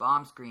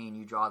 Bottom screen,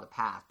 you draw the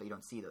path, but you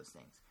don't see those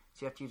things.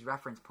 So you have to use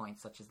reference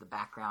points such as the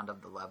background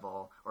of the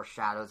level or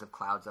shadows of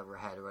clouds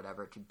overhead or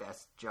whatever to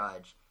best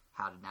judge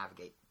how to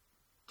navigate.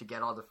 To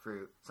get all the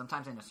fruit,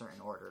 sometimes in a certain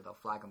order, they'll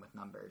flag them with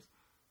numbers,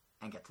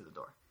 and get to the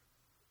door.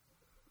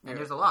 And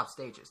there's a lot of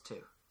stages,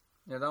 too.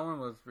 Yeah, that one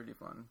was really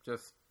fun.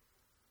 Just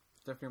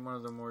definitely one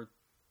of the more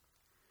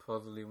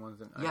puzzly ones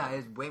than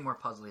it's way more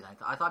puzzly than I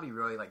thought. I thought it'd be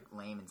really like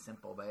lame and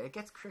simple, but it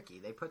gets tricky.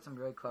 They put some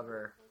really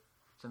clever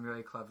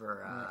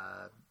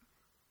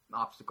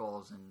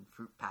obstacles and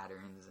fruit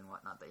patterns and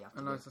whatnot that you have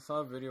to do. I saw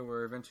a video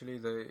where eventually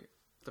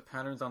the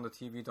patterns on the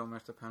TV don't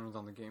match the patterns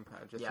on the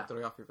gamepad, just to throw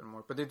you off even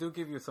more. But they do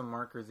give you some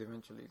markers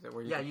eventually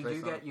where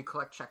you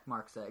collect check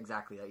marks that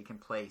you can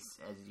place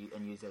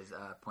and use as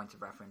points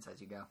of reference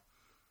as you go.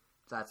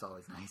 So that's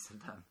always nice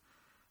of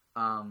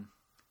them.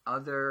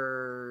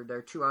 There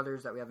are 2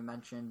 others that we haven't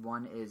mentioned.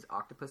 One is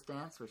Octopus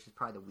Dance, which is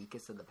probably the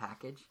weakest of the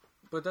package.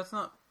 But that's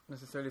not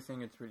necessarily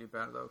saying it's really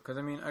bad though, because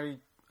I mean I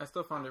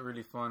still found it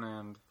really fun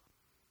and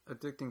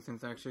addicting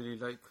since I actually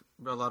like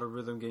a lot of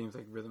rhythm games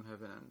like Rhythm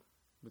Heaven and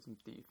Rhythm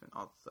Thief and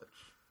all such.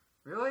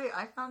 Really?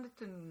 I found it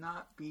to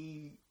not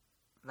be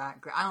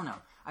that great. I don't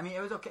know. I mean, it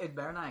was okay. It's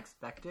better than I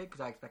expected, because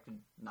I expected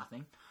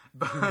nothing.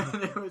 But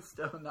it was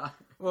still not...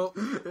 Well,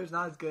 it was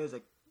not as good as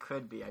it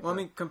could be. I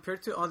mean,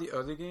 compared to all the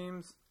other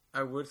games,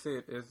 I would say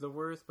it is the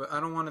worst, but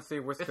I don't want to say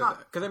worst. It's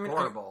not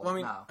horrible.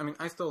 I mean,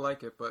 I still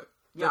like it, but...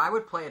 Yeah, I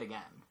would play it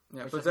again.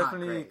 Yeah, but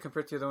definitely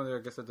compared to the one, I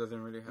guess it doesn't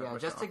really have. Yeah,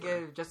 much just to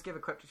give a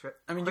quick description.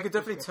 I mean, you could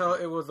definitely tell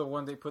it was the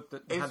one they put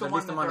had the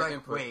least amount of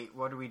input. Wait,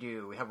 what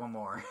do? We have one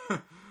more.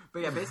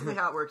 But yeah, basically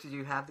how it works is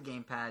you have the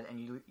gamepad and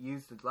you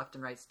use the left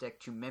and right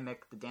stick to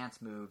mimic the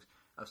dance moves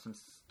of some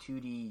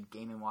 2D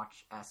Game &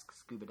 Watch-esque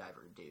scuba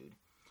diver dude.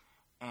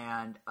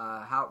 And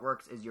how it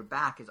works is your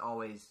back is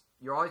always...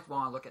 You always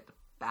want to look at the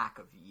back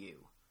of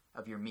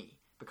your Mii.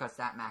 because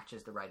that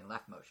matches the right and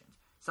left motions.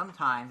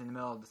 Sometimes in the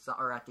middle of the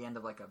or at the end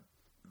of like a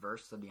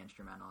verse of the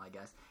instrumental, I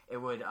guess, it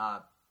would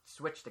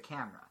switch the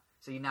camera.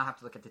 So you now have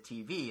to look at the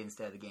TV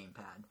instead of the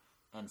gamepad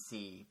and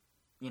see,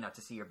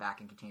 to see your back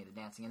and continue the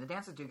dancing. And the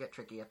dances do get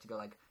tricky. You have to go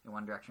like in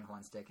one direction with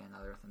one stick and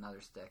another with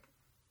another stick.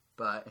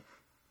 But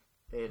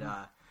it,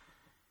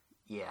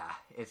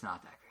 it's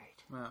not that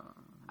great. Well,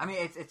 I mean,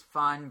 it's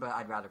fun, but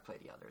I'd rather play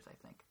the others, I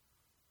think.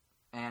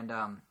 And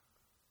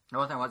the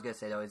one thing I was going to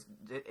say, though, is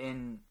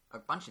in a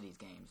bunch of these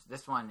games,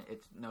 this one,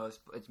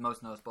 it's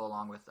most noticeable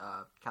along with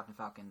Captain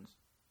Falcon's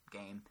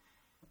game.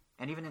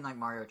 And even in, like,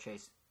 Mario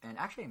Chase, and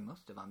actually in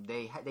most of them,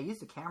 they use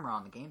the camera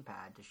on the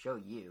gamepad to show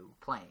you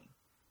playing.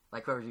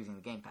 Like whoever's using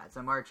the gamepad. So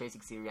in Mario Chase, you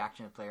can see the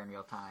reaction of the player in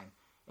real time.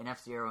 In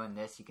F-Zero in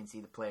this, you can see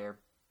the player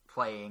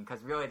playing,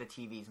 because really the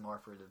TV is more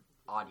for the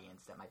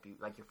audience that might be,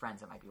 like your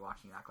friends that might be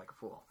watching you act like a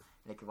fool.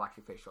 They could watch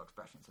your facial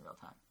expressions in real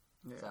time.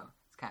 Yeah. So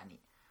it's kind of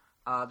neat.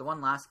 The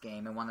one last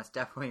game, and one that's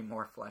definitely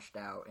more fleshed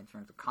out in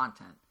terms of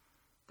content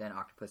than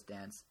Octopus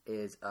Dance,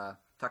 is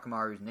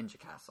Takamaru's Ninja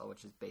Castle,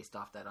 which is based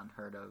off that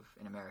unheard of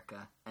in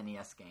America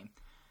NES game,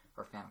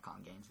 or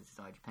Famicom game, since it's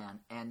only Japan.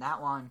 And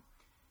that one,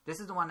 this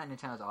is the one that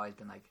Nintendo's always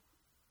been like,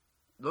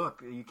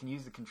 look, you can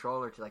use the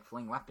controller to like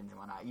fling weapons and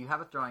whatnot. You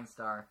have a throwing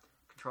star,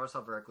 control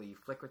yourself vertically, you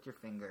flick with your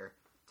finger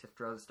to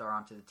throw the star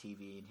onto the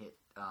TV and hit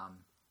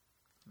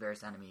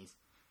various enemies.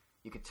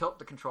 You can tilt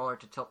the controller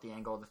to tilt the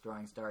angle of the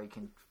throwing star. You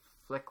can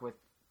flick with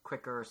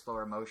quicker or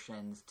slower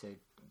motions to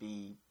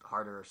be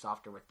harder or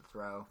softer with the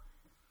throw.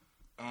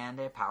 And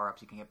they have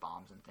power-ups. You can get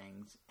bombs and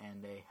things.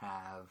 And they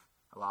have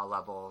a lot of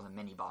levels and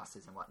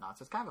mini-bosses and whatnot.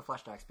 So it's kind of a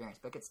fleshed-out experience,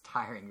 but it gets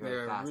tiring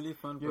really fast. Yeah, really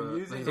fun,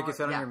 but like I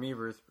said on your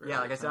Miiverse. Yeah,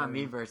 like I said on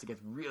Miiverse, it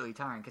gets really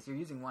tiring because you're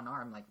using one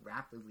arm, like,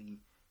 rapidly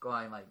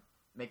going, like,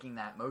 making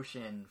that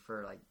motion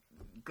for, like,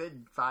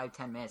 good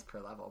 5-10 minutes per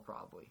level,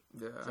 probably.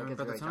 Yeah, so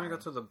by the time I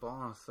got to the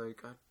boss,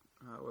 like,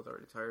 I was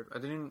already tired. I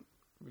didn't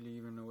really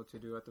even know what to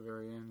do at the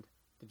very end.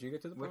 Did you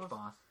get to the boss? Which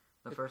boss?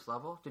 The first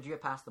level? Did you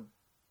get past the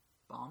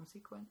bomb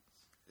sequence?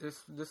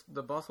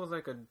 The boss was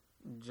like a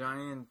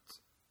giant.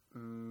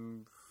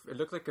 It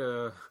looked like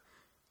a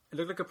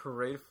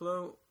parade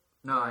float.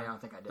 No, I don't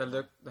think I did.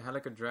 That had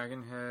like a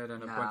dragon head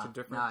and a bunch of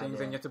different things,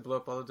 and you had to blow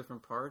up all the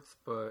different parts.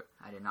 But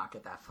I did not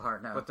get that far.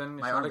 No, but then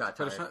my arm got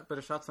tired. But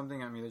it shot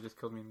something at me that just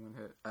killed me in one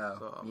hit. Oh,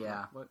 so, yeah.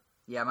 Like, what?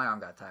 Yeah, my arm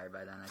got tired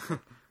by then. I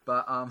think.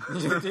 But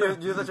you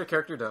just let your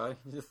character die.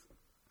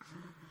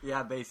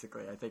 Yeah,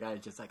 basically. I think I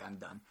was just like, I'm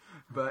done.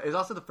 But it's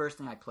also the first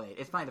thing I played.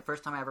 It's funny, the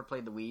first time I ever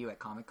played the Wii U at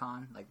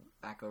Comic-Con, like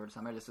back over the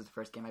summer, this was the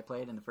first game I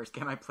played, and the first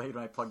game I played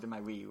when I plugged in my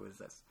Wii U was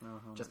this.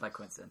 Just by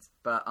coincidence.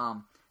 But,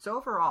 so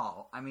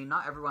overall, I mean,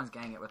 not everyone's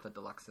getting it with the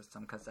deluxe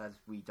system, because as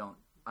we don't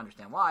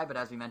understand why, but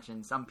as we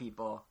mentioned, some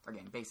people are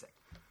getting basic.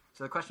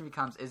 So the question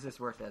becomes, is this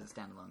worth it as a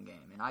standalone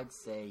game? And I'd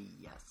say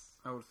yes.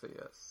 I would say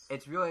yes.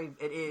 It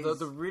is.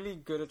 The really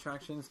good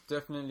attractions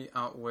definitely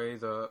outweigh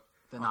the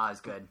not as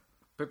good.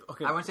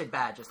 Okay, I wouldn't say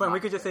bad, just fine. We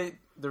could just say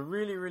the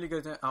really, really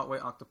good outweigh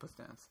Octopus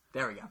Dance.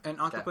 There we go.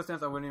 And Octopus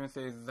Dance, I wouldn't even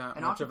say is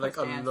that much of like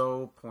a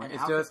low point.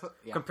 It's just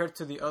compared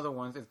to the other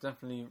ones, it's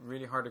definitely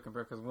really hard to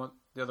compare because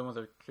the other ones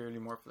are clearly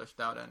more fleshed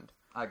out and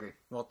I agree.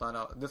 Well thought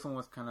out. This one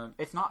was kind of.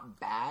 It's not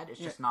bad.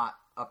 It's just not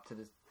up to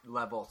the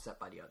level set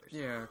by the others.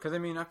 Yeah, because I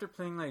mean, after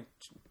playing like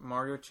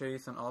Mario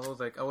Chase and all those,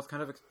 like I was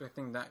kind of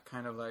expecting that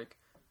kind of like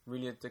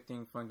really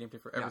addicting, fun gameplay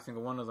for every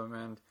single one of them,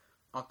 and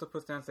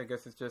Octopus Dance, I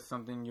guess, is just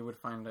something you would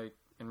find like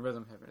in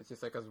Rhythm Heaven. It's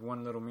just like as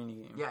one little mini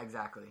game. Yeah,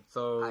 exactly.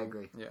 So I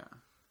agree. Yeah,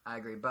 I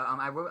agree. But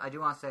I do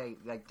want to say,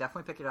 like,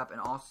 definitely pick it up, and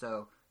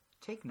also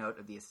take note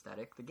of the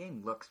aesthetic. The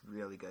game looks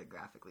really good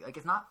graphically. Like,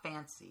 it's not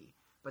fancy,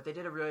 but they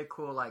did a really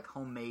cool like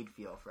homemade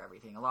feel for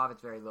everything. A lot of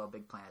it's very Little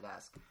Big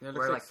Planet-esque. Yeah, it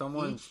looks like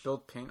someone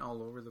spilled paint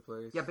all over the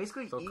place. Yeah,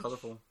 basically so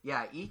colorful.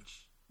 Yeah,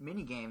 each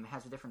mini game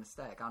has a different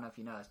aesthetic. I don't know if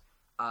you noticed.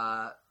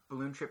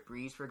 Balloon Trip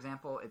Breeze, for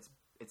example,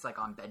 it's like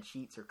on bed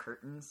sheets or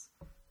curtains,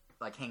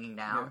 like hanging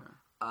down.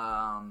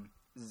 Yeah.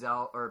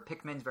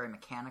 Pikmin's very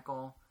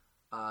mechanical.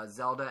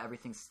 Zelda,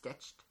 everything's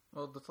stitched.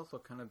 Well, that's also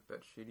kind of bed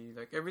sheety.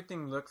 Like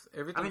everything.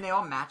 I mean, they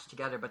all match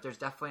together, but there's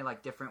definitely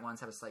like different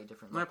ones have a slightly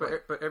different look. Right,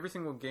 but every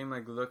single game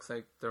like looks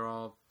like they're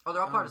all. Oh,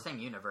 they're all part of the same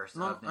universe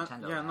of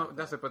Nintendo.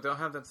 That's it. But they all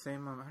have that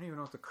same. I don't even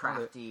know what to call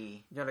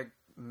crafty. It. Yeah,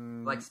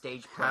 like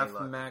stage play half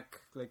look. mech.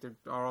 Like they're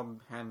all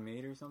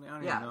handmade or something. I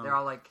don't even know. They're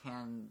all like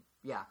hand.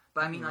 Yeah,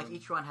 but I mean, like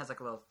each one has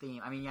like a little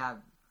theme. I mean, yeah,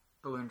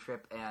 Balloon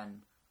Trip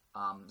and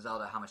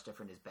Zelda. How much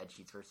different is bed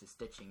sheets versus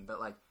stitching? But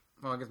like.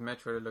 Well, I guess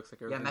Metroid it looks like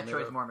everything. Yeah,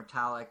 Metroid's more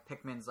metallic.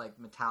 Pikmin's like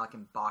metallic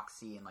and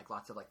boxy and like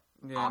lots of like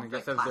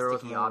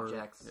plasticky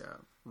objects. Yeah,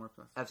 more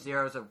plastic.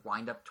 F-Zero's a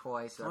wind-up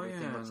toy, so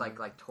everything looks like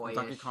toyish.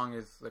 Donkey Kong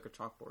is like a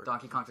chalkboard.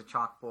 Donkey Kong's a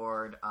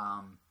chalkboard.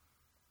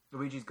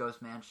 Luigi's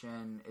Ghost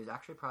Mansion is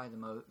actually probably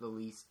the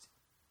least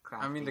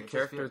crafty. I mean, the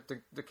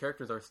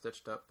characters are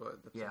stitched up,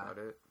 but that's about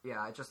it.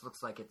 Yeah, it just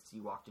looks like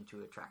you walked into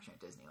an attraction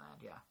at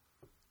Disneyland. Yeah.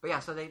 But yeah,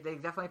 so they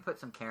definitely put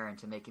some care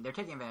into they're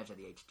taking advantage of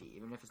the HD,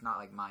 even if it's not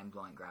like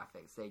mind-blowing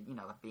graphics. They,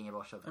 being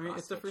able to show the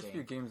it's the first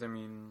few games,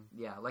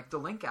 Yeah, like the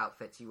Link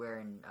outfits you wear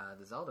in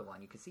the Zelda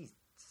one, you can see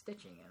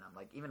stitching in them,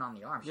 like even on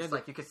the arms. Yeah, just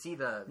like you could see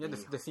the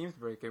seams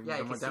break. The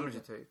more damage you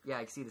take. Yeah,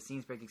 you can see the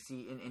seams break. You can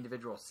see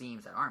individual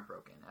seams that aren't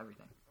broken.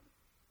 Everything.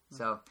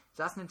 So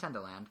that's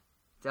Nintendo Land.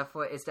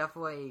 It's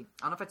definitely.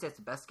 I don't know if I'd say it's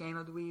the best game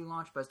of the Wii U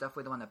launch, but it's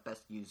definitely the one that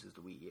best uses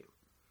the Wii U,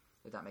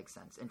 if that makes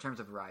sense in terms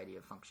of variety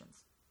of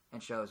functions,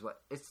 and shows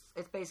what it's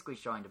basically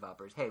showing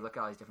developers, hey, look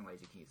at all these different ways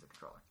you can use the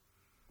controller.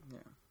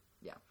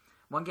 Yeah.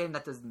 One game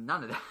that does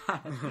none of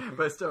that,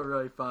 but it's still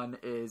really fun,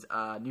 is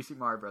New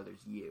Super Mario Bros.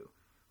 U,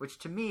 which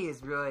to me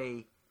is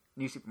really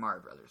New Super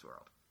Mario Bros.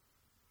 World.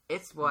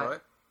 It's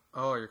what?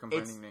 Oh, you're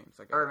combining names.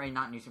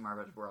 Not New Super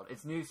Mario Bros. World.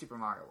 It's New Super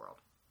Mario World.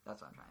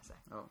 That's what I'm trying to say.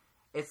 Oh.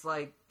 It's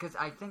like, because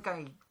I think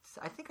I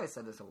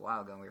said this a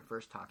while ago when we were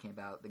first talking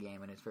about the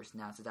game when it was first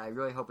announced, that I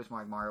really hope it's more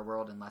like Mario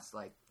World and less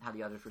like how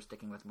the others were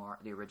sticking with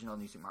the original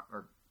New Super Mario,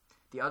 or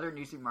the other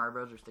New Super Mario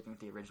Bros. Were sticking with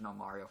the original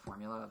Mario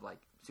formula of like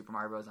Super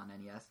Mario Bros. On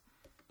NES.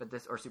 But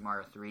this, or Super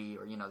Mario 3,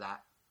 or,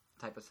 that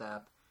type of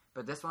setup.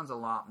 But this one's a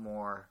lot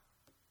more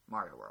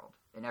Mario World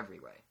in every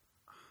way.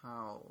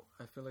 How?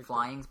 I feel like...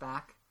 Flying's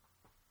back.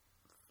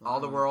 All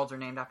the worlds are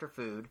named after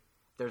food.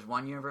 There's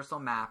one universal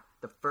map.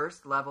 The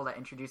first level that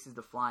introduces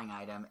the flying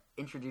item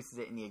introduces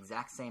it in the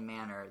exact same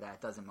manner that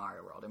it does in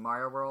Mario World. In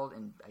Mario World,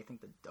 and I think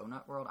the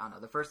Donut World, I don't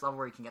know, the first level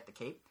where you can get the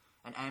cape,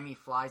 an enemy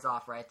flies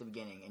off right at the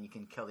beginning, and you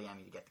can kill the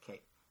enemy to get the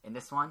cape. In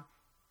this one,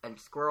 a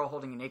squirrel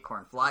holding an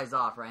acorn flies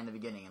off right in the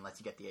beginning and lets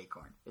you get the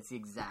acorn. It's the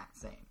exact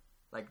same.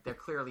 Like, they're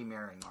clearly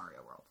mirroring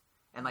Mario World.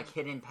 And, like,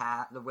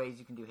 the ways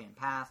you can do hidden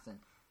paths, and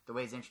the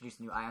ways to introduce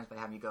new items by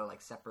having you go,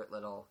 like, separate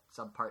little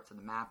sub-parts of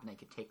the map, and then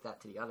you can take that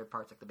to the other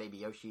parts, like the Baby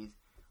Yoshis.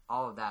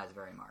 All of that is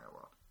very Mario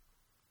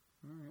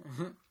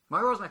World.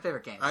 Mario World's my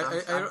favorite game. So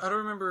I don't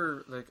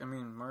remember,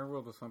 Mario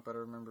World was fun, but I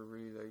don't remember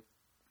really,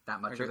 that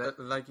much of it?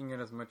 Liking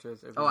it as much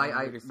as everyone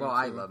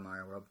I love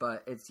Mario World,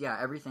 but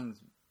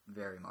everything's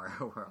very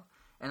Mario World.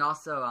 And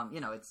also,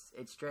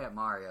 it's straight up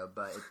Mario,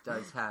 but it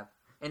does have,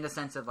 in the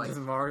sense of, like...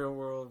 Just Mario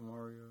World,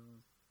 Mario...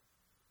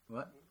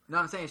 What? No,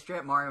 I'm saying straight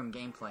up Mario in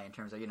gameplay in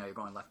terms of, you're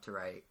going left to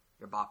right,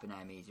 you're bopping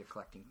enemies, you're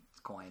collecting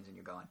coins, and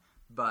you're going.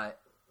 But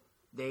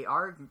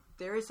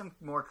there is some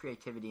more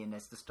creativity in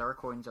this. The star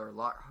coins are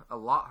a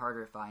lot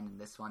harder to find in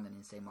this one than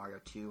in, say, Mario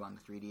 2 on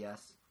the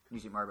 3DS, New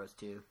Super Mario Bros.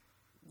 2.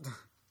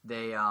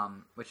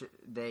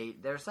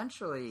 They're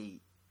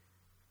essentially...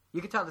 You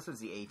could tell this was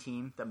the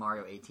A-team, the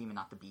Mario A-team, and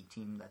not the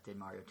B-team that did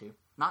Mario 2.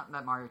 Not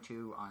that Mario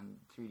 2 on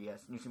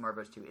 3DS, New Super Mario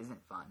Bros. 2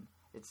 isn't fun.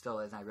 It still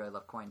is, and I really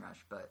love Coin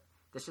Rush, but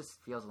this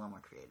just feels a little more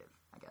creative,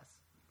 I guess.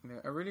 Yeah,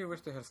 I really wish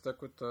they had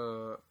stuck with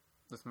the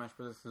Smash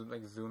Bros.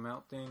 Like,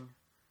 zoom-out thing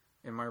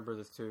in Mario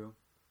Bros. 2,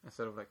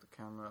 instead of, like, the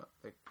camera,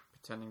 like,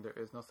 pretending there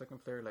is no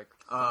second player, like...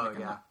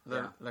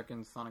 Like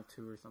in Sonic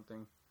 2 or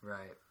something.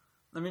 Right.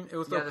 I mean, it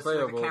was still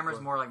playable. The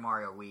camera's more like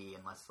Mario Wii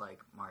and less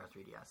like Mario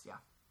 3DS, yeah.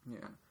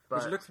 Yeah.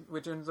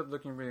 Which ends up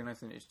looking really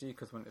nice in HD,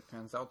 because when it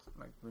pans out,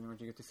 like, really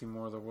much you get to see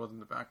more of the world in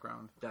the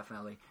background.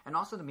 Definitely. And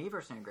also the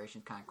Miiverse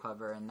integration is kind of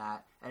clever in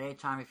that at any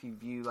time if you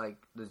view, like,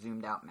 the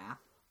zoomed out map,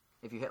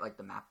 if you hit, like,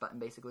 the map button,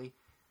 basically,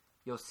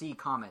 you'll see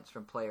comments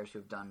from players who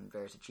have done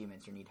various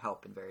achievements or need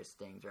help in various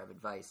things or have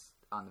advice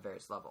on the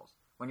various levels.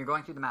 When you're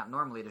going through the map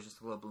normally, there's just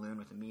a little balloon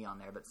with a Mii on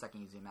there, but the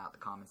second you zoom out, the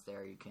comments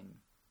there, you can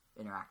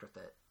interact with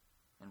it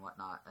and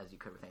whatnot, as you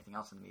could with anything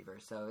else in the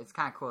Miiverse. So it's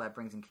kind of cool that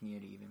brings in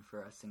community even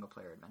for a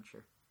single-player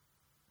adventure.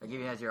 Like,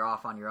 even as you're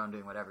off on your own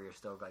doing whatever, you're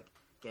still, like,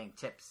 getting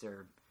tips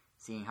or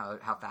seeing how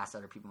fast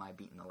other people might have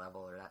beaten the level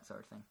or that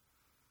sort of thing.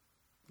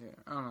 Yeah,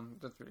 I don't know.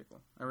 That's really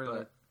cool. I really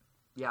like.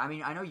 Yeah, I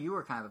mean, I know you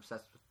were kind of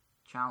obsessed with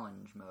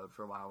challenge mode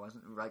for a while,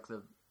 wasn't it? Like,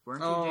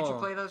 weren't you? Did you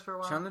play those for a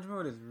while? Challenge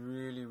mode is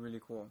really,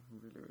 really cool.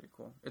 Really, really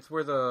cool. It's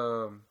where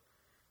the,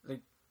 like,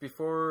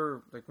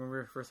 before, like, when we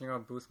were first thinking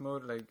about boost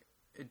mode, like,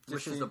 it just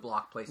Which is the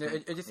block placement. Yeah,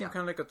 it just seemed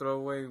kind of like a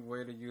throwaway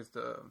way to use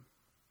the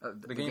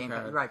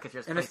gamepad. Right, because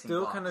you're just and I placing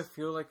still blocks. kind of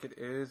feel like it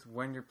is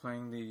when you're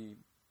playing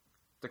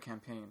the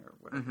campaign, or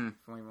whatever, if you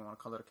don't even want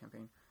to call it a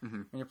campaign.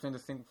 When you're playing the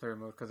single player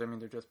mode, because, I mean,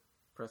 they're just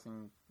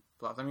pressing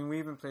blocks. I mean, we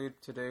even played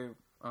today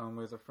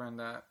with a friend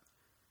that,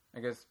 I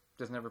guess,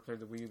 just never played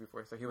the Wii U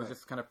before, so he was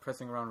just kind of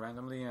pressing around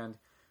randomly, and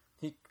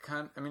it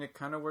kind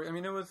of worked. I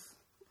mean,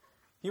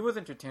 he was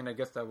entertained, I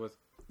guess that was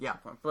the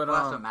point. But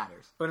that's what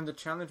matters. But in the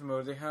challenge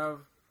mode, they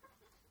have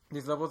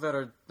these levels that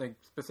are, like,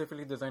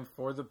 specifically designed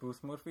for the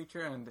boost mode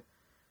feature, and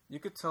you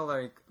could tell,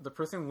 like, the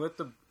person with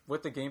the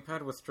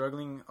gamepad was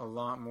struggling a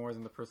lot more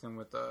than the person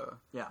with the...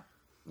 Yeah,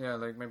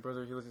 like, my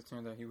brother, he was just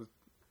saying that he was...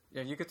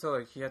 Yeah, you could tell,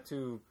 like, he had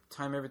to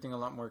time everything a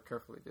lot more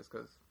carefully, just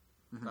because,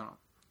 I don't know.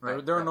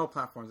 Right, there are no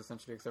platforms,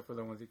 essentially, except for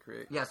the ones you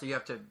create. Yeah, so you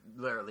have to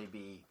literally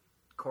be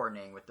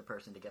coordinating with the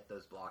person to get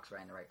those blocks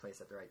right in the right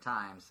place at the right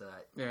time, so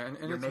that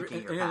you're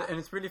making your path. And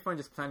it's really fun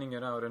just planning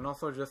it out, and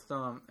also just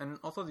and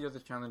also the other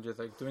challenges,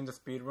 like doing the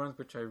speed runs,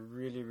 which I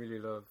really, really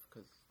love,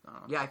 because I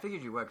don't know. Yeah, I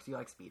figured you would, because you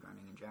like speed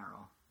running in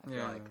general. I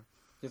feel like.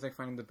 Just like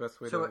finding the best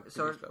way to reach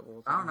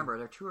levels. I don't remember, are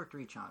there 2 or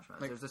 3 challenge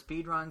modes? Like, there's the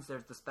speed runs,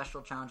 there's the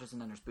special challenges, and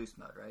then there's boost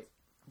mode, right?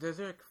 There's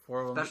like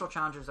 4 of them. Special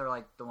challenges are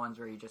like the ones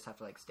where you just have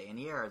to like stay in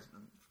the air as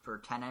for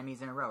 10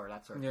 enemies in a row or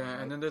that sort of thing. Yeah,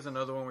 right? and then there's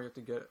another one where you have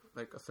to get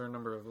like a certain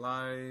number of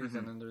lives,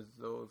 and then there's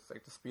those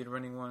like the speed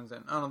running ones,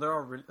 and I don't know, they're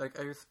all really, like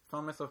I just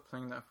found myself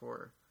playing that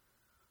for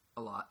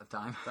a lot of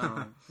time. I don't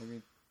know,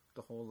 maybe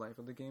the whole life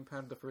of the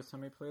gamepad the first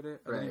time I played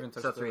it. I Right. didn't even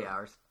touch So 3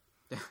 hours.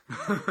 Yeah,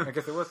 I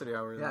guess it was 3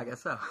 hours. Yeah, I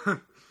guess so.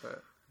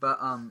 But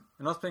and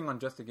I was playing on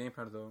just the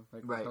gamepad though,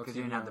 like right, because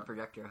you didn't have the on.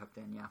 projector hooked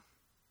in. Yeah.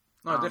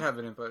 No, I did have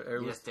it in, but it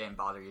You was just didn't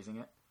bother using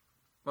it.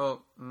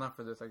 well, not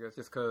for this, I guess,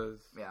 just because.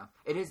 Yeah,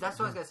 it is. That's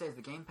what I was gonna say. Is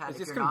the gamepad? It's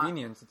if just you're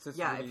convenience. It's just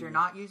Not, really... if you're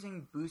not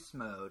using boost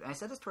mode, and I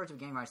said this towards the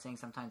game where I was saying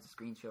sometimes the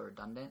screens feel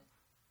redundant,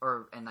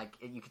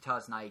 you could tell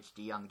it's not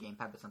HD on the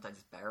gamepad, but sometimes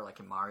it's better, like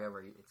in Mario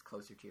where it's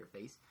closer to your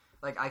face.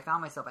 Like I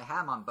found myself, I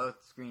had them on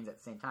both screens at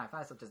the same time. I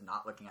found myself just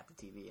not looking at the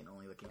TV and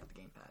only looking at the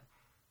gamepad.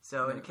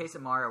 So in the case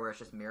of Mario, where it's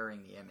just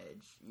mirroring the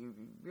image,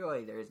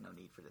 there is no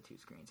need for the two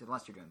screens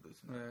unless you're doing boost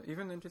mode. Yeah,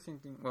 even the interesting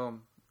thing, well,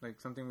 like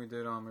something we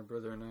did on my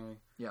brother and I.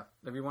 Yeah.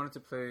 Like we wanted to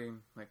play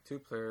like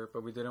 2-player,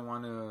 but we didn't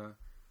want to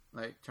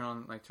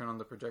turn on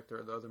the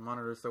projector or the other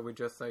monitor, so we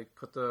just like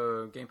put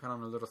the gamepad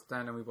on a little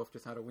stand, and we both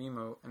just had a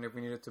Wiimote. And if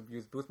we needed to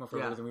use boost mode for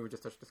a reason, we would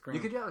just touch the screen.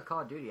 You could do that with Call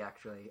of Duty,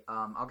 actually.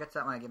 I'll get to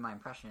that when I give my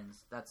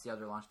impressions. That's the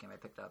other launch game I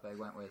picked up. I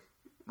went with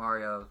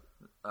Mario,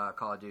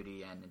 Call of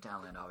Duty, and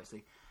Nintendo Land,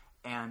 obviously.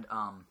 And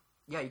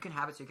yeah, you can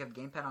have it so you can have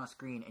the gamepad on a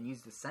screen and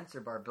use the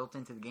sensor bar built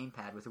into the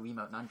gamepad with a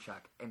Wiimote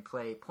nunchuck and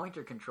play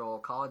pointer control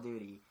Call of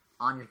Duty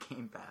on your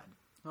gamepad.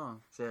 Oh.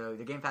 So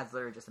the gamepad's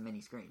literally just a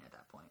mini screen at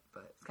that point,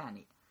 but it's kind of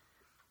neat.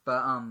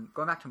 But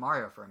going back to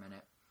Mario for a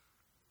minute,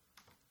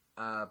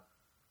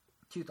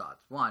 two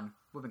thoughts. One, it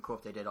would have been cool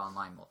if they did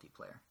online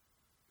multiplayer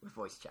with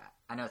voice chat.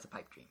 I know it's a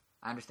pipe dream.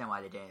 I understand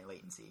why they did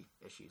latency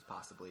issues,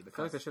 possibly. I Because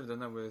feel like they should have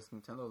done that with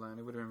Nintendo Land.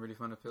 It would have been really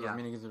fun to play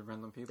minigames with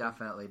random people.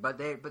 Definitely. But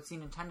see,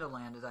 Nintendo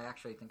Land, as I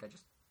actually think I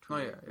just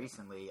tweeted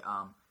recently,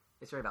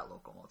 it's really about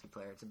local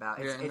multiplayer. It's about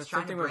it's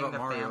trying to bring the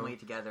family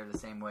together the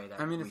same way that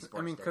Wii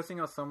Sports did.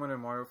 cussing out someone in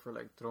Mario for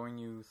like throwing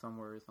you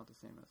somewhere is not the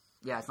same as.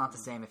 Yeah, it's not the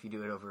same if you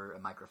do it over a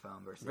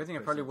microphone versus. I think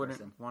I probably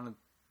wouldn't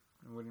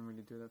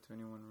really do that to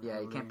anyone.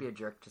 Yeah, you can't be a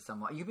jerk to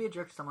someone. You can be a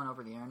jerk to someone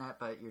over the internet,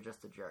 but you're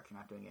just a jerk.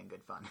 You're not doing it in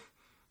good fun.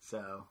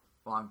 So,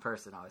 well, in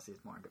person, obviously,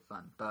 it's more in good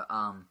fun. But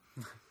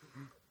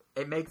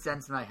it makes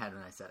sense in my head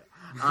when I said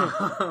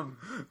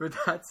it. With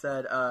that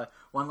said,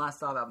 one last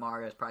thought about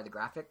Mario is probably the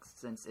graphics,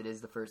 since it is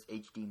the first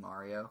HD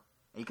Mario.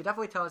 And you could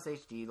definitely tell it's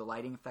HD. The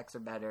lighting effects are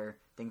better.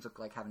 Things look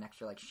like have an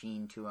extra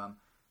sheen to them.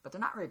 But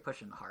they're not really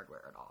pushing the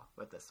hardware at all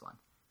with this one.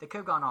 They could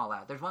have gone all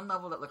out. There's one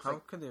level that looks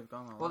How could they have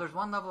gone all out? Well, there's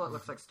one level that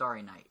looks like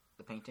Starry Night,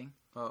 the painting.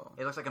 Oh.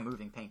 It looks like a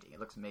moving painting. It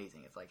looks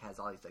amazing. It's has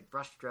all these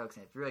brush strokes,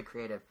 and it's really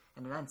creative.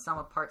 And then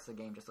some parts of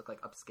the game just look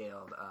like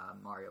upscaled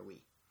Mario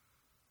Wii.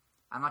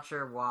 I'm not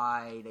sure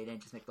why they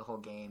didn't just make the whole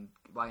game.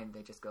 Why didn't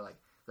they just go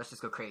let's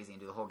just go crazy and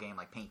do the whole game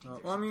like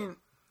paintings? Or something.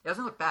 It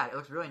doesn't look bad. It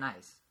looks really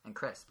nice and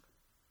crisp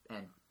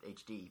and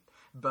HD.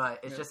 But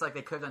it's just like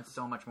they could have done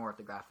so much more with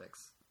the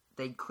graphics.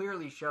 They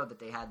clearly showed that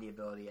they had the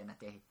ability and that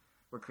they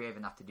were creative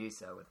enough to do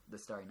so with the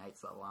Starry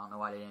Nights level. I don't know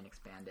why they didn't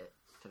expand it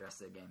to the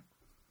rest of the game.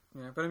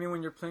 Yeah, but I mean,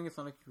 when you're playing, it's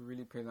not like you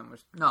really pay that much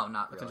not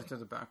attention really. to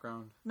the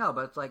background. No,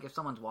 but it's like if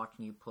someone's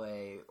watching you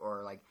play,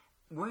 or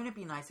wouldn't it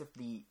be nice if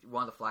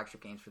one of the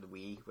flagship games for the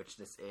Wii, which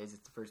this is,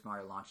 it's the first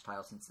Mario launch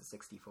title since the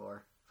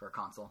 64 for a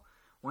console.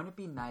 Wouldn't it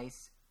be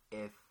nice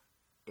if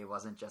it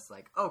wasn't just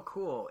oh,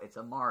 cool, it's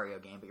a Mario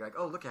game, but you're like,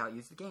 oh, look at how it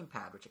uses the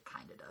gamepad, which it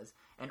kind of does,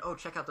 and oh,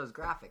 check out those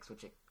graphics,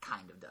 which it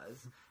kind of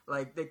does.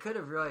 They could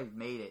have really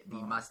made it the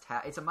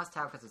must-have. It's a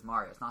must-have because it's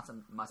Mario. It's not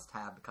some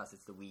must-have because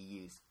it's the Wii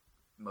U's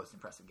most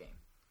impressive game.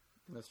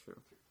 That's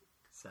true.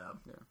 So,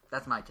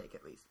 that's my take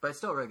at least. But it's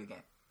still a really good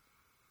game.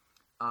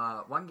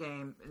 One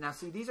game... Now,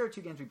 see, these are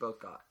two games we both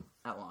got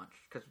at launch.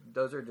 Because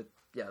those are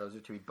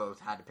two we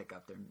both had to pick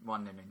up. They're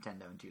one, they're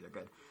Nintendo, and two, they're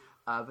good.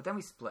 But then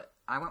we split.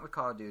 I went with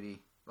Call of Duty,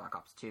 Black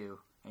Ops 2,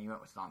 and you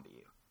went with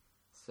ZombiU.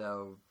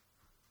 So,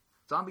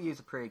 ZombiU is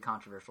a pretty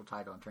controversial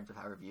title in terms of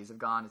how reviews have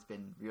gone. It's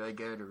been really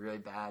good or really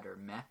bad or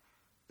meh.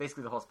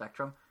 Basically the whole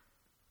spectrum.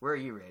 Where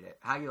you rate it?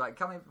 How you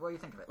tell me what you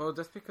think of it. Well,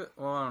 just because...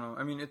 Well, I don't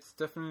know. I mean, it's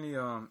definitely...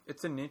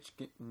 it's a niche...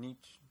 I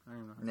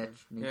don't know.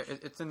 Niche. Yeah,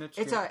 it's a niche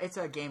It's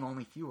a game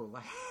only fuel.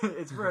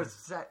 It's for a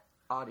set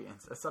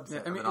audience, a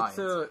subset of an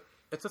audience.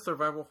 It's a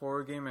survival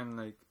horror game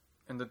and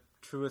in the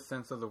truest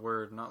sense of the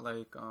word, not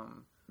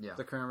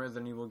the current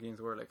Resident Evil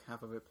games where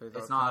half of it plays out.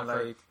 It's not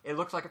it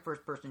looks like a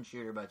first-person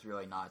shooter, but it's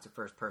really not. It's a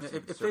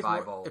first-person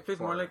survival. It plays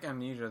more like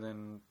Amnesia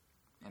than...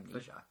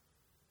 Amnesia.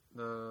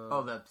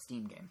 The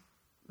Steam game.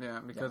 Yeah,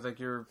 because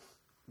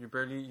you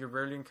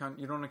barely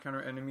encounter, you don't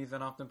encounter enemies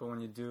that often, but when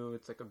you do,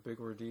 it's a big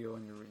ordeal,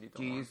 and you really don't.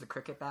 Do you use the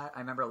cricket bat? I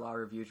remember a lot of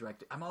reviews were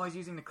like, "I'm always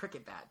using the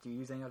cricket bat." Do you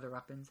use any other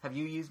weapons? Have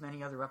you used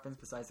many other weapons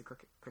besides the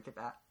cricket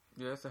bat?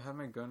 Yes, I have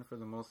my gun for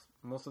the most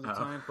of the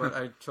time, but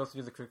I chose to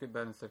use the cricket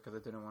bat instead because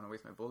I didn't want to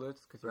waste my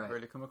bullets because you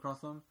rarely come across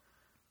them.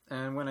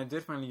 And when I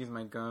did finally use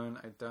my gun,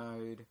 I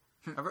died.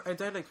 I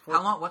died 4.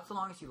 How long? What's the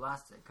longest you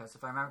lasted? Because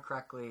if I remember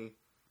correctly,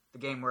 the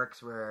game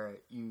works where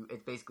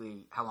it's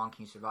basically how long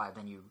can you survive.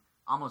 Then you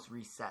almost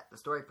reset. The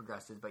story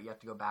progresses, but you have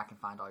to go back and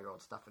find all your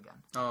old stuff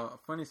again. Oh,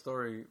 funny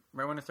story.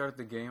 Right when I started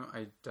the game,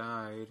 I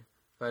died,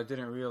 but I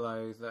didn't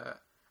realize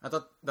that. I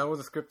thought that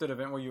was a scripted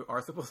event where you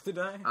are supposed to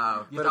die.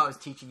 Oh, you thought it was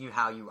teaching you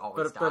how you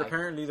always die. But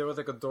apparently there was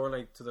like a door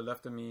like to the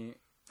left of me,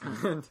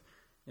 and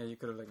yeah, you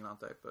could have like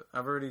not died. But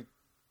I've already.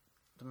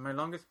 My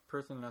longest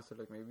person lasted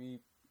like maybe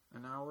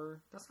an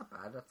hour. That's not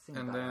bad. That seems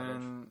about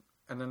average.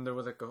 And then there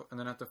was like and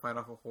then I had to fight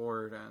off a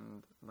horde,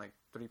 and like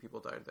 3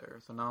 people died there.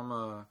 So now I'm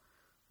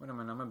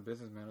a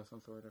businessman of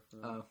some sort after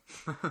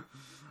that.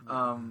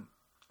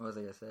 What was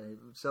I gonna say?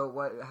 So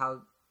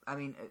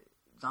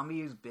Zombie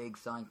U's big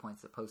selling point's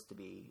supposed to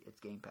be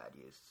its gamepad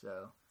use.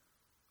 So,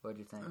 what do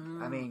you think?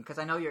 I mean, because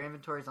I know your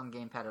inventory's on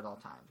gamepad at all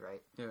times,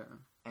 right? Yeah.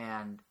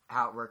 And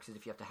how it works is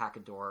if you have to hack a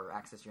door or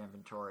access your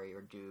inventory or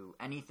do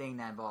anything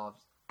that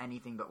involves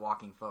anything but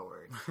walking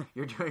forward,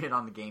 you're doing it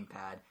on the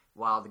gamepad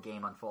while the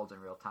game unfolds in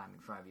real time in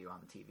front of you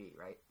on the TV,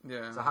 right?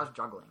 Yeah. So how's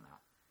juggling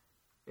that?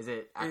 Does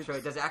it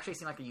actually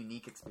seem like a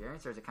unique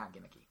experience, or is it kind of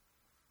gimmicky?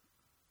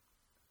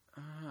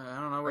 I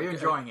don't know. Are you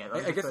enjoying it?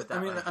 I guess.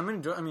 I'm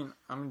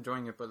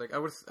enjoying it, but like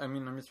I'm just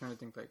trying to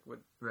think like what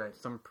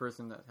some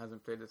person that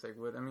hasn't played this like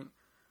would. I mean,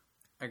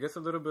 I guess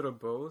a little bit of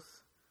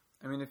both.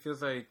 I mean, it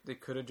feels like they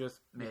could have just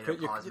made a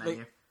pause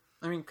menu.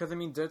 Because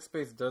Dead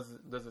Space does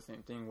the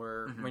same thing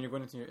where when you're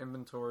going into your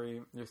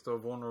inventory, you're still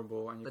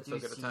vulnerable and you can still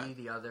get attacked.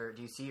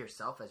 Do you see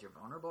yourself as you're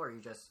vulnerable, or are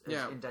you just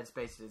in Dead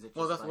Space? Is it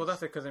just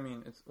that's it because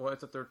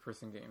it's a third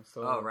person game.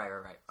 So right.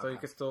 So you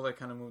can still like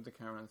kind of move the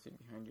camera and see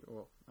behind you.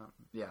 Well,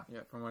 yeah,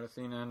 from what I've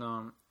seen,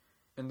 and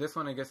in this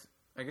one, I guess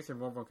you're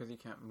vulnerable because you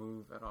can't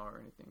move at all or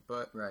anything.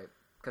 But right.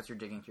 Because you're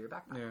digging through your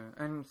backpack.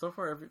 Yeah, and so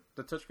far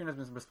the touchscreen has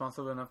been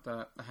responsible enough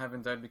that I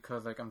haven't died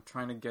because like I'm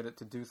trying to get it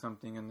to do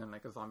something and then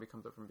like a zombie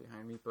comes up from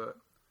behind me. But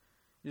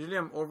usually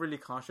I'm overly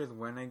cautious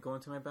when I go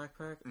into my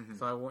backpack,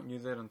 so I won't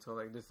use it until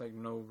like there's like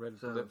no red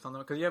blips on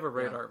them. Because you have a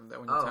radar that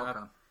when you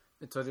tap,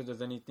 it tells you if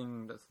there's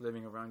anything that's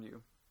living around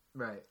you.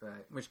 Right.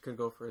 Which could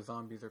go for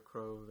zombies or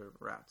crows or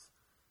rats.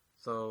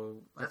 So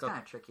that's kind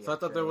of tricky. So I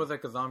thought there was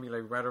like a zombie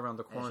like right around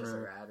the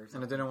corner,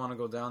 and I didn't want to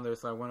go down there,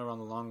 so I went around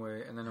the long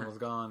way, and then it was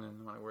gone,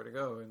 and I'm like, where to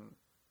go? And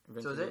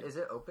eventually, so is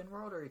it open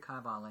world, or are you kind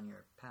of on a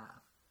linear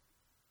path?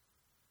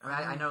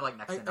 I know like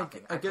next to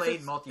nothing. I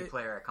played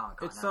multiplayer at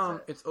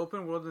Comic-Con. It's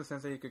open world in the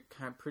sense that you could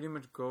pretty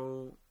much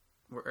go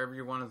wherever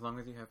you want as long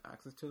as you have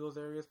access to those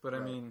areas. But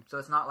right. I mean, so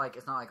it's not like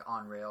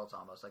on rails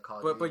almost like Call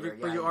of Duty.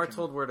 But you are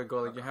told where to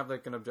go. Like you have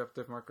like an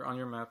objective marker on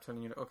your map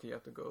telling you, okay, you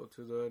have to go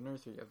to the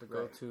nursery, you have to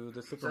go to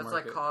the supermarket. So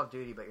it's like Call of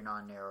Duty, but you're not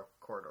in narrow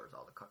corridors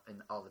all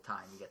the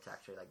time. You get to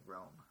actually like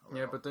roam.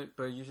 Yeah,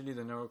 but usually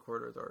the narrow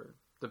corridors are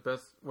the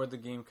best where the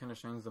game kind of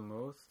shines the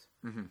most.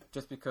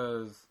 Just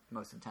because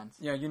most intense.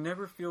 Yeah, you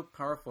never feel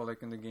powerful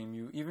like in the game.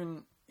 You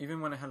even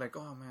when I had like,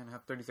 oh man, I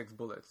have 36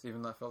 bullets.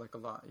 Even that felt like a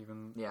lot.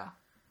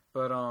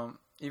 But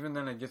even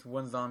then, like just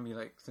one zombie,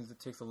 like since it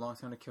takes a long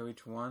time to kill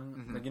each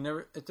one, like you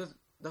never.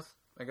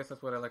 I guess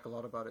that's what I like a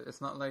lot about it.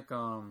 It's not like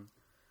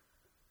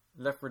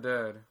Left 4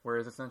 Dead, where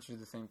it's essentially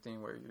the same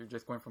thing, where you're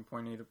just going from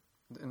point A to.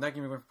 In that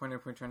game, you're going from point A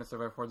to point, trying to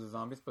survive hordes of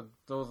zombies, but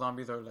those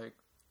zombies are like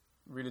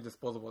really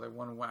disposable. Like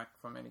one whack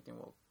from anything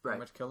will pretty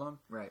much kill them.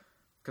 Right.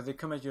 Because they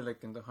come at you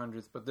like in the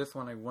hundreds, but this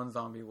one, like one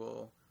zombie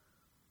will.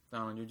 I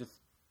don't know. You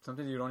just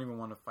sometimes you don't even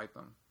want to fight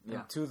them.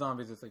 And 2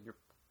 zombies, it's like you're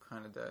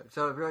kind of dead.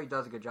 So it really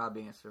does a good job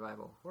being a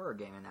survival horror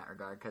game in that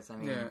regard. Because I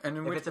mean, and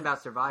if it's about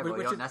survival,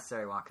 you don't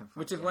necessarily want to confront.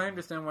 Which is why I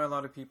understand why a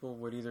lot of people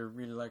would either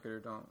really like it or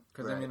don't.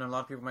 Because I mean, a lot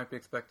of people might be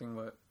expecting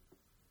what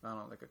I don't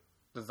know, like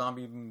the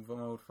zombie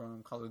mode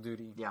from Call of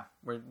Duty. Yeah,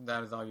 where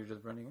that is all you're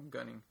just running and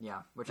gunning.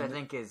 Yeah, which I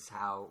think is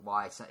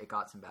why it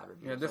got some bad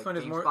reviews. Yeah, this one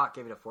is GameSpot more.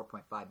 Gave it a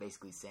 4.5,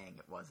 basically saying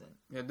it wasn't.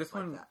 Yeah, this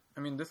like one. That. I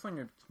mean, this one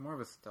it's more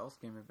of a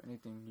stealth game if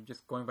anything. You're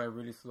just going by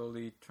really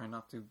slowly, trying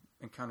not to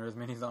encounter as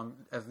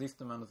least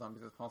amount of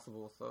zombies as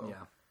possible. So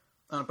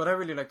yeah, but I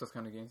really like those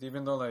kind of games,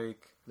 even though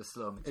like the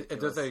slow.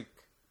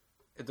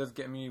 It does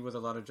get me with a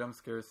lot of jump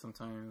scares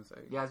sometimes.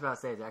 Like, yeah, I was about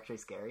to say it's actually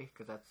scary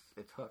because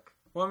it's Hook.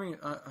 Well, I mean,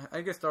 I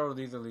get startled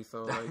easily,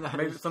 so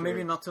like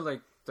maybe not to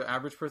like the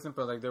average person,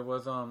 but like there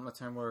was a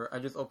time where I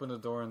just opened the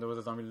door and there was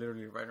a zombie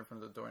literally right in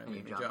front of the door and it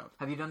made me jump.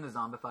 Have you done the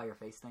zombify your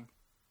face thing?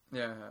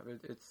 Yeah,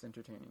 it's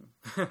entertaining.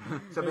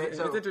 It's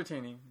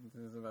entertaining.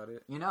 This is about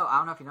it. You know, I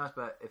don't know if you noticed,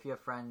 but if you have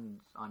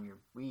friends on your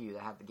Wii U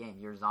that have the game,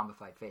 your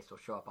zombified face will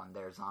show up on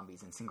their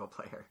zombies in single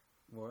player.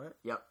 What?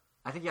 Yep.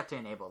 I think you have to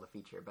enable the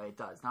feature, but it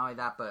does. Not only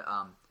that, but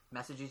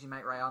messages you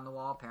might write on the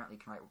wall. Apparently,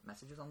 you can write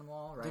messages on the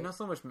wall, right? They're not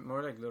so much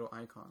more like little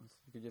icons.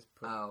 You could just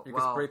put. You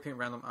could spray paint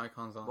random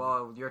icons on.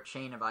 Well, your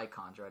chain of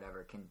icons or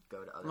whatever can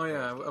go to other. Oh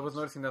yeah, I was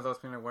noticing that as I was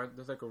playing. Like, why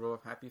there's like a row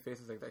of happy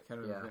faces like that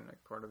kind of been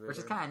like part of it, which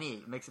is kind of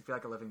neat. It makes it feel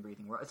like a living,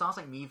 breathing world. It's almost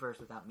like Miiverse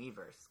without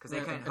Miiverse because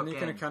they can. And you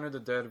can encounter the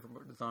dead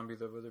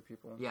zombies of other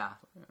people. Yeah.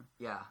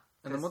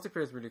 And the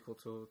multiplayer is really cool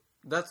too.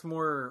 That's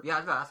more. Yeah, I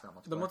was about to ask about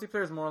multiplayer. The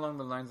multiplayer is more along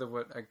the lines of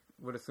what I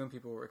would assume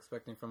people were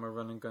expecting from a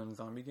run and gun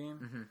zombie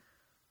game.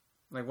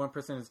 Like one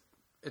person is.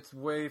 It's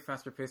way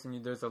faster paced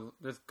and there's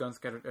guns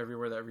scattered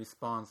everywhere that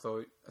respawn.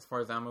 So as far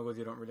as ammo goes,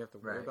 you don't really have to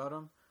worry about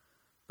them.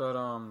 But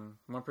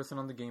one person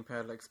on the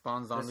gamepad like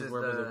spawns zombies this is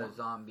wherever they the want.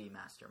 zombie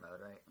master mode,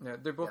 right? Yeah,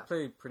 they both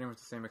play pretty much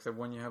the same, except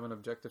one you have an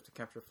objective to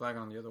capture a flag,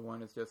 and on the other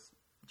one it's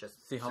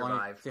just see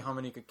how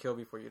many you could kill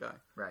before you die.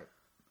 Right.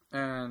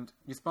 And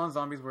you spawn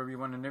zombies wherever you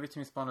want, and every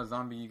time you spawn a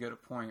zombie, you get a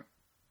point,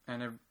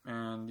 and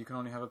you can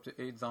only have up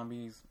to 8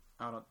 zombies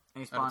out of.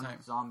 And you spawn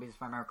zombies,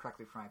 if I remember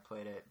correctly, from when I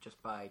played it,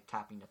 just by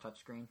tapping the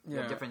touchscreen. You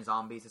have different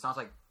zombies. It sounds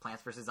like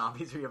Plants vs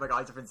Zombies, where you have like all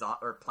these different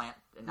or plant.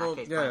 In that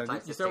case, plant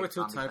types. You start with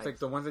 2 types, like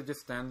the ones that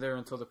just stand there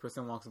until the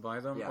person walks by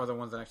them, or the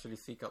ones that actually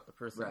seek out the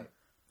person. Right.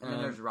 And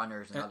then there's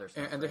runners and other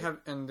stuff.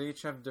 And they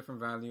each have different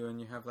value, and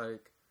you have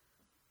like,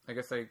 I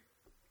guess like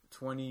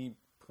 20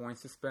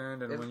 points to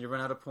spend, and when you run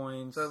out of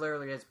points, so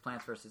literally it's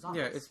Plants vs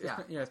Zombies.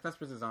 It's Plants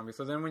vs Zombies.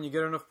 So then when you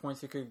get enough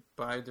points, you could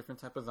buy a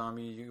different type of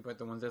zombie. You could buy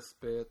the ones that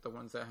spit, the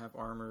ones that have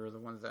armor, the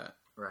ones that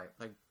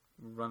like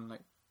run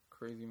like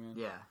crazy, man.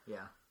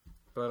 Yeah.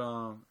 But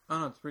I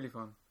don't know, it's really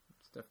fun.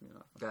 It's definitely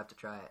not fun. You have to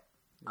try it.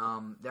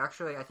 They're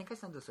actually, I think I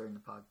said this during the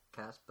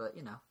podcast, but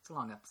you know, it's a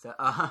long episode.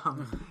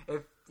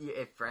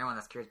 If for anyone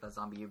that's curious about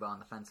Zombie U-Boat on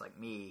the Fence like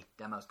me,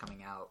 demo's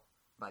coming out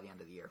by the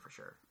end of the year for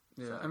sure.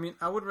 Yeah, so, I mean,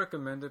 I would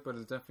recommend it, but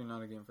it's definitely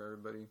not a game for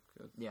everybody.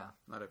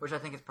 Which I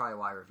think is probably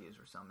why reviews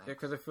were so mixed. Yeah,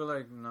 because I feel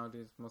like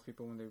nowadays most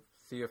people, when they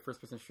see a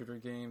first-person shooter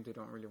game, they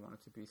don't really want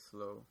it to be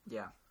slow.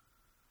 Yeah.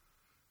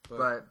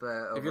 But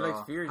overall, if you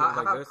like Fear, how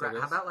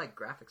about like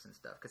graphics and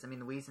stuff? Because I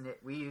mean, we use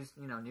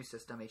new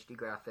system HD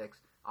graphics.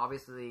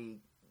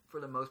 Obviously,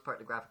 for the most part,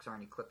 the graphics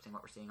aren't eclipsing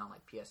what we're seeing on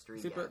like PS3.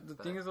 See, but the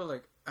thing is, though,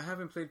 like I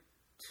haven't played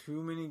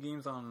too many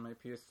games on my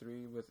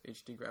PS3 with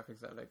HD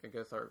graphics that like I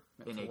guess are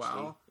in HD,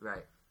 wow.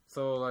 Right?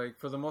 So like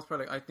for the most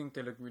part, like I think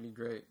they look really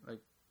great.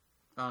 Like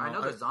I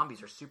know the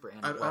zombies are super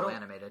well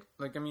animated.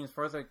 Like I mean, as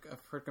far as like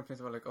I've heard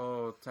complaints about like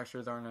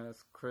textures aren't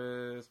as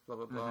crisp, blah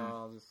blah blah,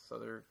 all this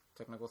other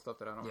technical stuff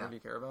that I don't really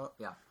care about.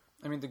 Yeah.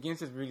 I mean, the game's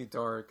just really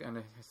dark, and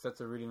it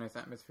sets a really nice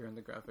atmosphere, and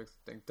the graphics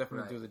they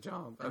definitely do the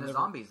job. And the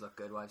zombies look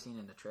good. What I've seen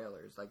in the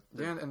trailers, like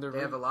they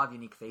have a lot of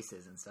unique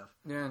faces and stuff.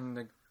 Yeah, and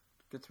like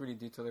gets really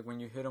detailed. Like when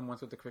you hit them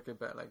once with the cricket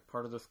bat, like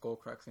part of the skull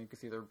cracks, and you can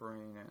see their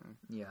brain,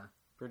 and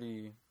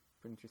pretty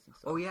interesting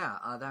stuff. Oh yeah,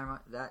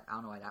 that I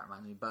don't know why that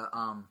reminds me, but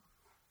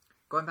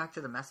going back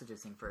to the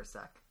messages thing for a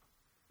sec.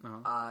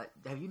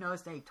 Have you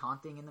noticed any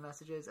taunting in the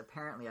messages?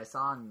 Apparently, I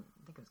saw on,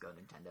 I think it was Go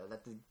Nintendo,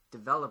 that the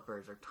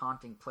developers are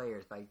taunting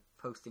players by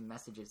posting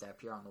messages that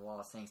appear on the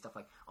wall saying stuff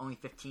like, only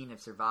 15 have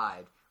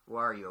survived,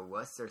 where are you, a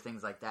wuss, or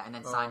things like that, and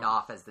then signed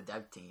off as the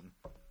dev team.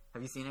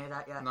 Have you seen any of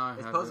that yet? No, I haven't.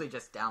 It's supposedly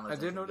just downloads. I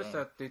did notice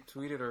that they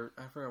tweeted, or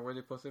I forgot where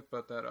they posted,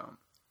 but that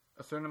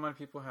a certain amount of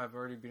people have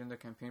already beaten the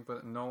campaign,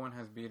 but no one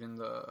has beaten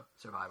the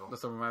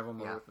survival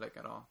mode like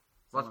at all.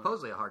 Well, it's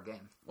supposedly a hard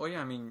game. Well,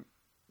 yeah, I mean,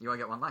 you only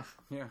get one life.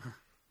 Yeah.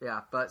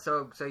 Yeah, but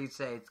so you'd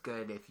say it's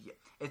good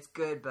it's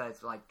good, but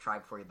it's like try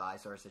before you buy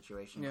sort of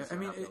situation. Yeah, I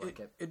mean,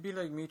 it'd be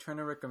like me trying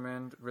to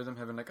recommend Rhythm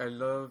Heaven. Like I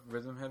love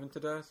Rhythm Heaven to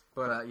death,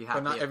 but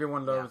not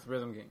everyone loves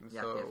rhythm games.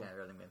 Yeah,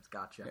 rhythm games.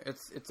 Gotcha. Yeah,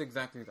 it's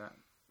exactly that.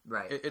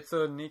 Right. It's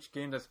a niche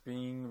game that's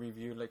being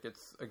reviewed like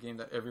it's a game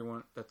that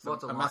everyone it's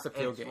a mass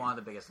appeal game. It's one of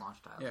the biggest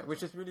launch titles. Yeah,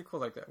 which is really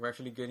cool like that. We're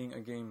actually getting a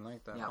game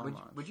like that. Yeah.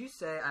 Would you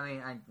say? I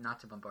mean,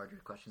 not to bombard you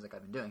with questions like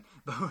I've been doing,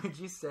 but would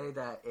you say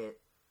that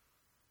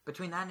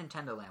between that and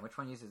Nintendo Land, which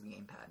one uses the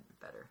gamepad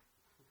better?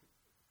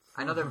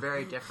 I know they're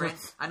very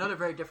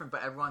different.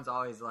 But everyone's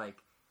always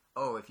like,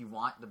 "Oh, if you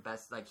want the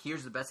best, like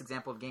here's the best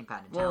example of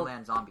gamepad, Nintendo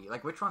Land Zombie."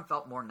 Like, which one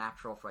felt more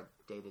natural for like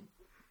dated?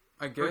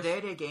 I guess for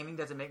day-to-day gaming,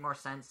 does it make more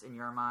sense in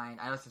your mind?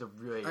 I know this is a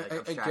really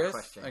abstract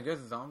question. I guess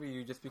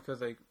Zombie, just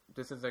because like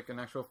this is like an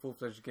actual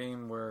full-fledged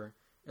game where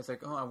it's like,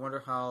 oh, I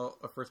wonder how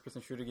a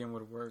first-person shooter game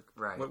would work.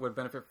 Right. What would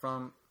benefit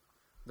from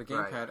the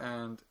gamepad,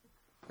 and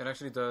it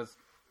actually does.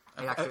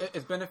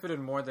 It's benefited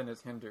more than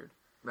it's hindered.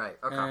 Right.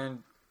 Okay.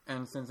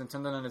 And since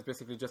Nintendo Land is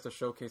basically just a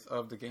showcase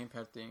of the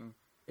gamepad thing,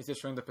 it's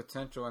just showing the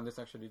potential, and this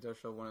actually does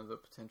show one of the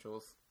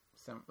potentials,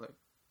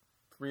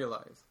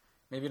 realized.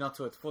 Maybe not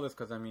to its fullest,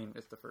 because I mean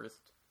it's the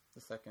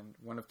second,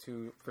 one of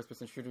 2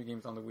 first-person shooter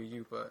games on the Wii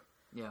U, but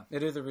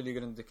it is a really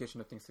good indication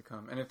of things to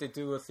come. And if they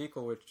do a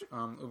sequel, which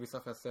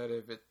Ubisoft has said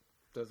if it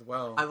does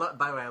well...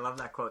 By the way, I love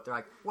that quote. They're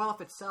like, well, if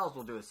it sells,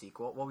 we'll do a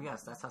sequel. Well,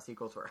 yes, that's how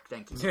sequels work.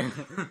 Thank you. Yeah.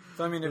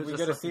 So, I mean, if we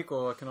get a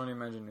sequel, I can only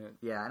imagine it.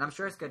 Yeah, and I'm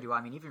sure it's going to do...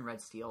 I mean, even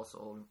Red Steel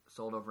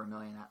sold over 1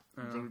 million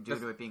due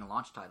to it being a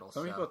launch title.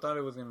 Some people thought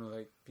it was going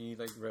to be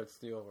like Red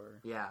Steel or...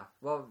 Yeah.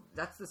 Well,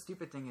 that's the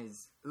stupid thing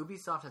is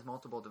Ubisoft has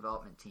multiple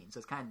development teams, so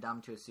it's kind of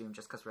dumb to assume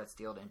just because Red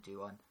Steel didn't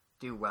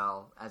do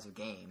well as a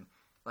game,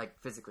 like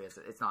physically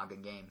it's not a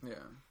good game,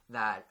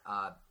 that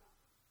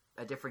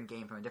a different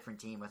game from a different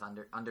team with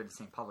under the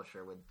same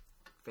publisher would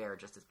fare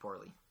just as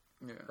poorly.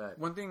 Yeah. But,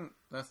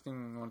 last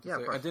thing I wanted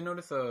to say, I did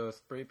notice a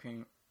spray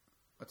paint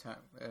attack.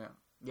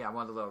 Yeah,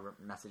 one of the little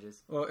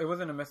messages. Well, it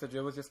wasn't a message,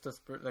 it was just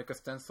a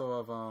stencil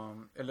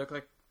of, it looked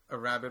like a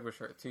rabbit with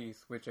sharp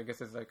teeth, which I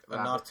guess is like a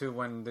nod to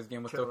when this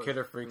game was still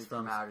Killer Freaks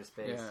from outer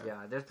space.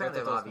 Yeah, there's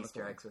apparently a lot of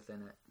Easter eggs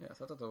within it. Yeah,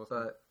 so I thought that was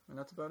cool. And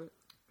that's about it.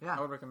 Yeah.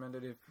 I would recommend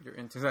it if you're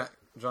into that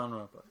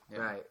genre. But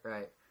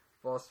Right.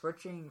 Well,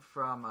 switching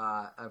from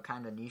a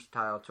kind of niche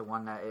title to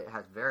one that it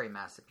has very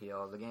mass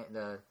appeal.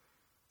 The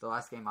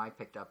last game I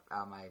picked up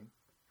on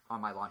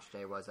my launch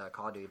day was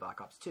Call of Duty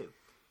Black Ops 2.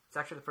 It's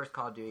actually the first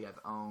Call of Duty I've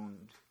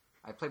owned.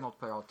 I play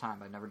multiplayer all the time,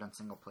 but I've never done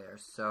single player.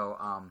 So,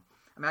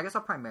 I guess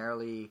I'll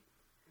primarily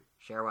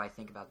share what I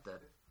think about the,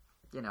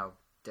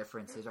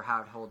 differences or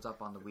how it holds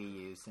up on the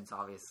Wii U, since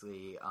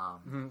obviously,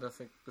 that's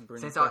like the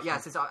brain. Since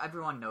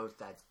everyone knows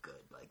that's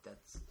good. Like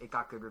it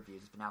got good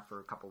reviews. It's been out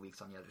for a couple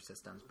weeks on the other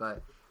systems,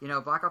 but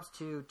Black Ops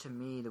 2 to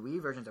me, the Wii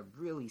version's a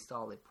really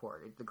solid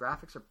port. The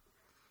graphics are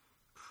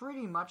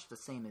pretty much the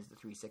same as the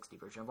 360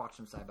 version. I've watched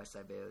some side by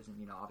side videos, and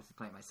obviously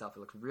playing it myself, it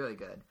looks really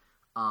good.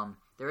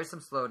 There is some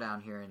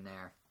slowdown here and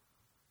there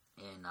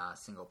in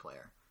single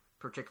player,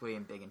 particularly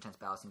in big intense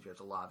battle scenes where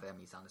there's a lot of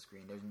enemies on the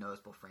screen. There's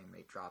noticeable frame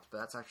rate drops, but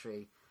that's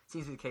actually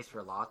seems to be the case for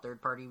a lot of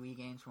third-party Wii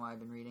games from what I've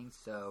been reading,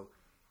 so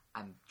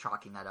I'm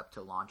chalking that up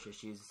to launch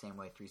issues, the same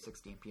way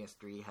 360 and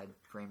PS3 had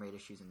frame rate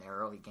issues in their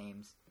early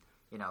games.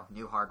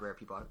 New hardware,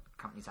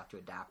 companies have to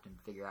adapt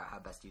and figure out how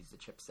best to use the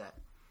chipset.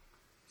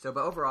 So,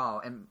 but overall,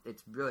 and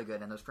it's really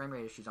good, and those frame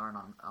rate issues aren't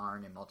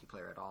in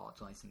multiplayer at all.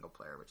 It's only single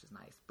player, which is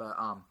nice. But,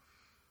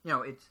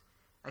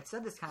 I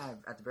said this kind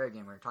of at the very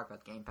beginning when we were talking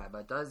about the gamepad, but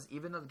it does,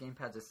 even though the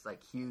gamepad's this,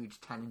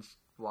 huge 10-inch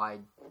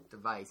wide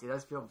device, it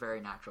does feel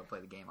very natural to play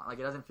the game on. It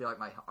doesn't feel like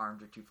my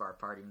arms are too far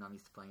apart, even though I'm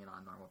used to playing it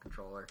on a normal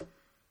controller.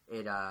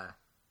 It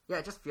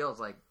just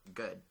feels,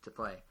 good to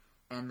play.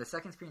 And the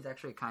second screen's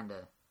actually kind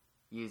of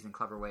used in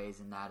clever ways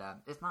in that,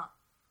 it's not,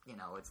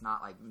 it's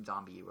not like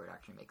Zombie where it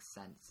actually makes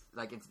sense.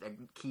 It's a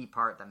key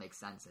part that makes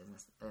sense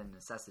as a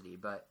necessity,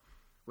 but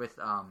with,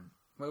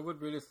 Well, it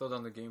would really slow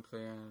down the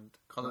gameplay, and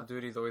Call of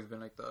Duty's always been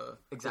the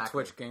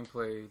Twitch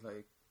gameplay.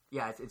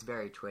 Yeah, it's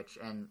very Twitch,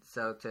 and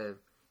so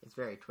it's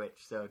very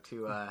Twitch. So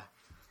I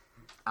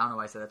don't know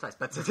why I said that twice,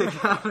 but to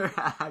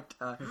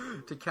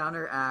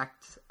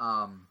counteract,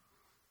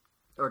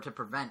 or to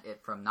prevent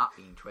it from not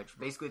being Twitch,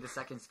 basically the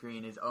second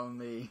screen is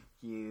only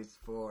used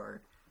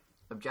for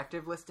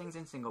objective listings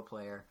in single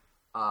player,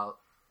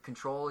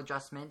 control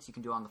adjustments you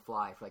can do on the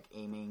fly for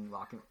aiming,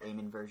 aim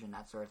inversion,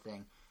 that sort of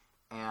thing,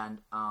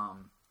 and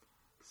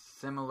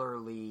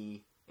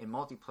similarly, in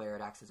multiplayer,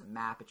 it acts as a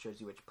map. It shows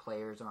you which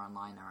players are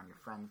online, they're on your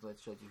friends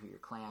list, shows you who your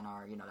clan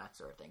are, that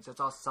sort of thing. So it's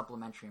all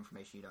supplementary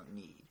information you don't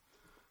need.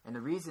 And the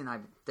reason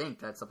I think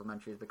that's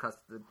supplementary is because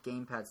the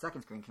gamepad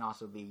second screen can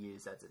also be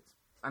used as the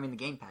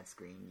gamepad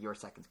screen, your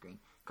second screen,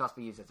 can also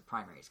be used as a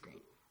primary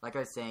screen. Like I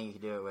was saying, you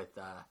could do it with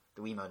the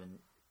Wiimote and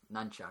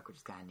Nunchuck, which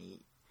is kind of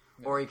neat.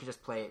 Yeah. Or you could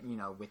just play it,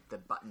 with the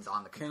buttons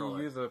on the controller. Can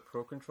you use a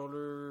Pro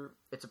Controller?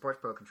 It supports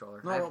Pro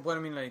Controller. No,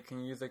 but can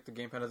you use the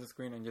gamepad as a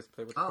screen and just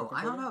play with the Pro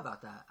Controller? I don't know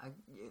about that.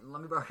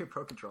 Let me borrow your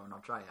Pro Controller and I'll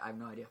try it. I have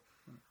no idea.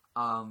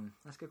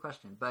 That's a good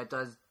question. But it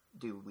does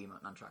do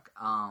Wiimote Nunchuck,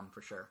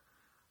 for sure.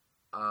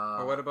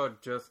 Or what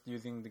about just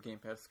using the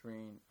gamepad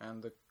screen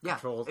and the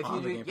controls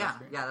on the gamepad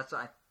screen? Yeah, that's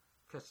what I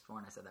could have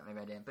sworn I said that.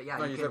 Maybe I didn't. But yeah,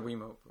 no, you said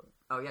Wiimote. But...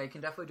 Oh, yeah, you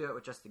can definitely do it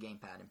with just the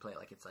gamepad and play it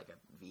like it's like a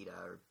Vita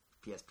or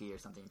PSP or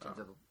something in terms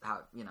of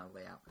how,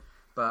 layout.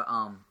 But,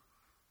 and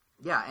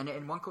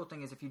one cool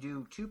thing is if you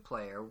do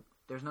two-player,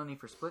 there's no need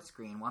for split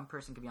screen. One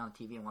person can be on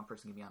the TV and one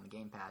person can be on the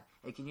gamepad.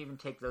 And you can even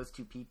take those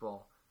two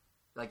people,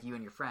 like you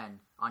and your friend,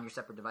 on your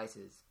separate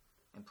devices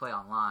and play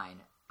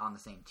online on the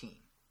same team.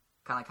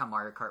 Kind of like how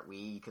Mario Kart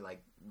Wii, you could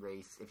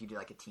race, if you do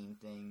a team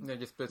thing. Yeah,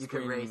 just split you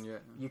screen. Could race,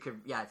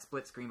 it's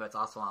split screen, but it's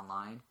also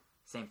online.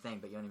 Same thing,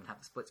 but you don't even have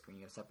the split screen,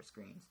 you have separate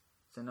screens.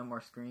 So no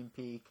more screen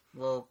peek.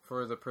 Well,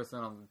 for the person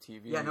on the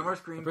TV. Yeah, no more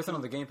screen peek. The person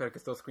on the gamepad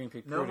could still screen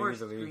peek pretty easily. No more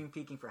screen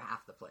peeking for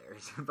half the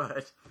players.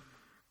 but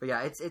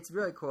yeah, it's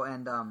really cool.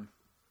 And,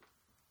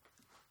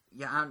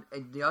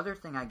 the other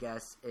thing, I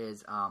guess,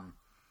 is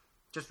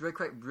just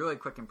really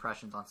quick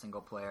impressions on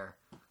single player.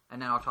 And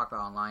then I'll talk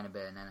about online a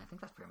bit, and then I think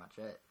that's pretty much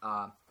it.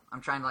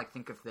 I'm trying to,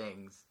 think of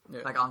things,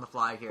 on the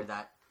fly here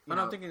that... I'm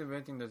not thinking of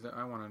anything that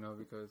I want to know,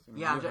 because...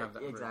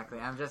 exactly.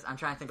 I'm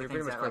trying to think of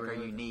things that, are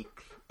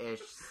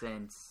unique-ish,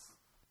 since...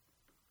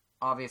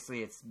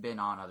 Obviously, it's been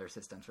on other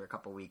systems for a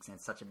couple weeks, and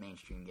it's such a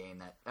mainstream game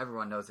that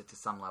everyone knows it to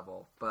some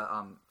level. But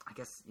I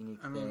guess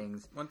unique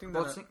things. One thing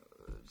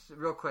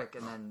real quick,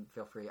 and then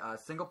feel free.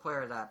 Single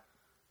player that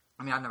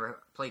I've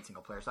never played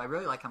single player, so I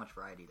really like how much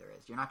variety there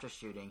is. You're not just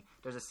shooting.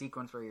 There's a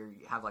sequence where you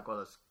have one of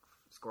those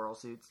squirrel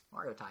suits,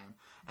 Mario tie-in,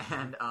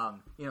 and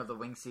the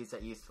wing suits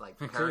that you used to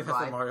paraglide.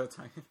 That's a Mario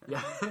tie-in.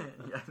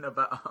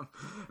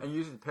 And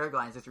using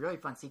paraglides, it's a really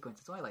fun sequence.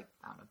 It's only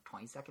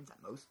 20 seconds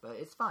at most, but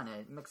it's fun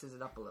and it mixes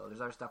it up a little.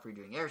 There's other stuff where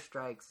you're doing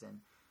airstrikes,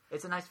 and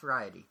it's a nice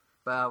variety.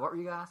 But what were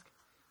you gonna ask?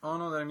 Oh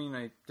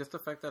no, just the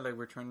fact that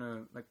we're trying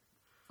to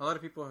a lot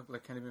of people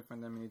can't even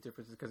find that many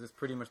differences because it's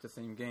pretty much the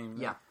same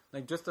game.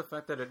 Just the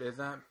fact that it is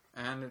that,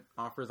 and it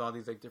offers all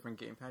these different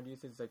gamepad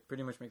uses,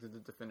 pretty much makes it the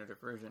definitive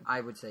version.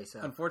 I would say so.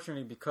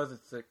 Unfortunately, because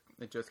it's it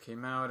just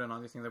came out and all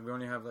these things, we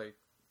only have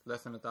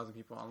less than 1,000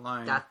 people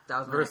online. That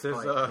was my versus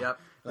next point. Yep.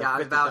 like I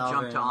was about to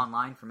jump 50,000. to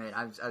online from it.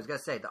 I was gonna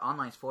say the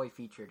online is fully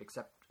featured,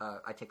 except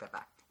I take that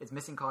back. It's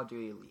missing Call of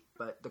Duty Elite,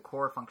 but the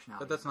core functionality.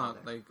 But that's is all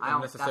not there. like a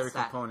necessary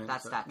component.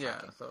 That's stat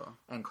tracking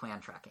and clan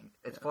tracking.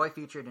 It's fully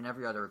featured in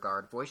every other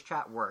regard. Voice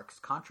chat works.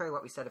 Contrary to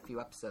what we said a few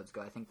episodes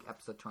ago, I think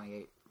episode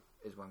 28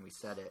 is when we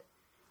said it.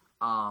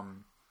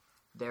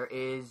 There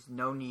is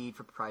no need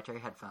for proprietary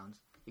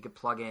headphones. You could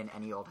plug in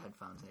any old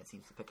headphones, and it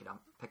seems to pick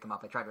them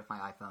up. I tried with my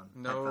iPhone.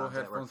 No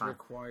headphones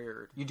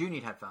required. You do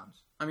need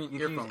headphones. I mean, you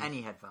earphones. can use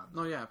any headphones.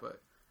 No, yeah,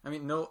 but I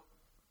mean, no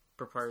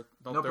proprietary.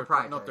 No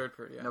proprietary. No third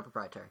party. Yeah. No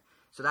proprietary.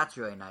 So that's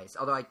really nice.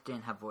 Although I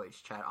didn't have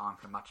voice chat on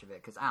for much of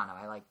it because I don't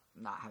know. I like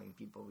not having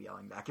people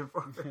yelling back and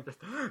forth.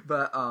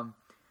 But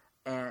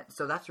and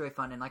so that's really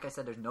fun. And like I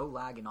said, there's no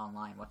lag in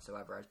online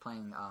whatsoever. I was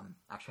playing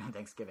actually on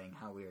Thanksgiving.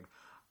 How weird.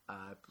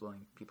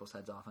 Blowing people's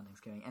heads off on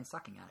Thanksgiving and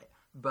sucking at it.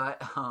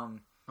 But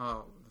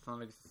oh, it's not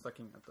like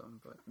sucking at them,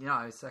 but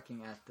I was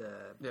sucking at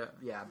the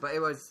But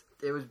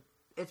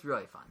it's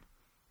really fun,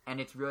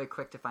 and it's really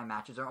quick to find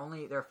matches. There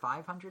are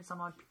 500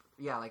 some odd,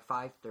 like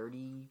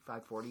 530,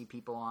 540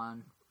 people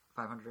on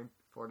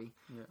 540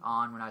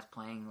 on when I was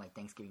playing like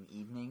Thanksgiving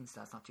evening. So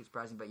that's not too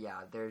surprising. But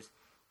yeah, there's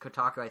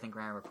Kotaku I think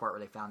ran a report where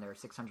they found there were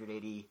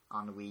 680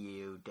 on the Wii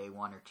U day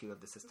 1 or 2 of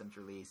the system's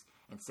release,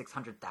 and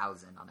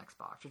 600,000 on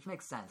Xbox, which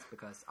makes sense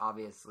because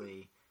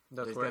obviously.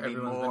 That's where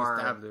everyone's been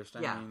established. I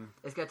mean,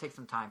 it's going to take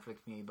some time for the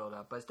community build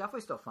up, but it's definitely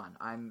still fun.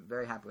 I'm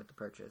very happy with the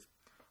purchase.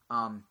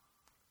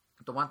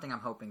 The one thing I'm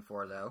hoping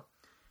for, though,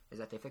 is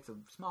that they fix a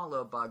small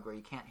little bug where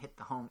you can't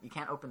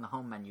open the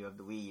home menu of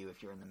the Wii U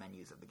if you're in the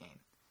menus of the game.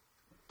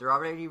 They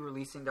already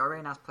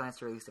announced plans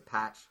to release a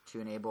patch to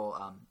enable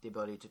the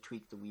ability to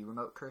tweak the Wii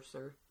Remote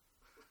cursor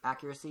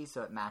accuracy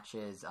so it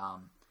matches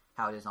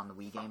how it is on the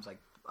Wii games like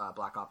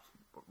Black Ops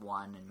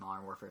 1 and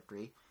Modern Warfare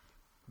 3.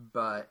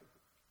 But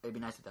it'd be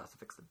nice if they also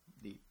fix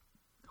the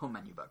home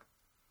menu bug.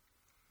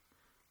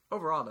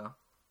 Overall, though,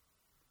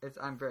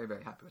 I'm very,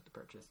 very happy with the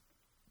purchase.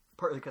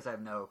 Partly because I have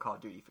no Call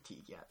of Duty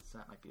fatigue yet, so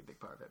that might be a big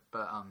part of it.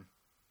 But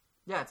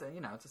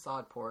it's a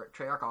solid port.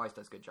 Treyarch always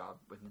does a good job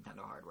with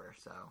Nintendo hardware,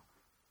 so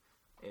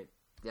it's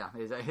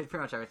pretty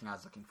much everything I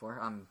was looking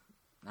for. I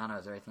don't know,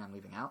 is there anything I'm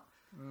leaving out?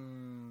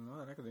 No,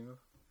 that I could think of.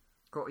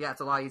 Cool. Yeah,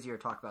 it's a lot easier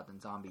to talk about than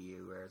Zombie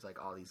U, where it's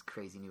like all these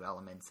crazy new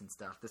elements and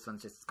stuff. This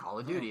one's just Call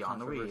of Duty on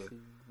the Wii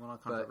U. Well,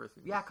 not controversy.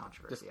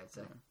 Controversy, I'd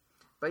say. Yeah.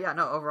 But yeah,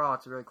 no, overall,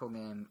 it's a really cool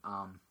game.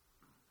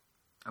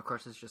 Of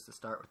course, it's just the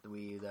start with the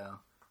Wii U, though.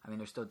 I mean,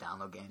 there's still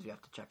download games you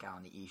have to check out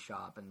on the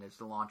eShop, and there's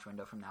the launch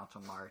window from now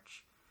till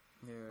March.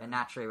 Yeah. And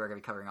naturally, we're going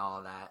to be covering all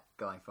of that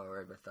going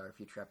forward with our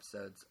future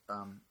episodes.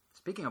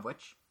 Speaking of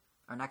which,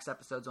 our next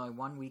episode's only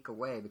 1 week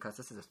away because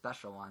this is a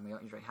special one. We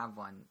don't usually have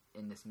one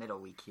in this middle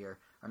week here.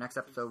 Our next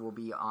episode will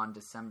be on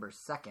December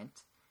 2nd,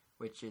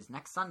 which is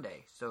next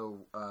Sunday.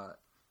 So,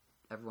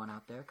 everyone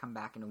out there, come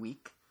back in a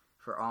week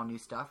for all new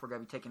stuff. We're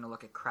going to be taking a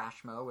look at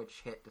Crashmo,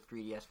 which hit the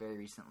 3DS very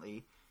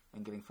recently,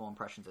 and giving full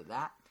impressions of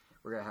that.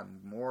 We're going to have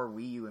more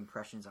Wii U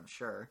impressions, I'm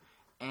sure.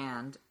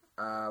 And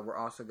we're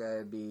also going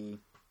to be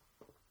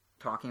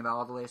talking about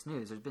all the latest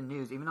news. There's been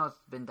news, even though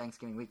it's been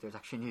Thanksgiving week, there's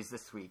actually news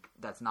this week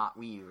that's not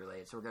Wii U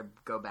related. So we're going to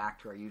go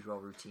back to our usual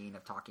routine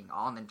of talking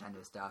all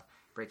Nintendo stuff,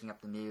 breaking up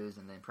the news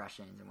and the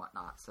impressions and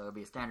whatnot. So it'll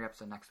be a standard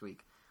episode next week.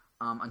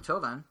 Until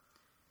then,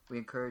 we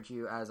encourage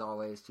you, as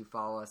always, to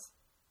follow us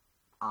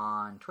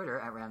on Twitter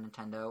at Random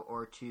Nintendo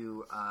or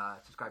to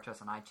subscribe to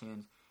us on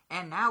iTunes.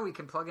 And now we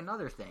can plug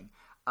another thing.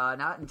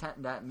 Now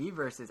that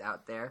Miiverse is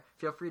out there,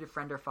 feel free to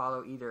friend or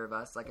follow either of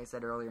us. Like I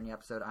said earlier in the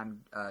episode,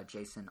 I'm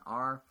Jason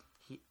R.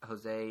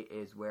 Jose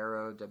is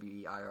Weiro,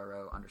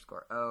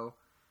 WEIRO_O.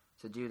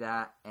 So do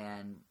that,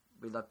 and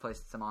we'd love to play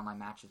some online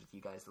matches with you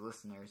guys, the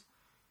listeners.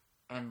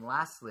 And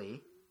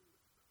lastly,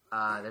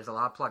 there's a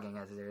lot of plugging,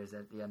 as there is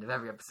at the end of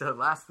every episode.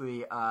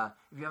 Lastly,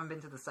 if you haven't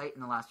been to the site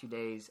in the last few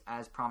days,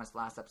 as promised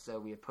last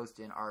episode, we have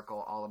posted an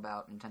article all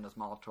about Nintendo's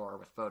Mall Tour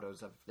with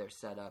photos of their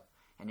setup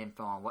and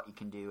info on what you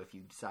can do if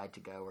you decide to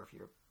go, or if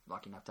you're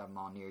lucky enough to have a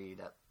mall near you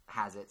that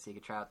has it, so you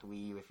can try out the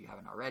Wii U if you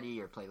haven't already,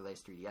 or play the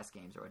latest 3DS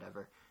games or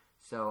whatever.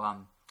 So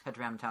head to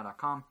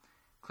randomtown.com,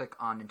 click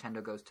on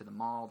Nintendo Goes to the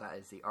Mall. That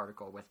is the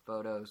article with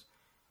photos.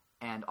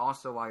 And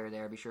also, while you're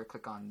there, be sure to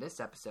click on this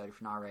episode if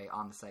you're not already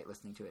on the site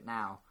listening to it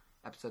now.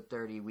 Episode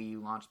 30, Wii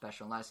U launch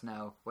special. Let us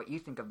know what you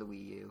think of the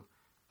Wii U,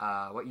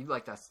 what you'd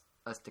like us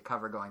to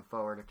cover going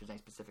forward, if there's any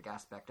specific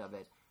aspect of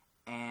it.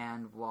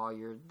 And while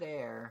you're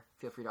there,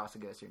 feel free to also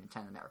go to your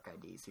Nintendo Network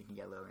ID so you can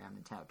get a little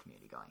Random Nintendo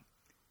community going.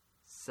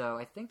 So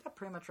I think that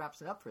pretty much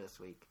wraps it up for this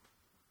week.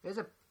 It was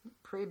a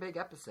pretty big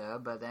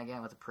episode, but then again,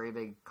 it was a pretty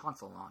big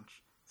console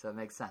launch, so it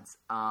makes sense.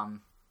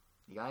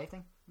 You got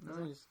anything?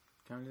 No, just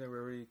kind of that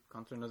we're already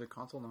gone through another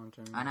console launch.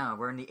 I know,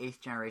 we're in the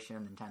 8th generation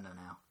of Nintendo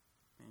now.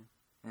 Yeah.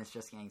 And it's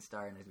just getting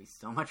started, and there's going to be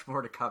so much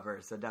more to cover,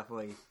 so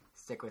definitely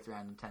stick with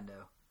Random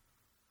Nintendo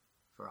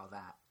for all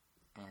that.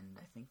 And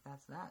I think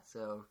that's that.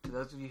 So, to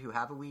those of you who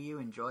have a Wii U,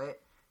 enjoy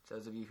it. To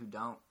those of you who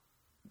don't,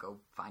 go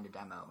find a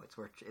demo. It's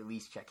worth at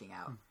least checking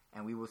out.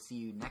 And we will see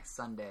you next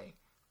Sunday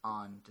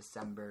on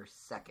December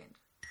 2nd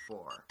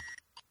for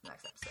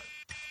next episode.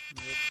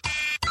 Yep.